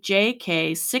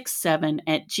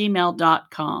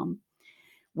 6djk67@gmail.com.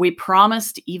 We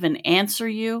promise to even answer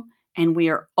you, and we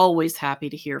are always happy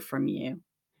to hear from you.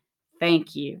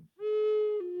 Thank you.